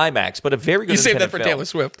 Wasn't IMAX, but a very good. You saved that for film. Taylor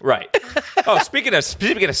Swift, right? Oh, speaking of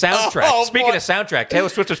soundtrack, Taylor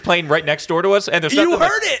Swift was playing right next door to us, and there's You something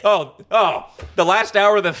heard it! Oh, the last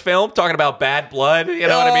hour of the film talking about bad blood. You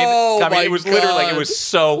know what I mean? I mean, it was literally like it was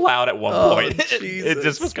so loud at one point. It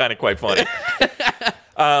just was kind of quite funny.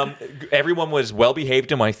 Everyone was well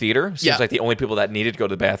behaved in my theater. Seems like the only people that needed to go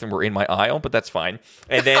to the bathroom were in my aisle, but that's fine.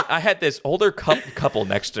 And then I had this older couple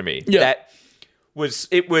next to me that was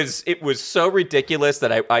so ridiculous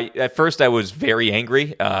that I at first I was very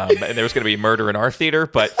angry, and there was going to be murder in our theater,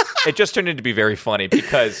 but it just turned into be very funny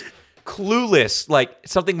because clueless, like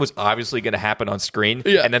something was obviously going to happen on screen,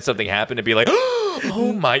 and then something happened to be like,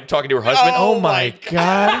 oh my, talking to her husband, oh my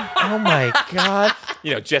god.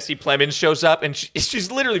 You know, Jesse Plemons shows up, and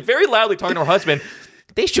she's literally very loudly talking to her husband.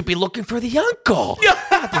 They should be looking for the uncle.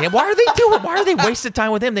 Damn, why are they wasting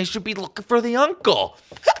time with him? They should be looking for the uncle.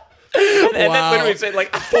 And then literally said,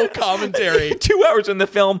 like, full commentary. 2 hours in the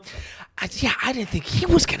film. I didn't think he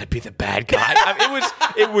was going to be the bad guy. I mean,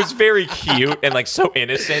 it was very cute and like so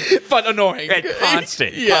innocent, but annoying, and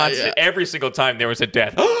constant. Every single time there was a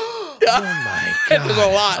death. Oh my god! There's a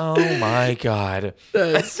lot. Oh my god!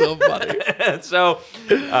 That's so funny. So,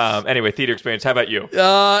 anyway, theater experience. How about you?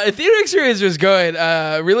 Theater experience was good.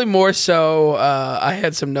 Really, more so. I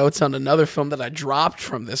had some notes on another film that I dropped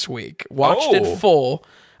from this week. Watched it full.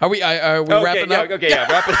 Are we wrapping up? Okay,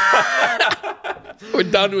 wrapping up. We're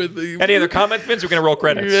done with the... Any other comments, Vince? We're going to roll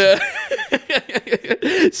credits. Yeah.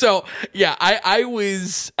 So, yeah, I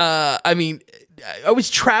was... I was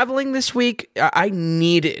traveling this week. I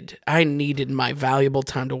needed my valuable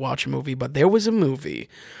time to watch a movie, but there was a movie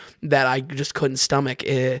that I just couldn't stomach.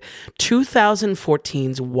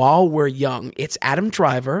 2014's While We're Young. It's Adam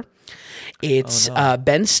Driver. It's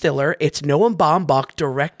Ben Stiller. It's Noah Baumbach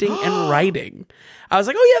directing and writing. I was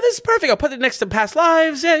like, oh, yeah, this is perfect. I'll put it next to Past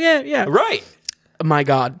Lives. Yeah. Right. My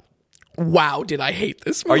God. Wow, did I hate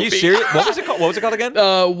this movie. Are you serious? What was it called? What was it called again?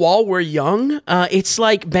 While We're Young. It's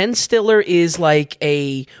like Ben Stiller is like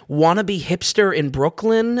a wannabe hipster in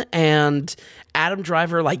Brooklyn, and Adam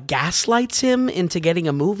Driver like gaslights him into getting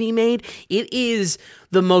a movie made. It is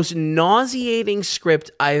the most nauseating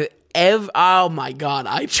script I've ever... Oh my God.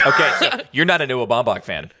 Okay, so you're not a Noah Baumbach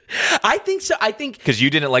fan. I think so. I think... Because you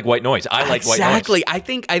didn't like White Noise. I like White Noise. Exactly. I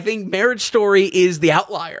think Marriage Story is the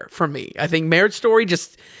outlier for me. I think Marriage Story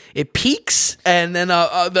just... It peaks, and then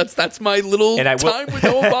that's my little time with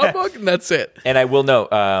Noah Baumbach, and that's it. And I will note,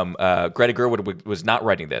 Greta Gerwig was not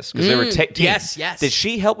writing this because they were Yes. Did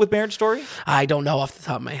she help with Marriage Story? I don't know off the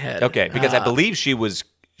top of my head. Okay, because I believe she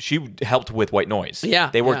helped with White Noise. Yeah,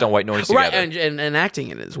 they worked on White Noise together, right, and acting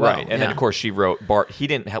in it as well. Right, and then of course she wrote He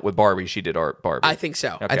didn't help with Barbie. She did Barbie. I think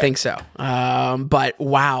so. Okay. But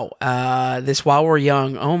wow, this While We're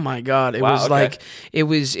Young. Oh my God, it was like it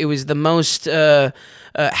was the most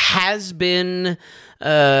has been.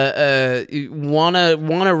 Wanna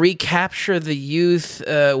recapture the youth.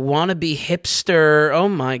 Wanna be hipster. Oh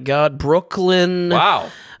my God, Brooklyn. Wow.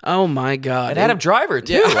 Oh my God! And Adam Driver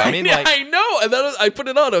too. Yeah, I know. And then I put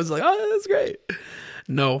it on. I was like, oh, that's great.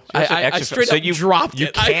 No, I straight up dropped it. You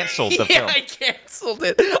canceled the film. I canceled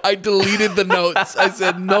it. I deleted the notes. I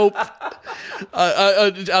said nope.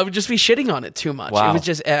 I would just be shitting on it too much. Wow. It was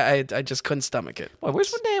just I just couldn't stomach it. Well,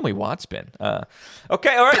 where's Naomi Watts been?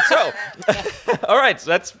 Okay, all right. So, all right.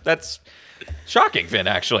 So that's shocking, Vin.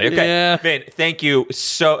 Actually, okay, yeah. Vin. Thank you.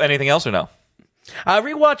 So, anything else or no? I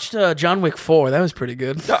rewatched John Wick 4. That was pretty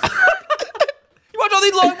good. You watch all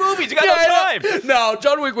these long movies. You got no time. No,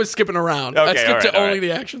 John Wick was skipping around. I skipped to only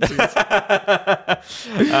the action scenes.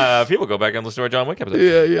 People go back and listen to our John Wick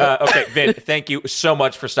episode. Yeah. Okay, Vin, thank you so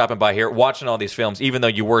much for stopping by here, watching all these films, even though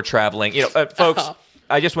you were traveling. You know, folks,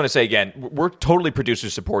 I just want to say again, we're totally producer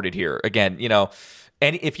supported here. Again, you know,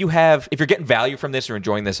 and if you're getting value from this or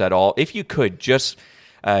enjoying this at all, if you could just...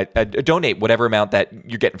 donate whatever amount that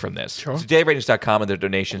you're getting from this. Sure. So dailyratings.com and the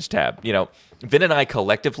donations tab. You know, Vin and I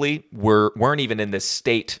collectively weren't even in this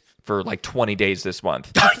state for like 20 days this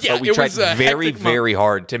month. Yeah, but we tried very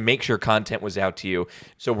hard to make sure content was out to you.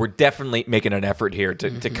 So we're definitely making an effort here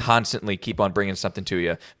to constantly keep on bringing something to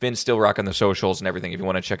you. Vin's still rocking the socials and everything if you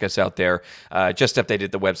want to check us out there. Just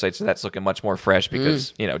updated the website, so that's looking much more fresh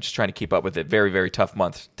because, you know, just trying to keep up with it. Very, very tough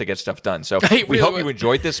month to get stuff done. So we hope you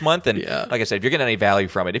enjoyed this month. And like I said, if you're getting any value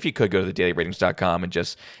from it, if you could go to thedailyratings.com and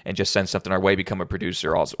just send something our way, become a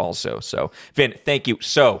producer also. So Vin, thank you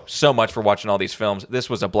so much for watching all these films. This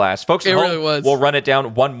was a blast. Folks at home, really was. We'll run it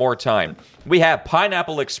down one more time. We have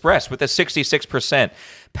Pineapple Express with a 66%,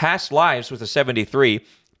 Past Lives with a 73%,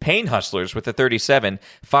 Pain Hustlers with a 37,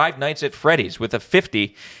 Five Nights at Freddy's with a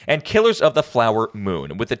 50, and Killers of the Flower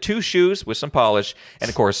Moon with the 2 shoes with some polish, and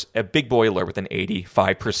of course, a Big Boy Alert with an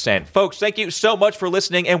 85%. Folks, thank you so much for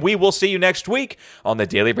listening, and we will see you next week on the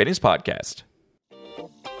Daily Ratings Podcast.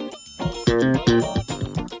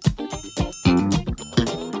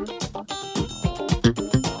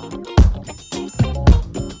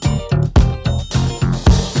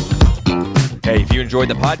 Hey, if you enjoyed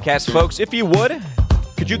the podcast, folks, if you would,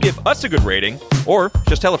 could you give us a good rating, or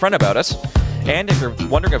just tell a friend about us? And if you're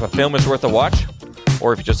wondering if a film is worth a watch,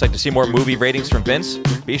 or if you'd just like to see more movie ratings from Vince,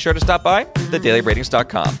 be sure to stop by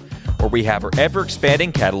thedailyratings.com, where we have our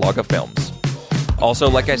ever-expanding catalog of films. Also,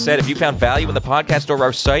 like I said, if you found value in the podcast or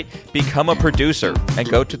our site, become a producer and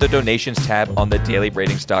go to the donations tab on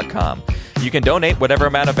thedailyratings.com. You can donate whatever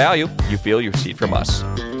amount of value you feel you receive from us.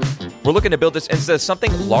 We're looking to build this into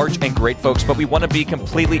something large and great, folks, but we want to be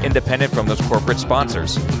completely independent from those corporate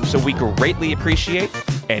sponsors. So we greatly appreciate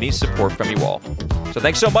any support from you all. So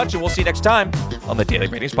thanks so much, and we'll see you next time on the Daily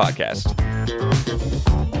Ratings Podcast.